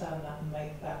understand that and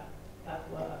make that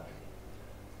work.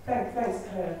 Thanks,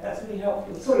 Claire. That's really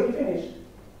helpful. Sorry, you finished?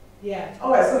 Yeah.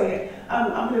 All right, sorry.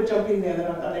 I'm going to jump in there,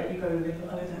 then I'll let you go a little.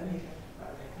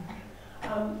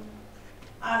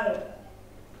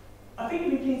 I think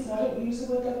you'll be pleased that I don't use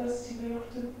the word diversity very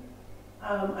often.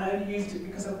 I only used it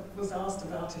because I was asked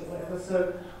about it or whatever.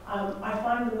 So I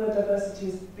find the word diversity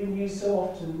has been used so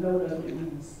often, no one knows what it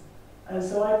means. And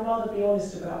so I'd rather be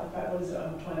honest about the fact what is it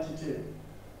I'm trying to do.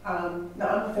 Now,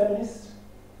 I'm a feminist,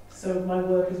 so my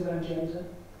work is around gender,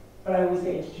 but I always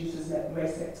get introduced as a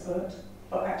race expert,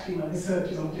 but actually my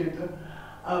research is on gender,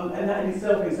 and that in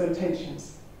itself has its own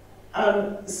tensions.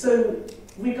 So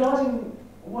regarding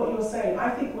what you're saying, I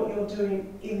think what you're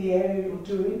doing in the area you're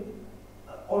doing,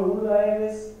 or all the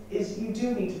areas, is you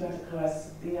do need to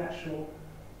radicalise the actual,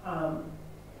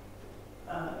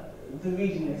 the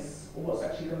readiness, or what's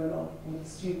actually going on with the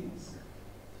students.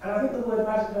 And I think the word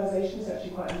radicalisation is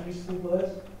actually quite a useful word,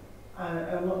 and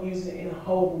I'm not using it in a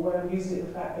horrible way, I'm using it in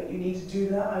the fact that you need to do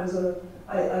that.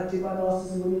 I did my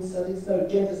Masters in Women's Studies, no,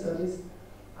 Gender Studies,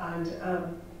 and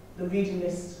the reading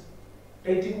list,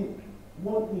 they didn't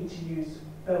want me to use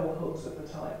bell hooks at the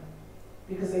time,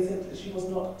 because they said that she was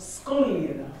not scholarly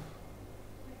enough.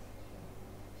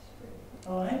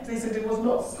 All right? They said it was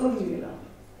not scholarly enough.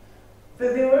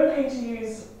 But they were okay to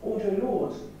use Audre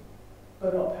Lorde,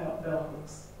 but not bell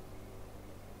hooks.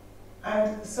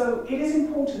 And so it is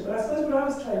important, but I suppose what I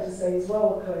was trying to say as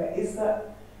well, Claire, is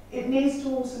that it needs to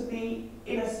also be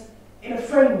in a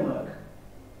framework.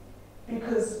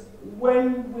 Because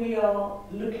when we are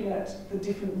looking at the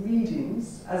different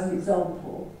readings, as an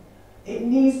example, it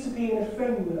needs to be in a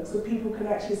framework so people can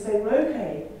actually say, well,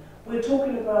 okay, we're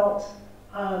talking about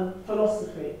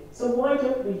philosophy, so why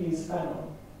don't we use Fanon?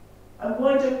 And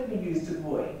why don't we use Du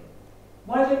Bois?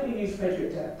 Why don't we use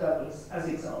Frederick Douglass as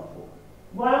an example?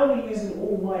 Why are we using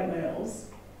all white males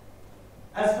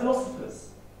as philosophers?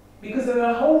 Because there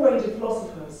are a whole range of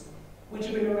philosophers which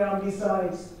have been around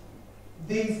besides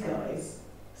these guys,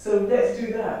 so let's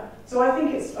do that. So I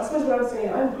think I suppose what I'm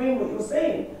saying, I'm agreeing with what you're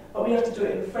saying, but we have to do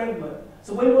it in a framework.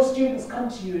 So when your students come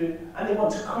to you and they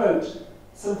want to quote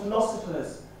some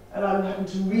philosophers, and I'm having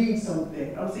to read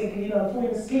something, I'm thinking, you know, I'm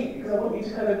falling asleep because I want you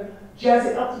to kind of jazz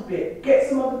it up a bit, get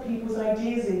some other people's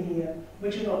ideas in here,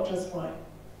 which are not just mine.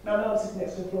 Now, I'm sitting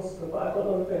next to a philosopher, but I've got a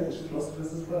lot of friends which are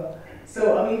philosophers as well.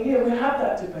 So, I mean, you know, we have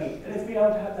that debate, and it's been able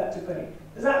to have that debate.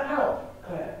 Does that help,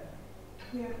 Claire?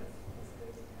 Yeah.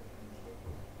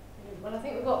 Well, I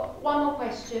think we've got one more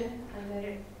question, and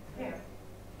then yeah.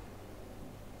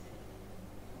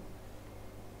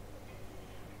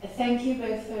 Thank you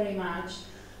both very much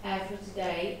for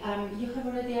today. You have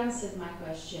already answered my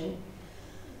question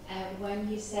when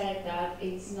you said that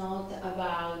it's not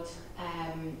about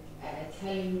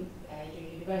telling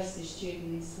your university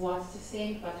students what to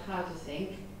think, but how to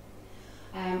think.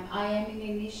 I am in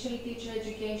initial teacher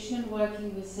education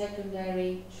working with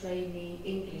secondary trainee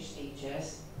English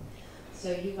teachers. So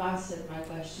you've answered my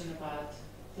question about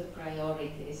the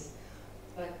priorities,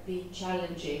 but the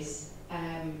challenges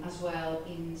as well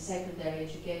in secondary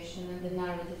education and the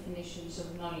narrow definitions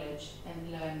of knowledge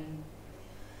and learning.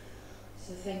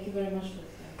 So thank you very much for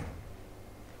that.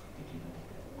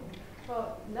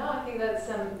 Well, no, I think that's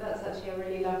actually a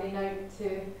really lovely note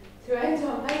to end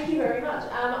on. Thank you very much.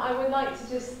 I would like to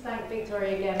just thank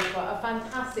Victoria again for a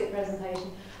fantastic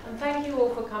presentation, and thank you all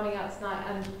for coming out tonight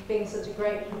and being such a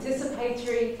great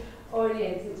participatory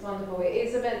audience. It's wonderful. It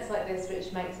is events like this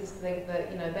which makes us think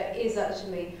that, you know, there is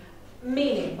actually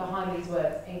meaning behind these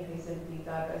words, inclusivity,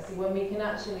 diversity, when we can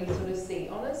actually sort of see,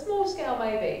 on a small scale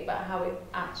maybe, but how it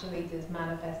actually does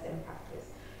manifest in practice.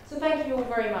 So thank you all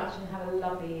very much and have a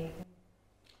lovely evening.